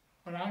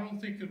 but I don't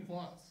think it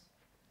was.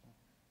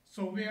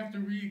 So we have to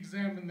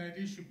re-examine that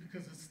issue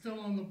because it's still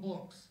on the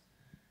books.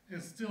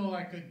 It's still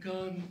like a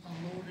gun,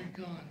 a loaded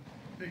gun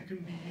that can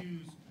be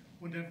used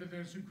whenever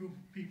there's a group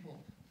of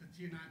people that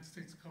the United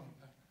States government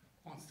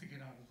wants to get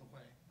out of the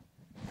way.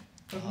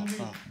 But let me,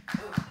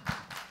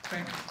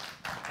 thank you.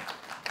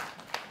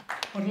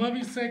 But let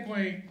me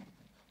segue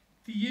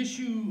the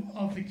issue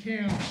of the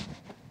camp,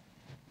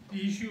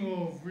 the issue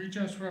of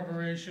readjust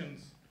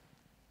reparations.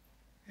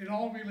 It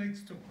all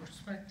relates to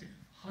perspective,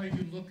 how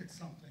you look at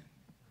something.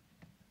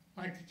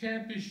 Like the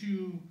camp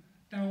issue,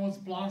 now it's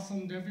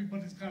blossomed,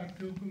 everybody's got a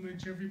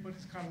pilgrimage,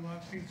 everybody's got a lot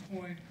of things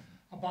going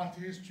about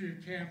the history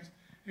of camps.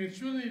 And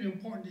it's really an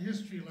important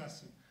history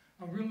lesson,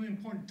 a really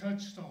important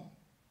touchstone.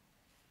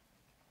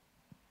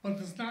 But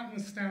it's not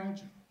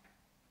nostalgia.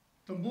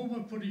 The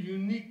movement put a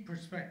unique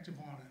perspective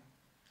on it.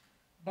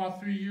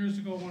 About 3 years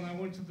ago when I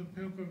went to the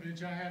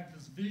pilgrimage, I had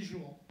this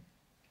visual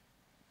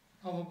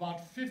of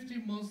about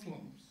 50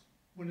 Muslims,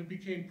 when it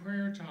became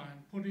prayer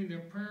time, putting their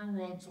prayer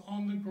rugs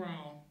on the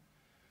ground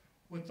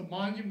with the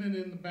monument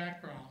in the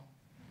background,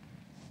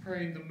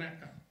 praying the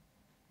Mecca.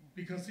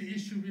 Because the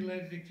issue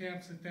related to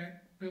camps at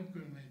that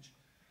pilgrimage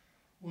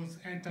was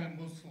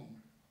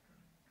anti-Muslim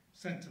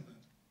sentiment.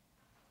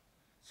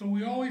 So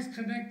we always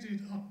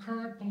connected a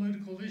current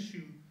political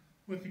issue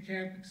with the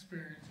camp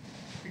experience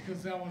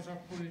because that was our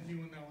point of view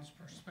and that was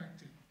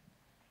perspective.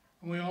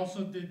 And we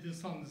also did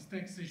this on this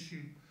next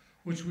issue,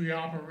 which we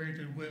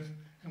operated with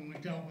and we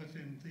dealt with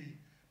in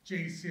the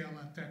JCL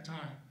at that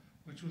time,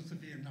 which was the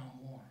Vietnam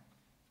War.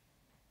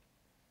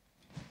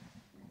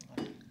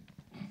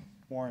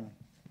 Warren,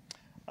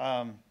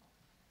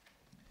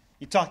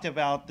 you talked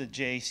about the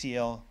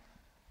JCL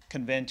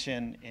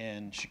convention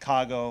in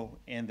Chicago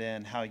and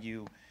then how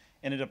you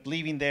ended up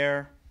leaving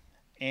there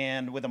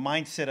and with a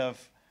mindset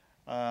of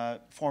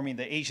forming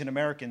the Asian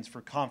Americans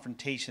for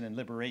Confrontation and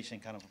Liberation,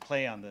 kind of a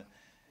play on the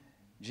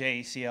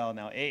JACL,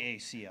 now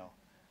AACL.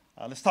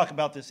 Let's talk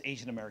about this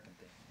Asian American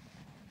thing.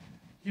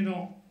 You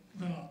know,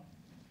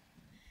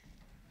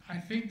 I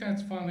think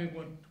that's finally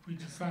what we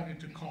decided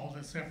to call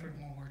this effort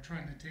when we were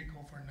trying to take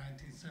over in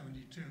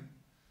 1972.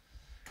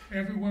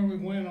 Everywhere we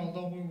went,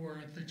 although we were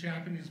at the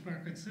Japanese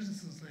American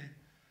Citizens League,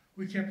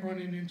 we kept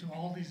running into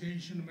all these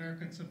Asian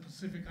Americans and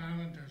Pacific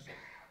Islanders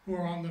who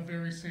are on the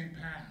very same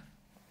path.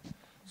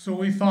 So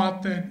we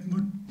thought that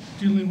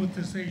dealing with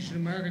this Asian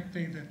American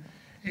thing, that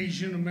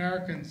Asian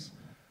Americans,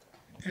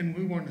 and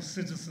we weren't a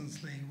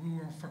Citizens League, we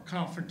were for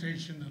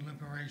confrontation and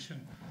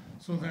liberation.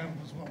 So that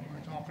was what we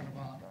were talking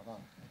about.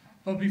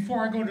 But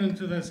before I go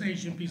into this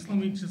Asian piece, let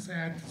me just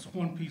add this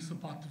one piece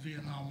about the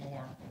Vietnam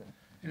War,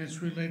 and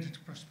it's related to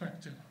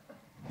perspective.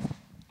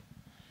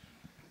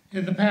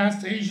 In the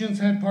past, Asians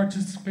had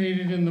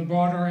participated in the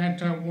broader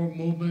anti-war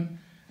movement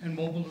and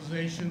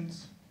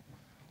mobilizations.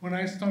 When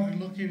I started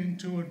looking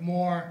into it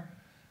more,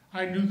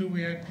 I knew that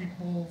we had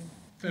people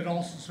that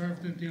also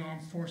served in the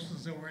armed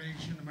forces that were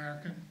Asian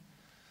American.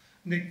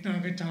 Nick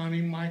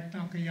Nagatani, Mike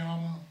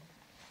Nakayama,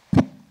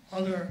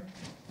 other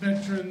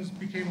veterans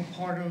became a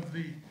part of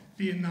the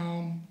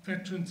Vietnam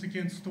Veterans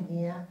Against the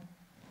War.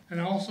 And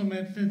I also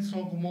met Vince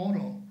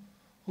Okamoto,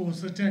 who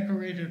was a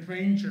decorated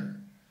ranger.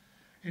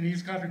 And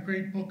he's got a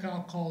great book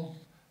out called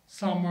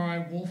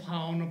Samurai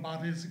Wolfhound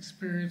about his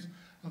experience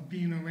of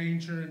being a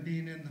ranger and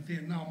being in the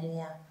Vietnam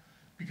War,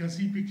 because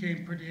he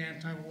became pretty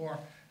anti-war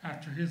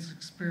after his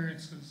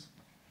experiences.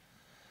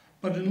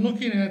 But in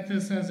looking at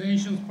this as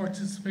Asians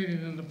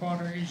participated in the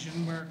broader Asian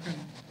American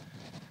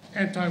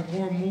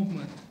anti-war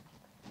movement,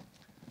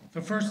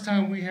 the first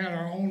time we had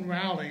our own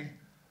rally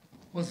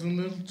was in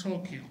Little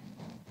Tokyo.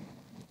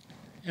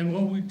 And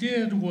what we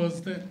did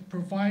was that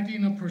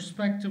providing a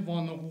perspective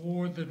on the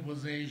war that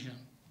was Asian.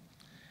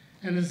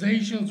 And as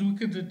Asians, we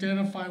could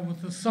identify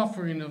with the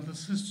suffering of the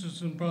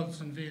sisters and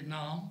brothers in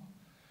Vietnam.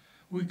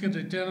 We could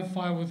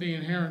identify with the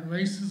inherent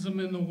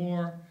racism in the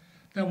war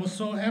that was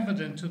so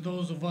evident to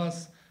those of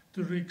us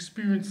that had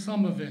experienced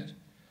some of it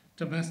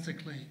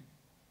domestically.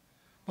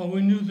 But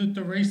we knew that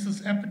the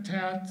racist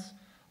epithets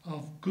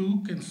of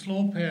gook and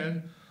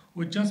slopehead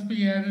would just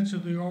be added to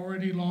the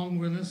already long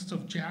list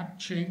of Jap,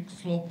 Chink,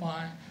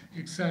 Slopai,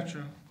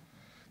 etc.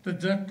 The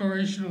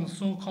declaration of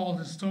so-called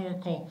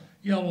historical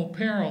yellow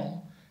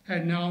peril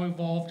had now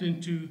evolved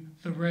into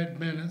the Red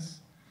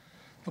Menace.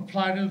 The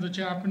plight of the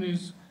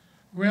Japanese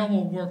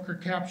railroad worker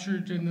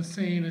captured in the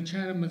saying, "A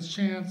Chinaman's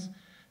chance,"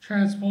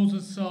 transposed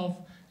itself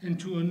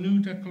into a new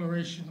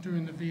declaration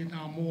during the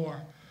Vietnam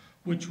War,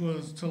 which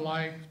was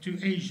to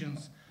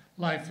Asians,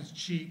 life is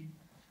cheap.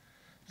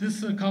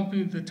 This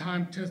accompanied the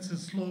time-tested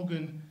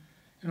slogan,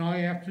 and all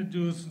you have to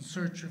do is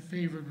insert your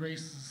favorite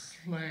racist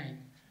slang.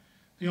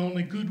 The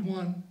only good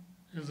one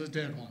is a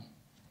dead one.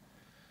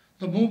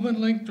 The movement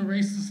linked the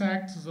racist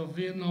acts of the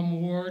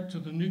Vietnam War to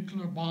the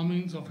nuclear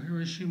bombings of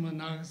Hiroshima and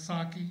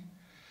Nagasaki,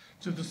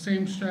 to the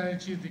same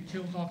strategy that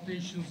killed off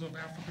nations of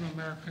African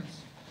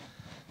Americans.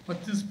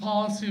 But this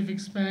policy of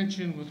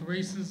expansion with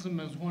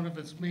racism as one of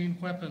its main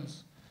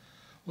weapons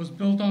was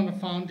built on a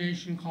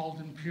foundation called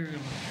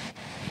imperialism.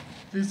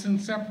 This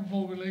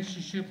inseparable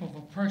relationship of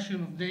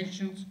oppression of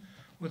nations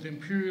with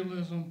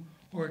imperialism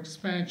or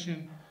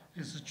expansion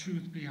is the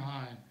truth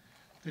behind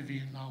the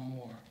Vietnam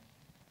War.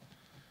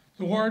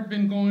 The war had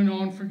been going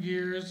on for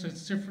years,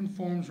 its different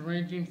forms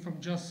ranging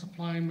from just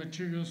supplying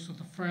materials to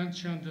the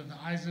French under the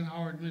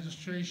Eisenhower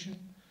administration,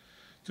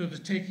 to the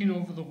taking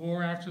over the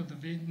war after the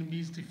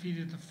Vietnamese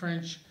defeated the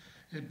French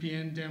at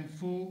Bien Diem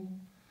Phu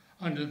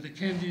under the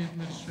Kennedy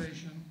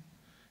administration,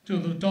 to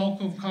the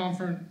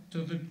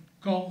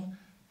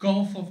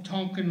Gulf of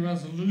Tonkin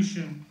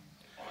Resolution,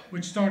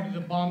 which started the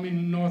bombing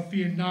in North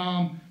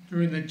Vietnam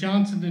during the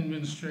Johnson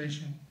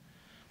administration,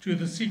 to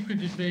the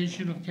secret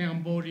invasion of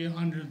Cambodia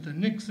under the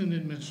Nixon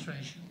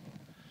administration,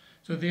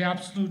 to the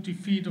absolute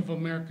defeat of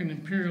American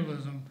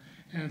imperialism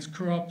and its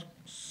corrupt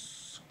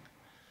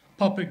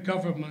puppet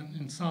government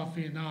in South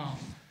Vietnam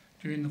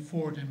during the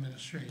Ford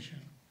administration.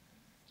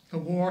 The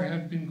war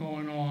had been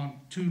going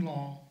on too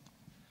long.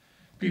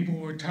 People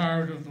were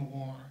tired of the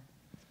war.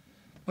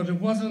 But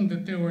it wasn't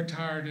that they were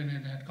tired and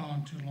it had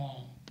gone too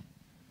long.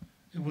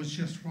 It was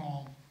just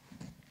wrong.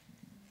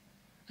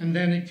 And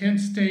then at Kent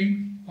State,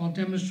 while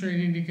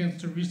demonstrating against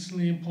the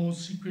recently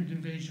imposed secret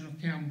invasion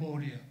of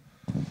Cambodia,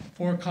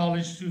 4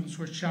 college students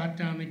were shot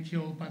down and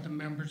killed by the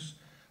members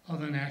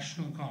of the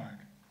National Guard.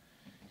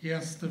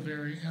 Yes, the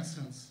very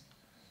essence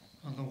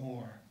of the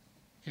war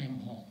came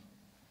home.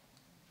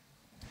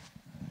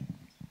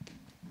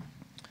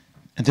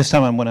 At this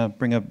time, I'm going to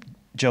bring up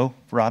Joe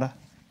Verrata.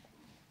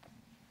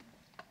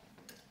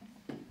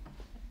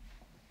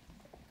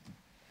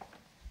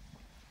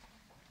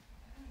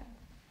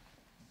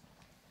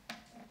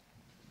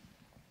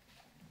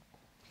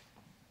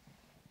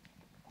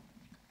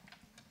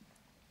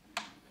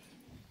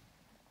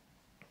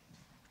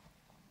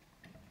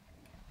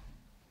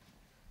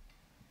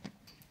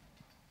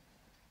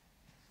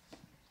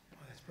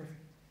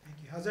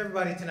 How's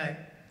everybody tonight?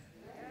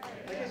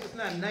 I guess it's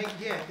not night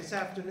yet, this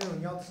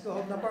afternoon. Y'all still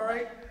holding up all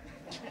right?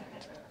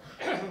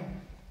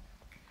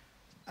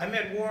 I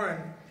met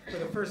Warren for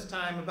the first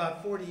time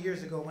about 40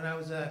 years ago when I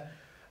was a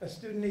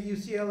student at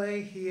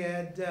UCLA. He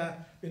had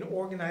been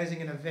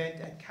organizing an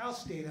event at Cal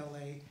State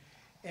LA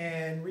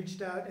and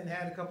reached out and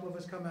had a couple of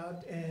us come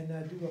out and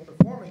do a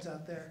performance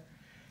out there.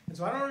 And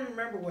so I don't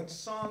remember what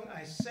song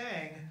I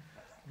sang,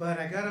 but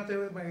I got up there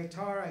with my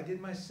guitar, I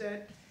did my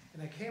set,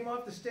 and I came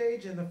off the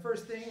stage, and the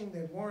first thing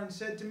that Warren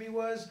said to me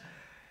was,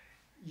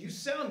 "You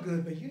sound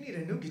good, but you need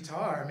a new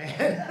guitar,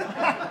 man."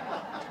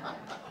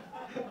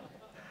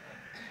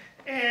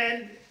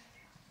 And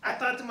I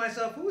thought to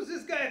myself, who is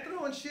this guy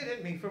throwing shit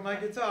at me for my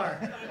guitar?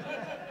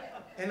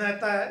 And I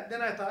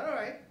thought, all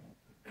right,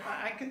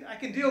 I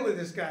can deal with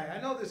this guy.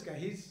 I know this guy.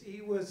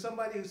 He was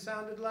somebody who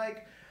sounded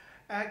like,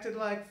 acted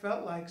like,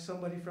 felt like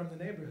somebody from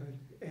the neighborhood.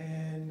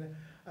 And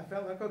I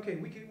felt like, okay,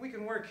 we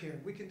can work here.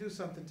 We can do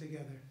something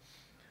together.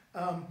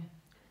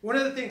 One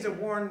of the things that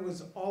Warren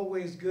was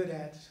always good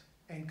at,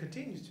 and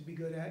continues to be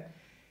good at,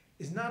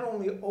 is not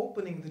only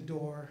opening the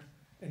door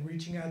and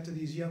reaching out to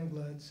these young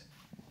bloods,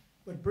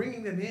 but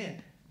bringing them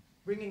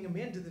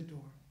into the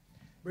door,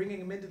 bringing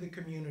them into the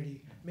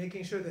community,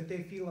 making sure that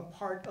they feel a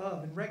part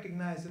of and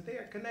recognize that they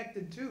are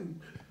connected to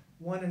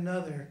one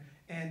another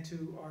and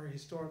to our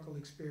historical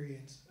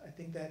experience. I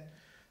think that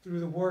through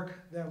the work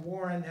that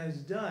Warren has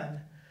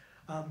done,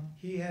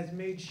 he has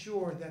made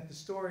sure that the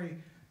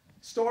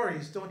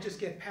stories don't just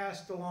get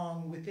passed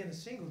along within a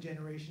single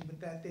generation, but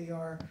that they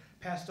are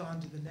passed on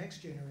to the next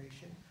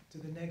generation, to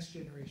the next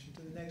generation,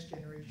 to the next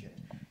generation.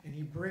 And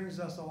he brings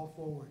us all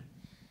forward.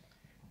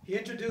 He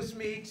introduced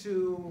me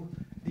to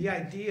the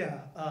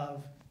idea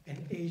of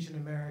an Asian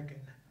American.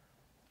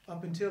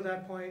 Up until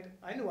that point,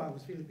 I knew I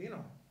was Filipino.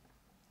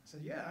 I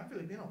said, yeah, I'm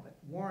Filipino. But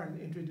Warren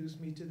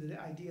introduced me to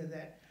the idea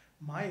that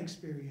my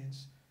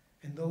experience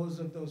and those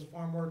of those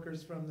farm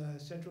workers from the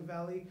Central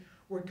Valley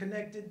were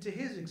connected to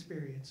his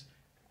experience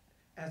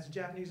as a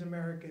Japanese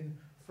American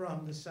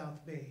from the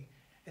South Bay.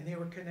 And they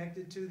were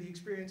connected to the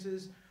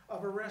experiences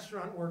of a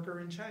restaurant worker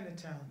in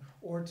Chinatown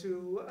or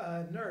to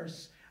a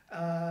nurse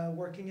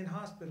working in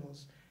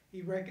hospitals.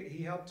 He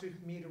helped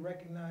me to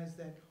recognize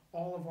that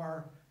all of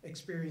our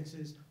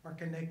experiences are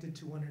connected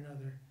to one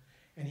another.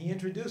 And he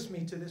introduced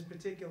me to this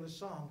particular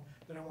song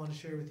that I want to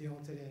share with you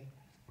all today.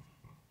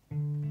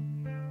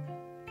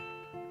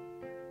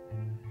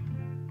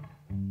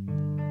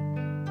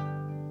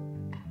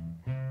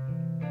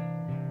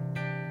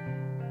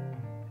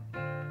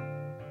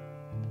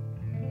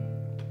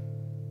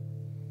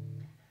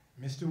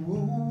 Mr. Mr.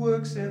 Wu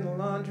works in the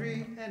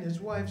laundry and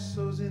his wife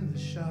sews in the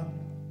shop.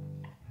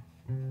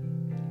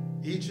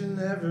 Each and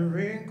every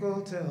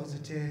wrinkle tells a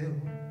tale.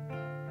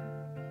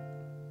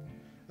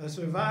 A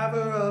survivor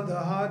of the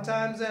hard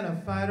times and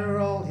a fighter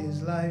all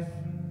his life.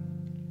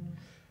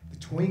 The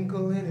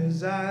twinkle in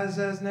his eyes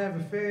has never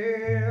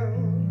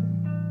failed.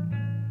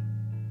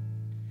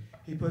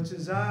 He puts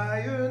his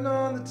iron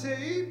on the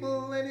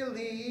table and he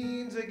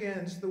leans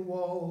against the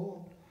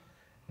wall.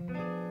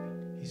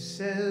 He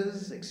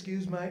says,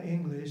 excuse my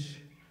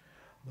English,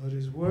 but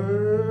his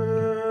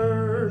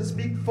words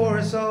speak for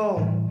us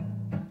all.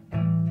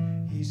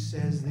 He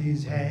says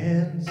these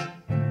hands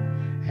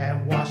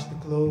have washed the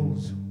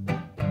clothes.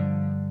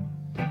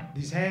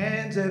 These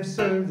hands have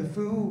served the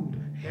food,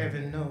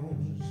 heaven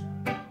knows.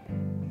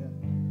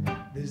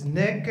 This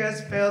neck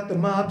has felt the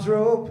mob's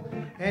rope,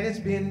 and it's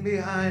been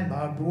behind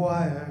barbed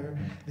wire.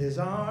 These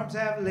arms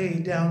have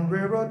laid down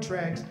railroad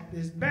tracks,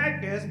 this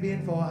back has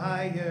been for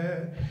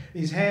hire.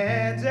 These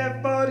hands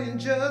have fought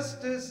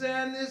injustice,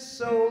 and this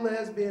soul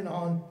has been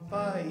on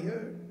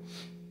fire.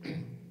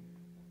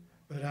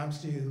 But I'm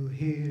still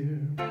here,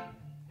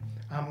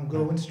 I'm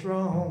going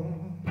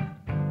strong.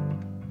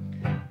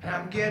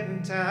 I'm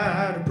getting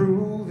tired of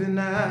proving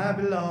I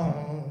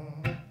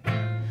belong.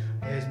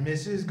 There's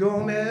Mrs.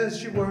 Gomez,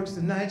 she works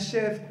the night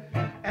shift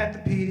at the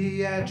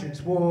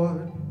pediatrics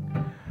ward.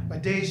 By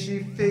day she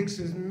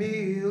fixes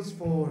meals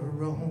for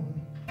her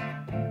own.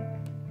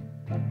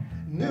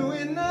 New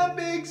in a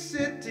big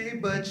city,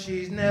 but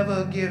she's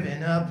never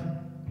giving up,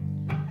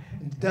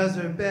 and does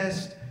her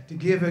best to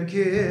give her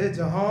kids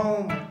a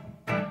home.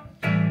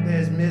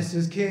 There's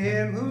Mrs.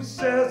 Kim, who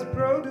sells the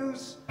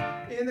produce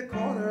in the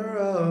corner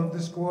of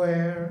the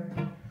square.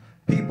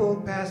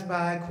 People pass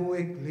by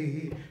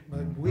quickly,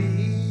 but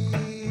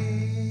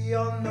we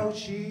all know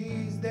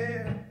she's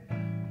there.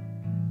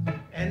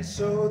 And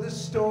so the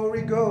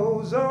story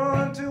goes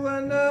on to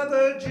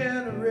another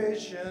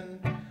generation,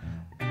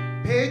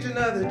 page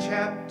another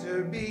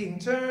chapter being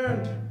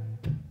turned.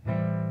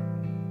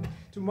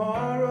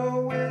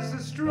 Tomorrow is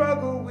the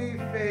struggle we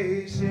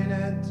face in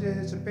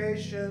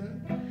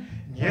anticipation,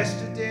 and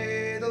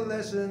yesterday the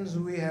lessons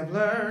we have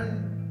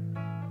learned.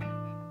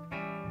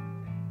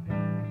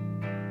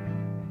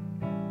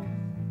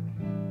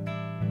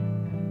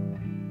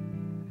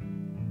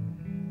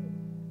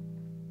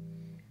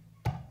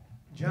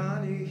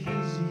 Johnny, he's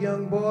a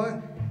young boy,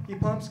 he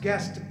pumps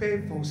gas to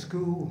pay for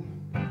school.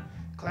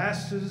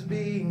 Classes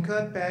being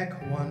cut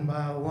back one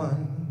by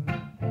one.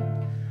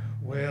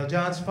 Well,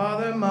 John's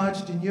father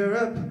marched in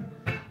Europe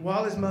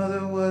while his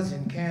mother was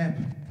in camp,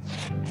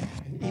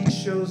 and each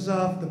shows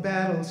off the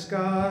battle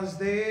scars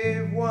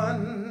they've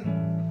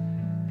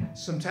won.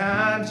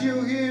 Sometimes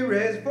you hear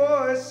his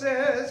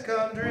voices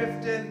come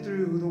drifting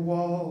through the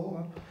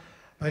wall,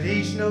 but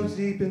each knows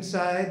deep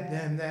inside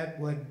them that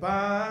what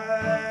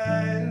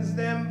binds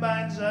them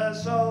binds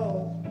us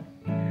all.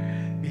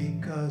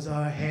 Because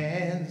our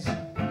hands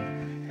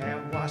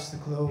have washed the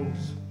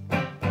clothes,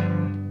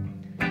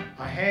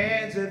 our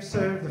hands have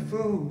served the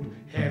food,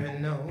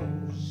 heaven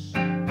knows.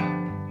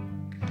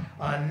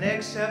 Our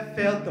necks have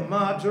felt the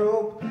mob's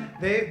rope,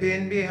 they've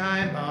been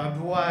behind barbed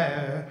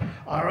wire.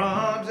 Our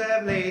arms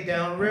have laid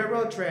down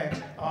railroad tracks,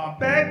 our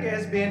back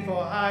has been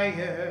for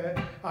hire.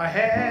 Our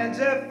hands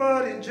have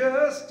fought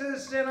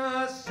injustice, and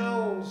our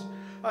souls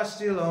are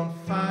still on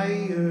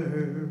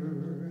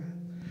fire.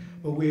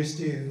 But we're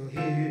still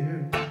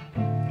here,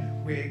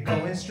 we're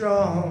going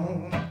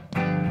strong.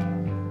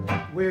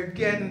 We're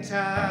getting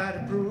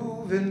tired of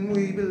proving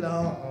we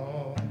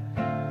belong.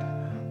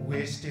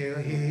 We're still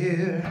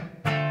here,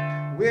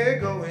 we're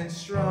going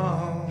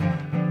strong.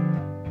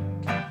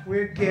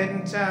 We're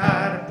getting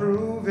tired of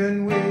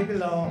proving we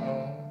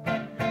belong.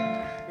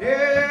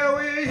 Yeah,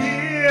 we're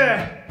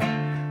here,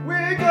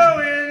 we're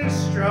going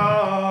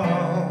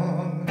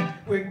strong.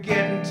 We're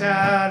getting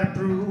tired of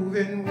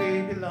proving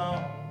we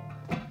belong.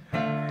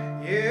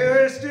 Yeah,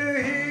 we're still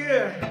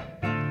here,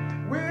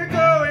 we're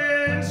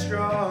going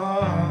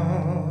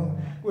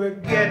strong. We're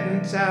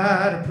getting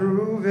tired of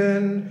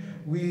proving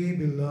we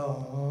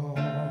belong.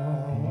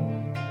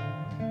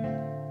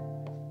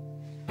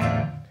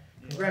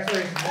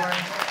 Congratulations, Warren.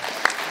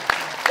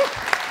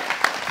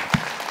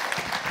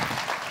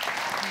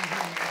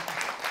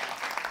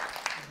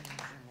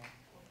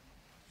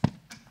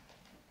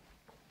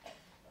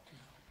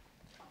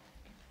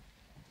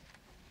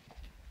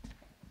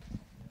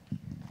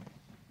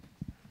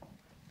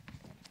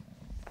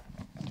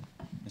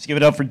 Let's give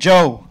it up for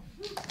Joe.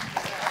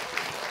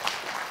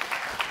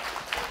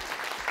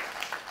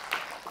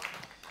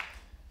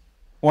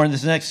 Warren,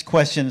 this next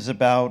question is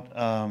about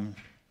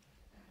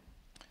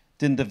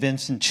didn't the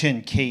Vincent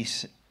Chin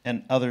case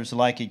and others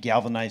like it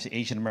galvanize the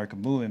Asian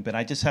American movement? But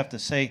I just have to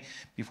say,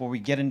 before we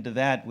get into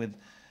that, with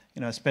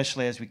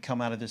especially as we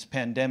come out of this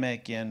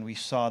pandemic and we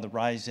saw the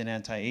rise in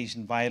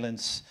anti-Asian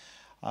violence,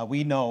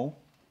 we know,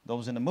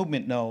 those in the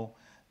movement know,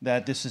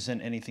 that this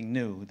isn't anything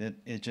new. That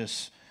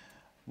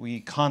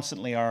we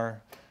constantly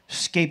are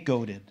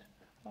scapegoated.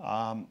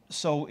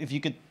 So if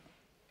you could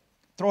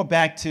throw it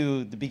back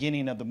to the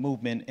beginning of the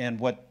movement and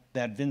what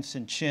that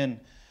Vincent Chin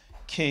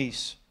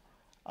case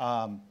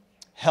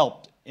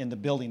helped in the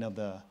building of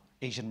the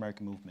Asian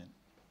American movement?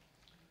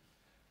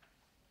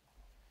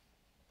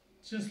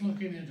 Just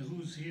looking at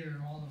who's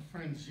here, all the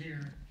friends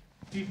here,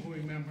 people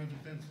remember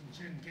the Vincent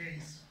Chin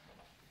case.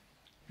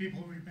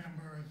 People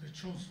remember the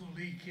Chosu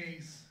Lee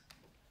case.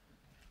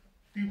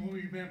 People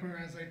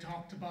remember, as I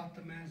talked about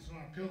the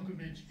Manzanar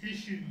pilgrimage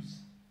issues,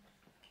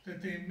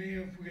 that they may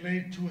have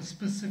related to a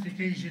specific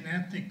Asian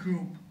ethnic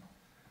group,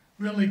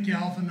 really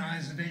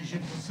galvanized an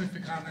Asian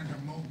Pacific Islander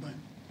movement.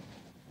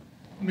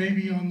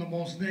 Maybe on the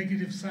most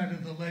negative side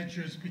of the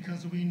ledgers,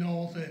 because we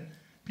know that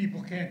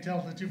people can't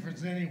tell the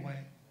difference anyway.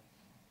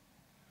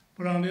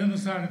 But on the other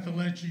side of the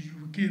ledger, you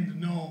begin to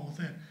know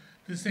that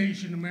this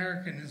Asian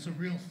American is a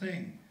real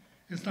thing.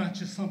 It's not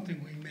just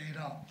something we made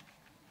up.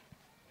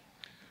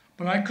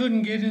 But I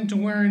couldn't get into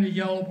wearing a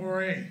yellow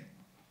beret.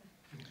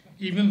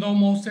 Even though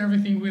most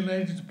everything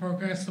related to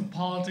progressive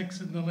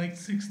politics in the late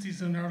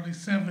 60s and early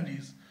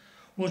 70s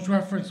was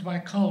referenced by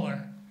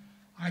color,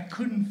 I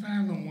couldn't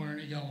fathom wearing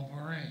a yellow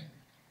beret.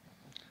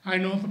 I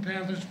know the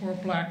Panthers wore a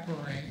black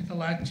beret, the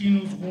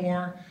Latinos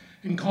wore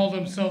and called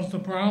themselves the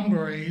Brown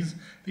Berets,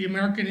 the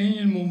American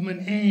Indian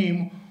Movement,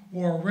 AIM,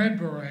 wore a red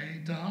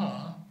beret,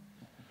 duh.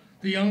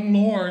 The Young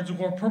Lords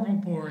wore purple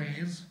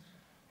berets.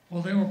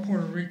 Well, they were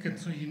Puerto Rican,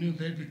 so you knew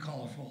they'd be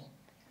colorful.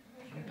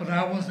 But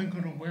I wasn't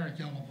going to wear a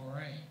yellow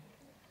beret.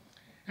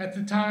 At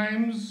the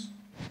times,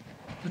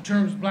 the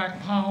terms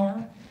black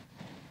power,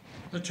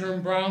 the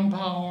term brown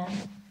power,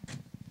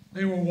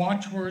 they were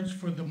watchwords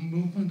for the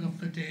movement of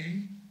the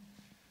day.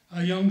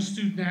 A young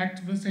student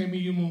activist,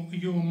 Amy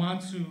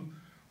Uematsu,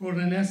 wrote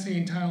an essay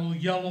entitled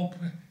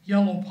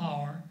Yellow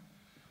Power,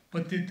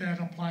 but did that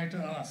apply to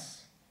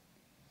us?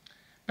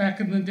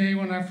 Back in the day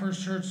when I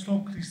first heard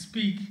Stokely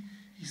speak,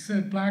 he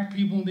said black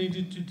people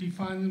needed to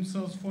define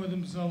themselves for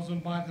themselves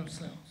and by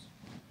themselves.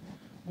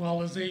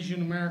 Well, as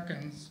Asian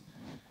Americans,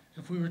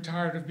 if we were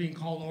tired of being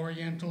called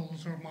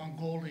Orientals or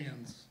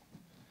Mongolians,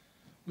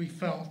 we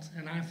felt,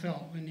 and I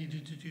felt, we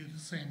needed to do the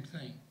same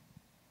thing.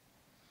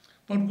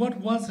 But what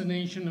was an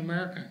Asian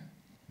American?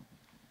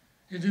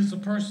 It is a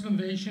person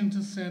of Asian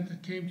descent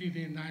that came to the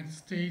United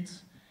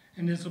States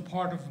and is a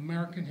part of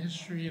American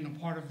history and a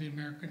part of the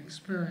American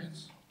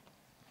experience.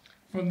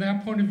 From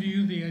that point of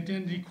view, the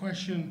identity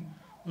question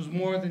was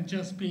more than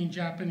just being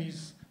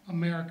Japanese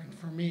American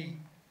for me.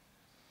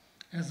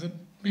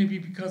 Maybe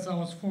because I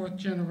was fourth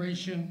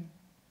generation,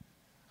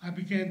 I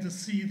began to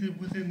see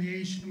that within the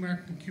Asian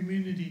American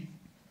community,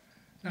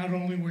 not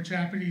only were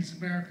Japanese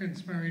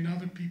Americans marrying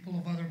other people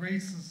of other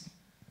races,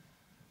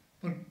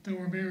 but they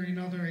were marrying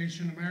other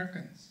Asian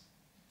Americans.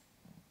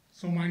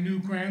 So my new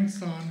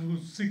grandson,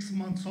 who's 6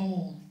 months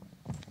old,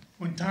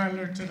 when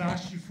Tyler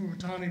Tadashi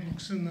Furutani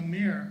looks in the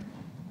mirror,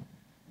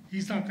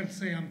 he's not going to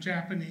say I'm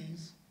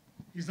Japanese.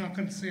 He's not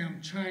going to say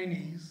I'm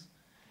Chinese.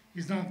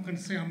 He's not going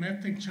to say I'm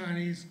ethnic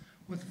Chinese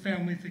with a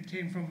family that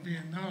came from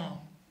Vietnam.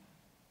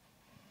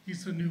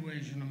 He's a new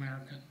Asian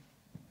American.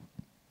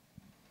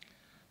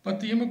 But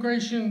the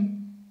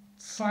immigration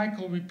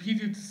cycle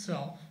repeated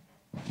itself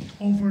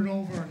over and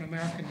over in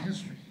American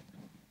history.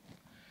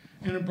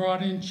 And it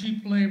brought in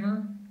cheap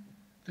labor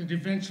that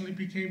eventually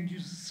became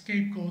used as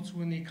scapegoats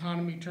when the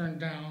economy turned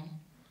down.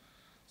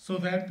 So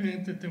that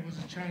meant that there was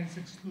a Chinese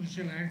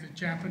Exclusion Act, the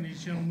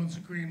Japanese Gentleman's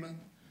Agreement,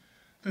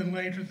 then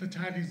later the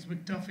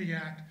Titus-McDuffie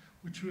Act,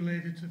 which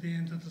related to the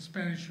end of the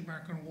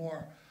Spanish-American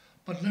War,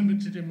 but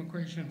limited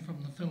immigration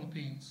from the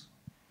Philippines.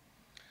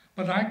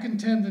 But I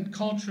contend that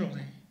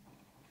culturally,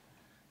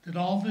 that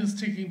all this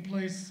taking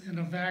place in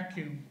a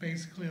vacuum,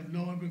 basically of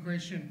no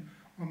immigration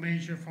or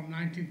measure from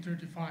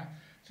 1935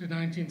 to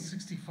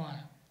 1965.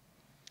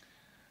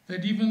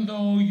 That even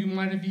though you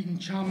might have eaten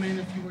chow mein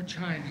if you were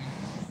Chinese,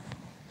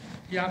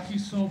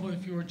 yakisoba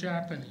if you were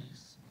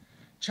Japanese,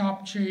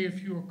 japchae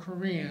if you were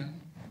Korean,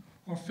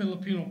 or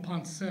Filipino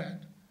pancit,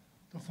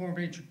 the four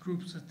major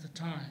groups at the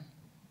time.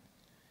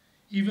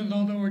 Even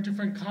though there were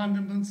different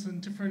condiments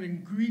and different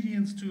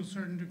ingredients to a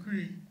certain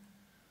degree,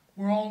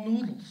 we're all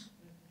noodles.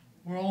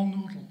 We're all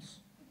noodles.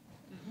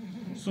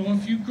 So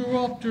if you grew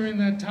up during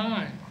that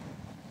time,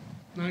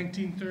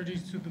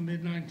 1930s to the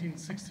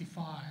mid-1965,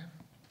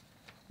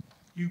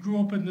 you grew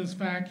up in this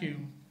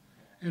vacuum,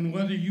 and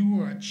whether you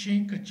were a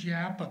chink, a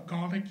Jap, a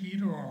garlic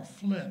eater, or a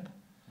flip,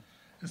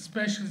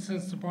 especially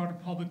since the broader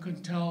public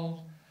couldn't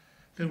tell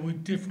that we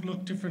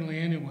look differently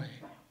anyway,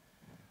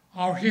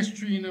 our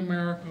history in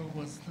America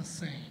was the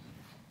same.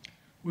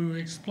 We were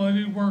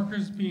exploited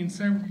workers being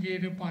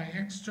segregated by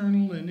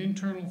external and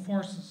internal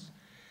forces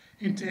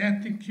into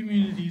ethnic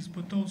communities,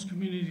 but those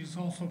communities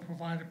also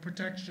provided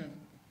protection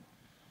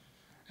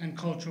and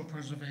cultural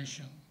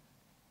preservation.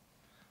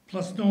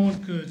 Plus, no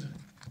one could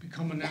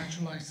become a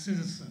naturalized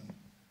citizen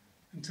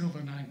until the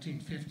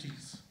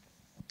 1950s.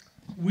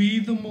 We,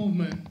 the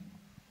movement,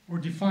 were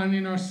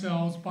defining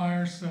ourselves by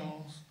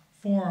ourselves,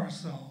 for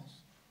ourselves,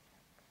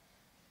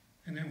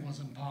 and it was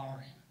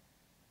empowering.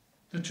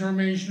 The term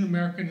Asian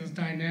American is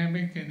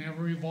dynamic and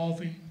ever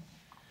evolving,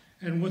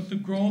 and with the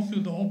growth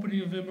through the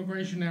opening of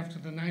immigration after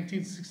the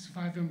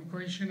 1965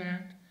 Immigration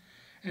Act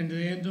and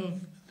the end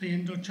of the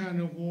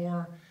Indochina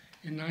War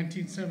in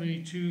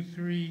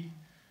 1972-3,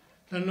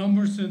 the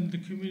numbers in the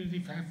community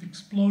have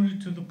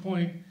exploded to the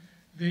point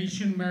the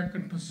Asian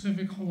American,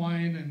 Pacific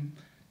Hawaiian, and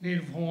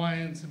Native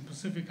Hawaiians and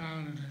Pacific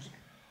Islanders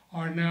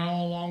are now,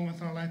 along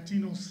with our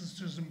Latino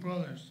sisters and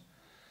brothers,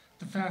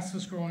 the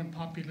fastest growing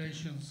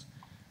populations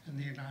in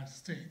the United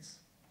States.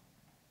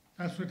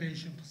 That's what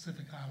Asian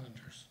Pacific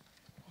Islanders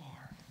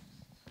are.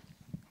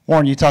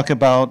 Warren, you talk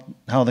about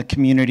how the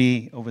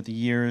community over the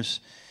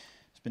years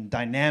has been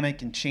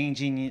dynamic and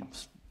changing.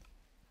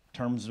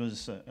 Terms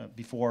was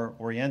before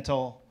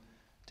Oriental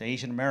to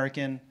Asian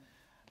American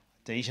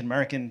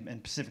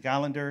and Pacific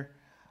Islander.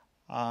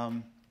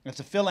 As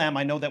a Phil-Am,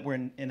 I know that we're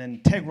an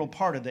integral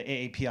part of the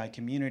AAPI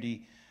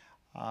community.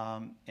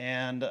 Talk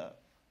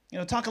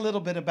a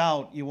little bit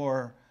about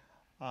your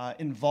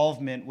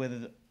involvement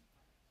with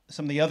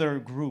some of the other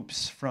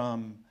groups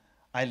from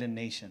island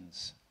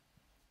nations.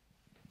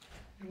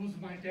 It was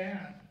my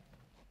dad.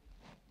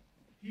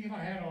 He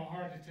had a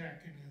heart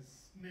attack in his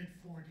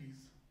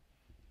mid-40s.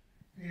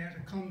 He had a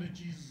come to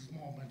Jesus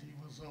moment. He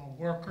was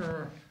a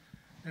worker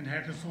and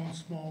had his own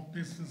small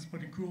business,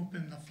 but he grew up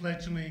in the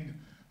fledgling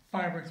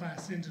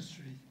fiberglass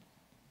industry.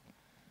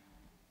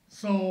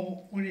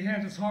 So when he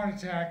had his heart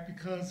attack,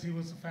 because he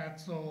was a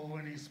fatso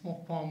and he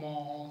smoked Pall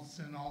Malls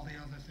and all the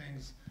other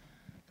things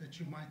that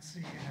you might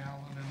see in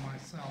Alan and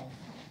myself,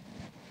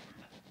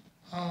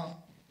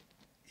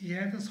 he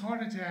had this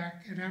heart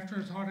attack, and after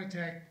his heart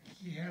attack,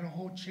 he had a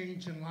whole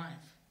change in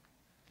life.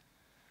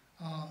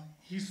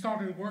 He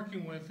started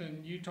working with,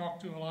 and you talk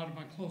to a lot of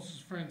my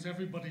closest friends,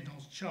 everybody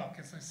knows Chuck.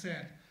 As I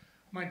said,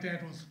 my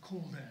dad was a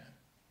cool dad.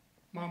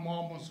 My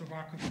mom was a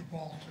Rock of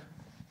Gibraltar.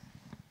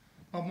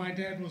 But my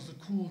dad was a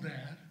cool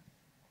dad.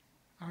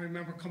 I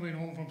remember coming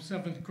home from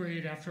 7th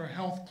grade after a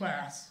health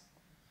class,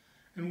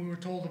 and we were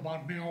told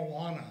about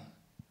marijuana.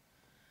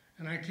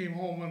 And I came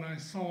home and I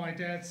saw my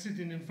dad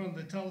sitting in front of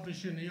the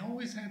television. He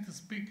always had this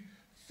big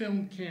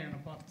film can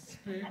about this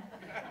big.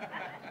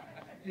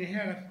 He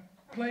had a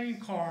playing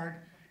card,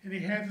 and he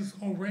had this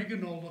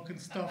oregano-looking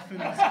stuff in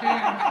his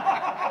can.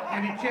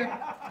 And he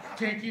kept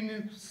taking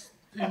it,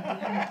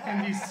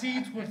 and these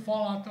seeds would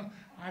fall out.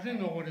 I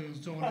didn't know what he was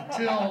doing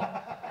until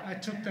I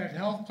took that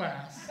health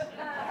class.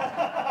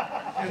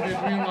 And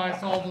then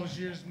realized all those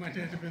years my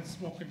dad had been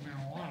smoking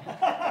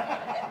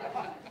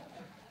marijuana.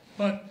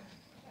 But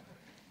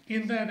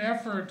in that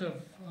effort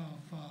of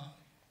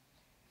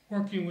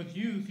working with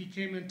youth, he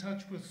came in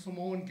touch with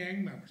Samoan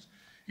gang members.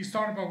 He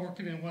started by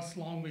working in West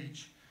Long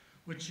Beach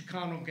with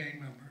Chicano gang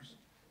members,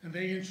 and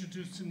they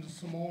introduced him to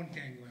Samoan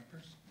gang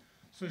members.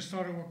 So he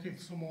started working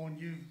with Samoan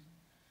youth.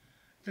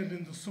 Then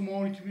in the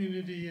Samoan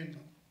community in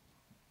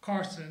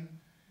Carson,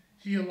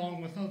 he,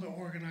 along with other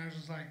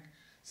organizers like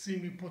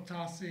Simi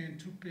Potase and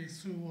Tupe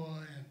Sua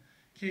and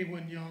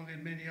K1 Young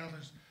and many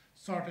others,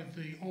 started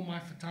the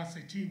Omai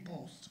Fatase Team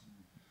Post.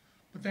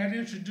 But that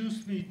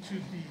introduced me to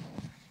the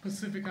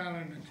Pacific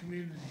Islander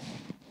community.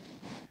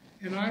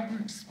 And I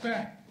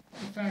respect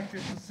the fact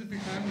that Pacific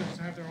Islanders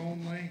have their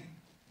own lane.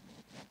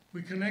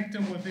 We connect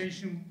them with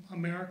Asian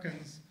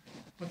Americans,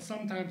 but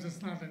sometimes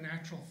it's not a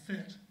natural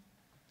fit.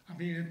 I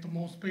mean, at the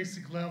most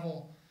basic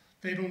level,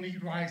 they don't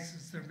eat rice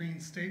as their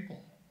main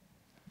staple.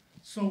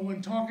 So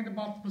when talking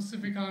about the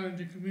Pacific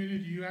Islander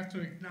community, you have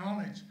to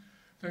acknowledge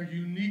their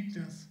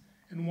uniqueness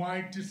and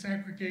why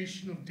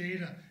disaggregation of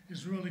data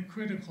is really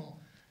critical,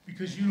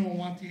 because you don't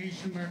want the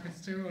Asian American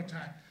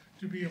stereotype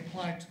to be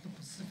applied to the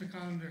Pacific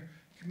Islander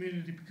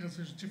community, because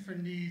there's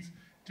different needs,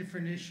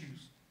 different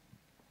issues.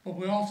 But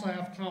we also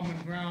have common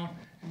ground,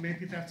 and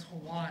maybe that's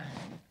Hawaii.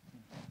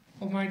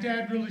 But my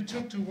dad really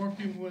took to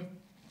working with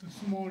the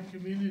Samoan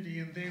community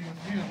and they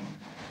with him,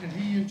 and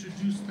he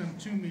introduced them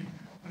to me.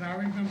 But I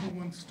remember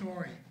one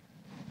story.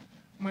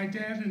 My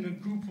dad and a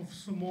group of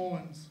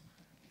Samoans,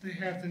 they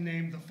had the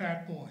name the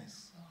Fat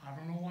Boys. I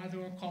don't know why they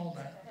were called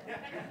that,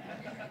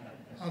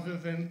 other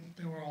than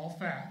they were all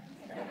fat.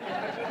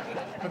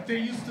 But they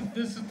used to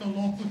visit the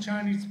local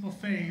Chinese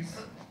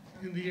buffets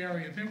in the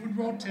area. They would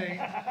rotate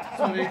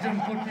so they didn't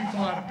put people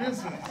out of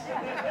business.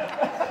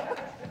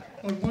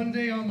 But one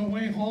day on the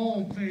way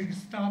home, they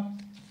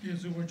stopped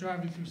as we were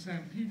driving through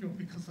San Pedro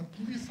because a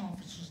police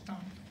officer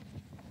stopped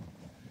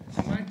them.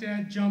 And my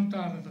dad jumped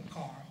out of the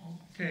car.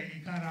 Okay, he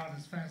got out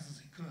as fast as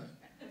he could.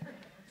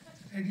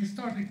 And he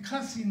started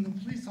cussing the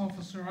police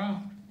officer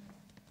out.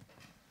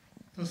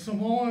 The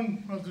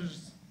Samoan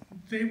brothers,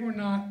 they were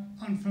not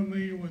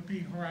unfamiliar with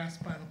being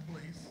harassed by the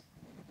police.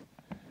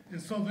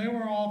 And so they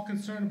were all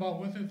concerned about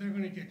whether they're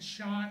going to get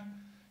shot,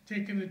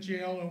 taken to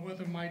jail, or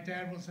whether my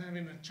dad was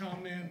having a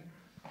chow-mein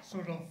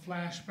sort of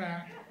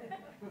flashback.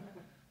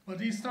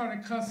 But he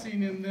started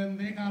cussing, and then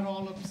they got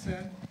all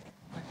upset,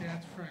 my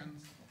dad's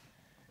friends.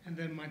 And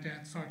then my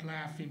dad started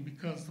laughing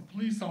because the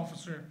police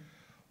officer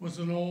was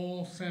an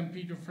old San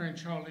Pedro friend,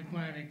 Charlie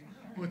Blannick,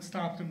 who had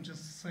stopped him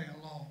just to say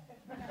hello.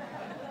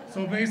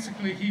 So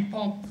basically, he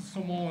pumped the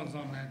Samoans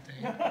on that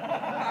day.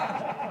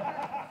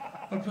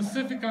 But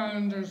Pacific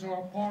Islanders are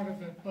a part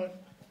of it.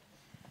 But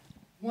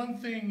one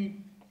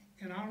thing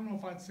and I don't know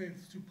if I'd say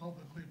this too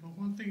publicly, but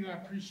one thing I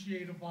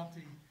appreciate about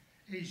the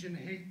Asian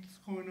hate that's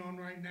going on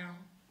right now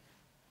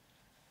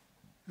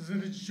is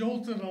that it's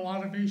jolted a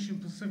lot of Asian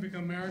Pacific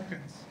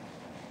Americans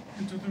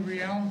into the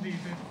reality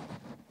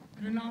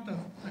that you're not an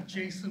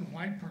adjacent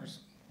white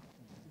person.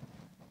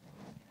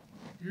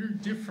 You're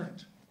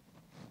different.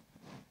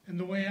 And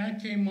the way I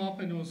came up,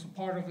 and it was a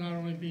part of not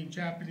only being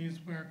Japanese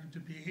American, to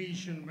be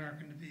Asian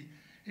American, to be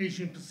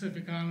Asian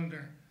Pacific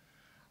Islander,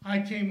 I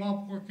came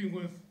up working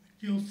with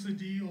Gil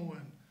Cedillo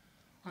and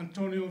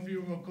Antonio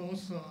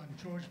Villaraigosa and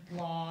George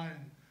Pla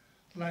and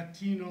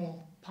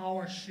Latino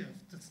power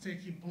shift that's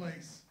taking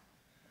place.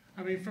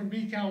 I mean, for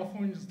me,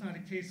 California is not a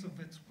case of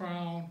it's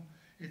brown,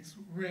 it's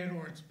red,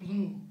 or it's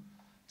blue.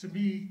 To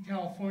me,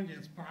 California,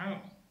 it's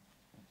brown.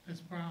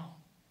 It's brown.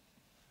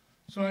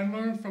 So I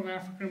learned from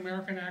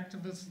African-American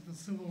activists in the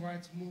civil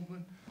rights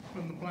movement,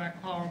 from the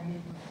Black Power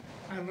movement.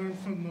 I learned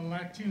from the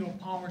Latino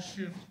power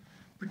shift,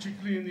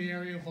 particularly in the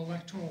area of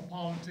electoral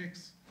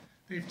politics.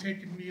 They've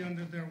taken me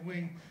under their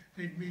wing.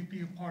 They've made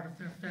me a part of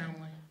their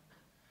family.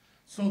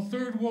 So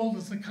third world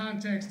is the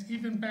context,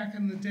 even back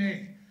in the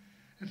day,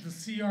 at the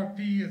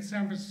CRP, at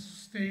San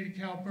Francisco State, at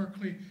Cal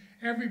Berkeley,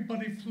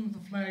 everybody flew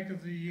the flag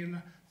of the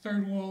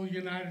Third World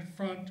United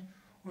Front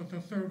or the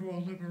Third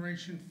World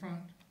Liberation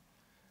Front.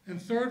 And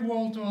third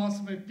world to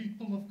us meant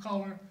people of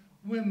color,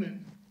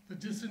 women, the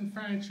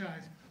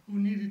disenfranchised, who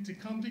needed to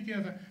come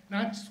together,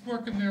 not just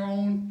work in their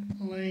own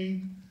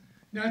lane,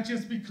 not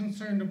just be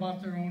concerned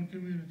about their own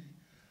community,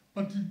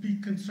 but to be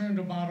concerned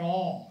about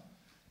all,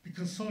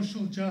 because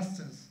social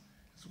justice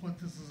is what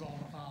this is all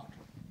about.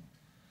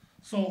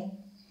 So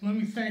let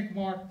me thank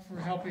Mark for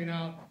helping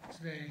out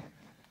today.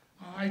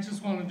 I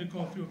just wanted to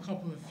go through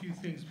a few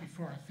things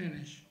before I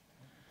finish.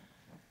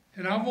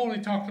 And I've only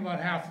talked about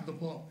half of the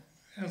book.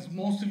 As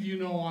most of you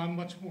know, I'm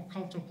much more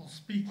comfortable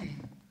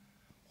speaking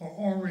or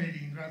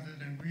orating rather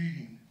than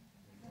reading.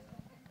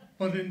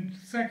 But in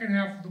the second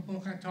half of the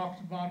book, I talked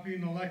about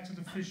being elected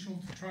official,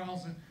 the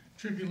trials and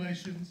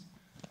tribulations.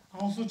 I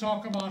also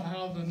talk about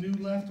how the new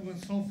left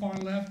went so far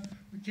left,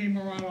 we came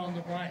around on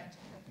the right.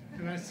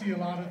 And I see a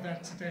lot of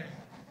that today.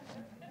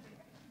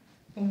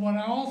 But what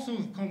I also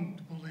have come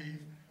to believe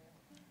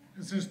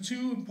is there's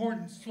two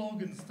important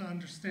slogans to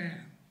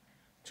understand,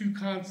 two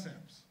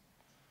concepts.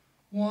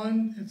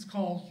 One, it's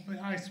called the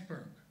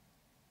iceberg,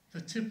 the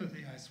tip of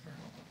the iceberg.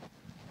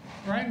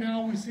 Right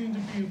now, we seem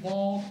to be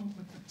involved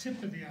with the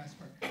tip of the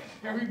iceberg.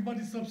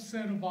 Everybody's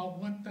upset about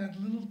what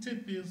that little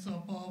tip is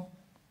above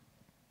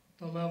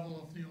the level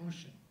of the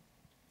ocean,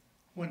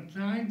 when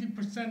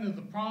 90% of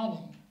the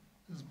problem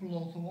is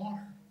below the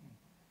water.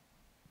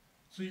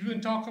 So you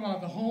can talk about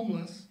the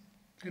homeless,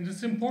 and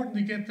it's important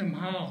to get them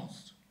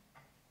housed.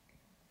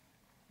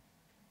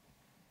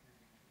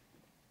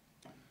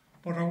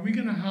 But are we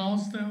going to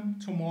house them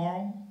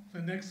tomorrow, the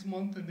next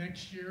month, the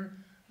next year,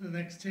 the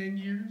next 10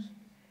 years?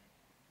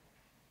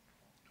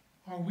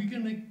 Are we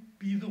going to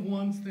be the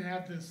ones that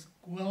have this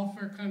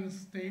welfare kind of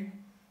state?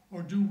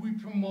 Or do we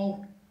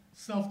promote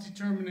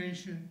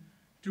self-determination?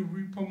 Do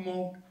we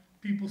promote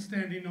people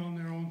standing on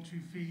their own 2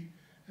 feet?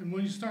 And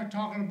when you start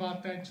talking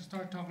about that, you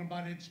start talking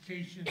about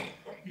education.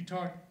 You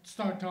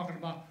start talking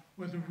about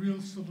where the real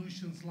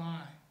solutions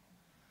lie.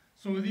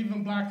 So with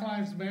even Black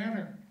Lives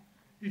Matter,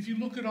 if you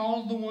look at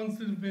all of the ones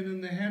that have been in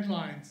the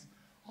headlines,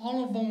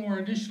 all of them were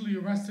initially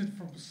arrested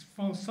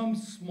from some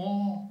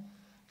small,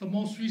 the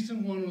most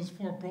recent one was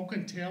for a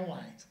broken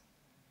taillight.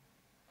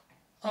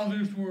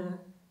 Others were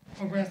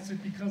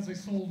arrested because they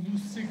sold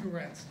loose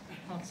cigarettes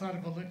outside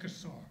of a liquor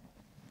store.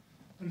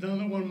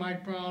 Another one,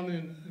 Mike Brown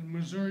in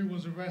Missouri,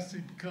 was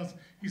arrested because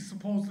he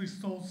supposedly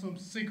stole some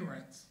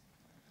cigarettes.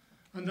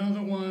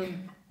 Another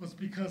one was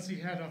because he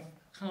had a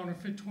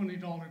counterfeit $20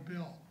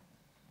 bill.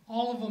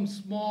 All of them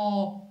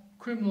small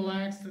criminal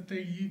acts that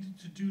they needed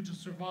to do to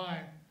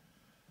survive.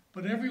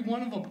 But every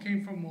one of them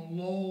came from a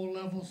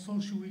low-level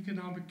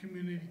socioeconomic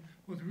community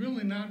with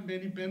really not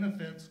many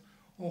benefits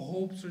or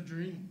hopes or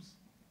dreams.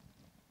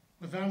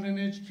 Without an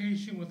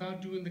education,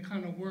 without doing the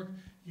kind of work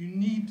you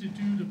need to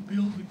do to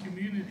build the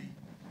community,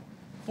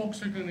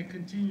 folks are going to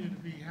continue to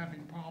be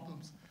having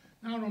problems,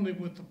 not only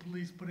with the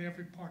police, but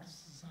every part of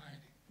society.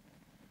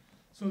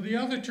 So the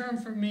other term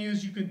for me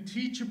is you can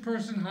teach a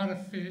person how to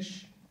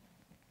fish,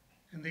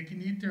 and they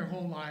can eat their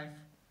whole life,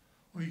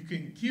 or you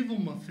can give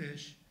them a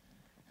fish,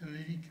 and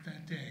they eat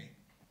that day.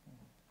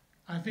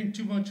 I think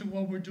too much of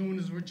what we're doing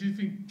is we're just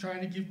trying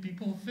to give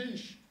people a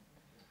fish.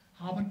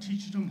 How about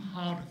teaching them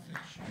how to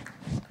fish?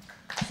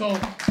 So,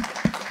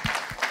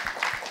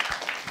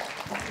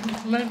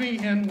 let me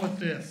end with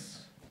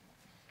this.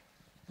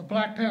 The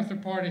Black Panther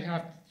Party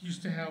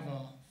used to have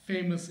a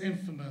famous,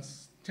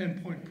 infamous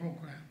 10-point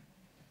program.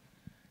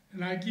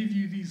 And I give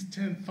you these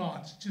 10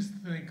 thoughts just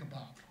to think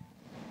about.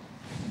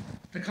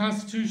 The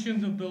Constitution,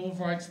 the Bill of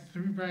Rights, the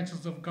 3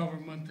 branches of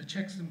government, the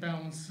checks and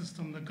balance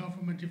system, the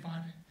government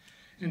divided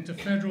into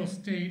federal,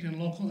 state, and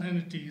local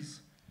entities,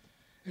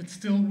 it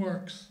still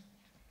works.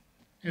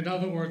 In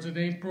other words, it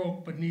ain't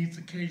broke, but needs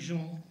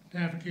occasional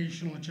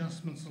navigational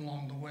adjustments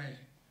along the way.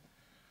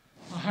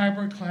 a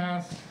hybrid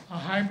class, a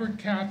hybrid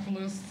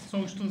capitalist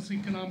socialist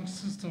economic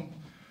system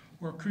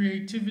where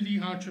creativity,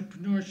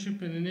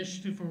 entrepreneurship, and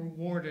initiative are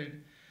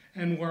rewarded,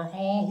 and where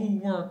all who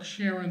work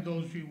share in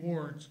those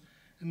rewards.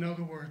 In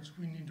other words,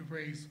 we need to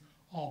raise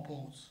all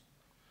boats.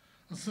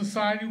 A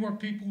society where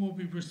people will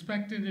be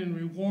respected and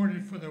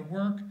rewarded for their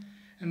work,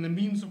 and the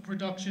means of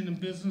production and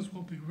business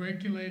will be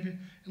regulated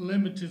and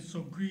limited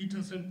so greed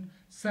doesn't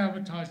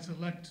sabotage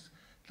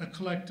the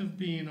collective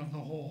being of the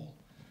whole.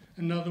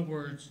 In other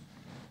words,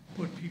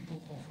 put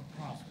people over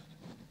profit.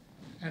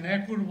 An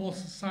equitable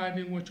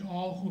society in which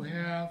all who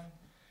have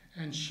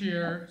and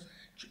share,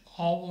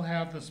 all will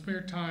have the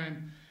spare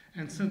time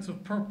and sense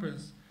of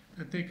purpose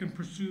that they can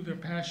pursue their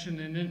passion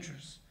and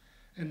interests.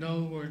 In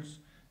other words,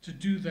 to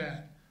do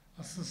that,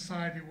 a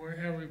society where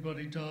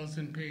everybody does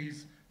and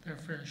pays their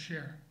fair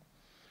share.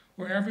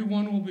 Where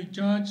everyone will be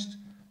judged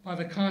by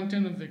the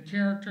content of their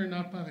character,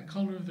 not by the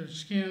color of their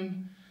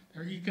skin,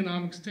 their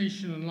economic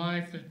station in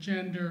life, their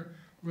gender,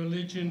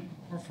 religion,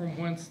 or from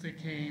whence they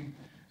came.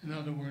 In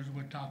other words,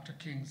 what Dr.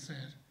 King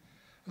said.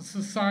 A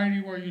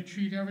society where you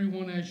treat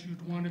everyone as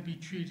you'd want to be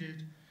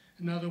treated.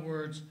 In other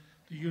words,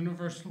 the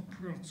universal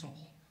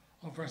principle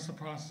of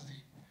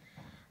reciprocity.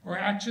 Where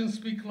actions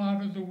speak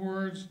louder than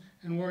words,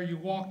 and where you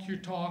walk your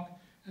talk.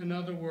 In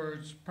other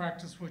words,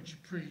 practice what you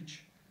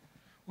preach.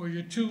 Where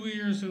your 2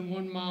 ears and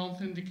 1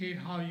 mouth indicate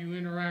how you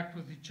interact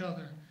with each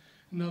other.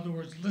 In other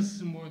words,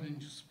 listen more than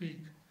you speak.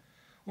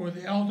 Where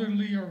the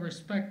elderly are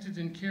respected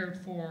and cared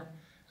for,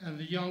 and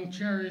the young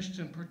cherished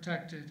and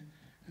protected.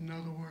 In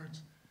other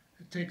words,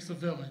 it takes a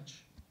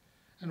village.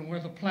 And where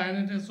the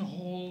planet as a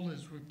whole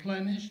is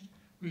replenished,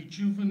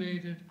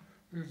 rejuvenated,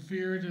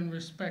 revered, and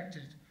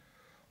respected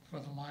for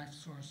the life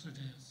source it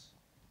is.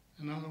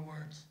 In other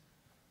words,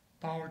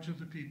 power to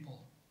the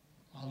people.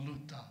 La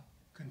luta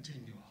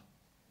continua.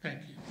 Thank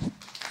you.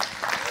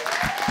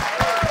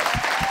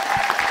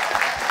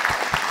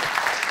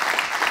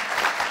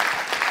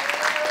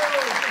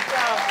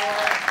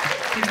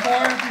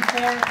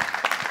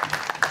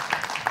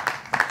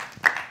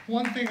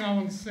 One thing I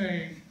want to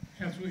say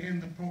as we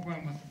end the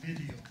program with a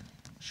video,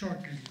 short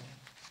video,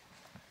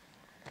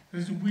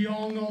 is we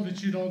all know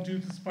that you don't do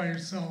this by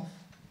yourself.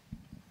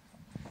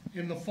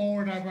 In the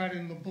foreword I write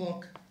in the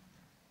book,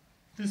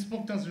 this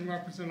book doesn't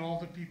represent all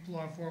the people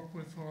I've worked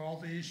with or all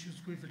the issues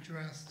we've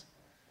addressed.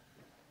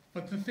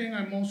 But the thing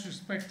I most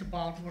respect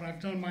about what I've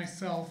done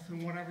myself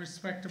and what I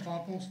respect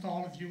about most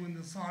all of you in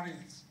this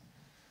audience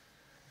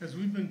is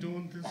we've been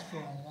doing this for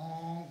a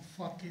long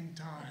fucking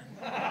time.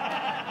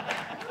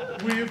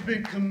 We have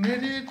been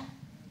committed,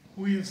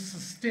 we have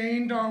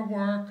sustained our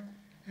work,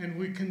 and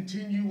we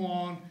continue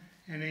on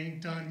and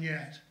ain't done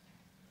yet.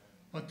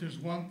 But there's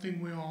one thing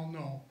we all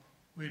know,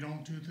 we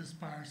don't do this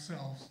by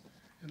ourselves.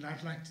 And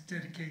I'd like to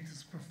dedicate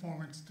this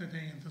performance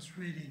today and this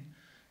reading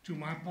to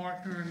my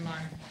partner in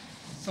life,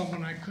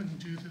 someone I couldn't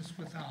do this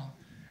without,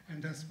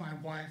 and that's my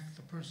wife,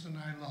 the person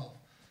I love,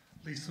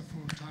 Lisa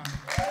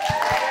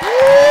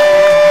Furutani.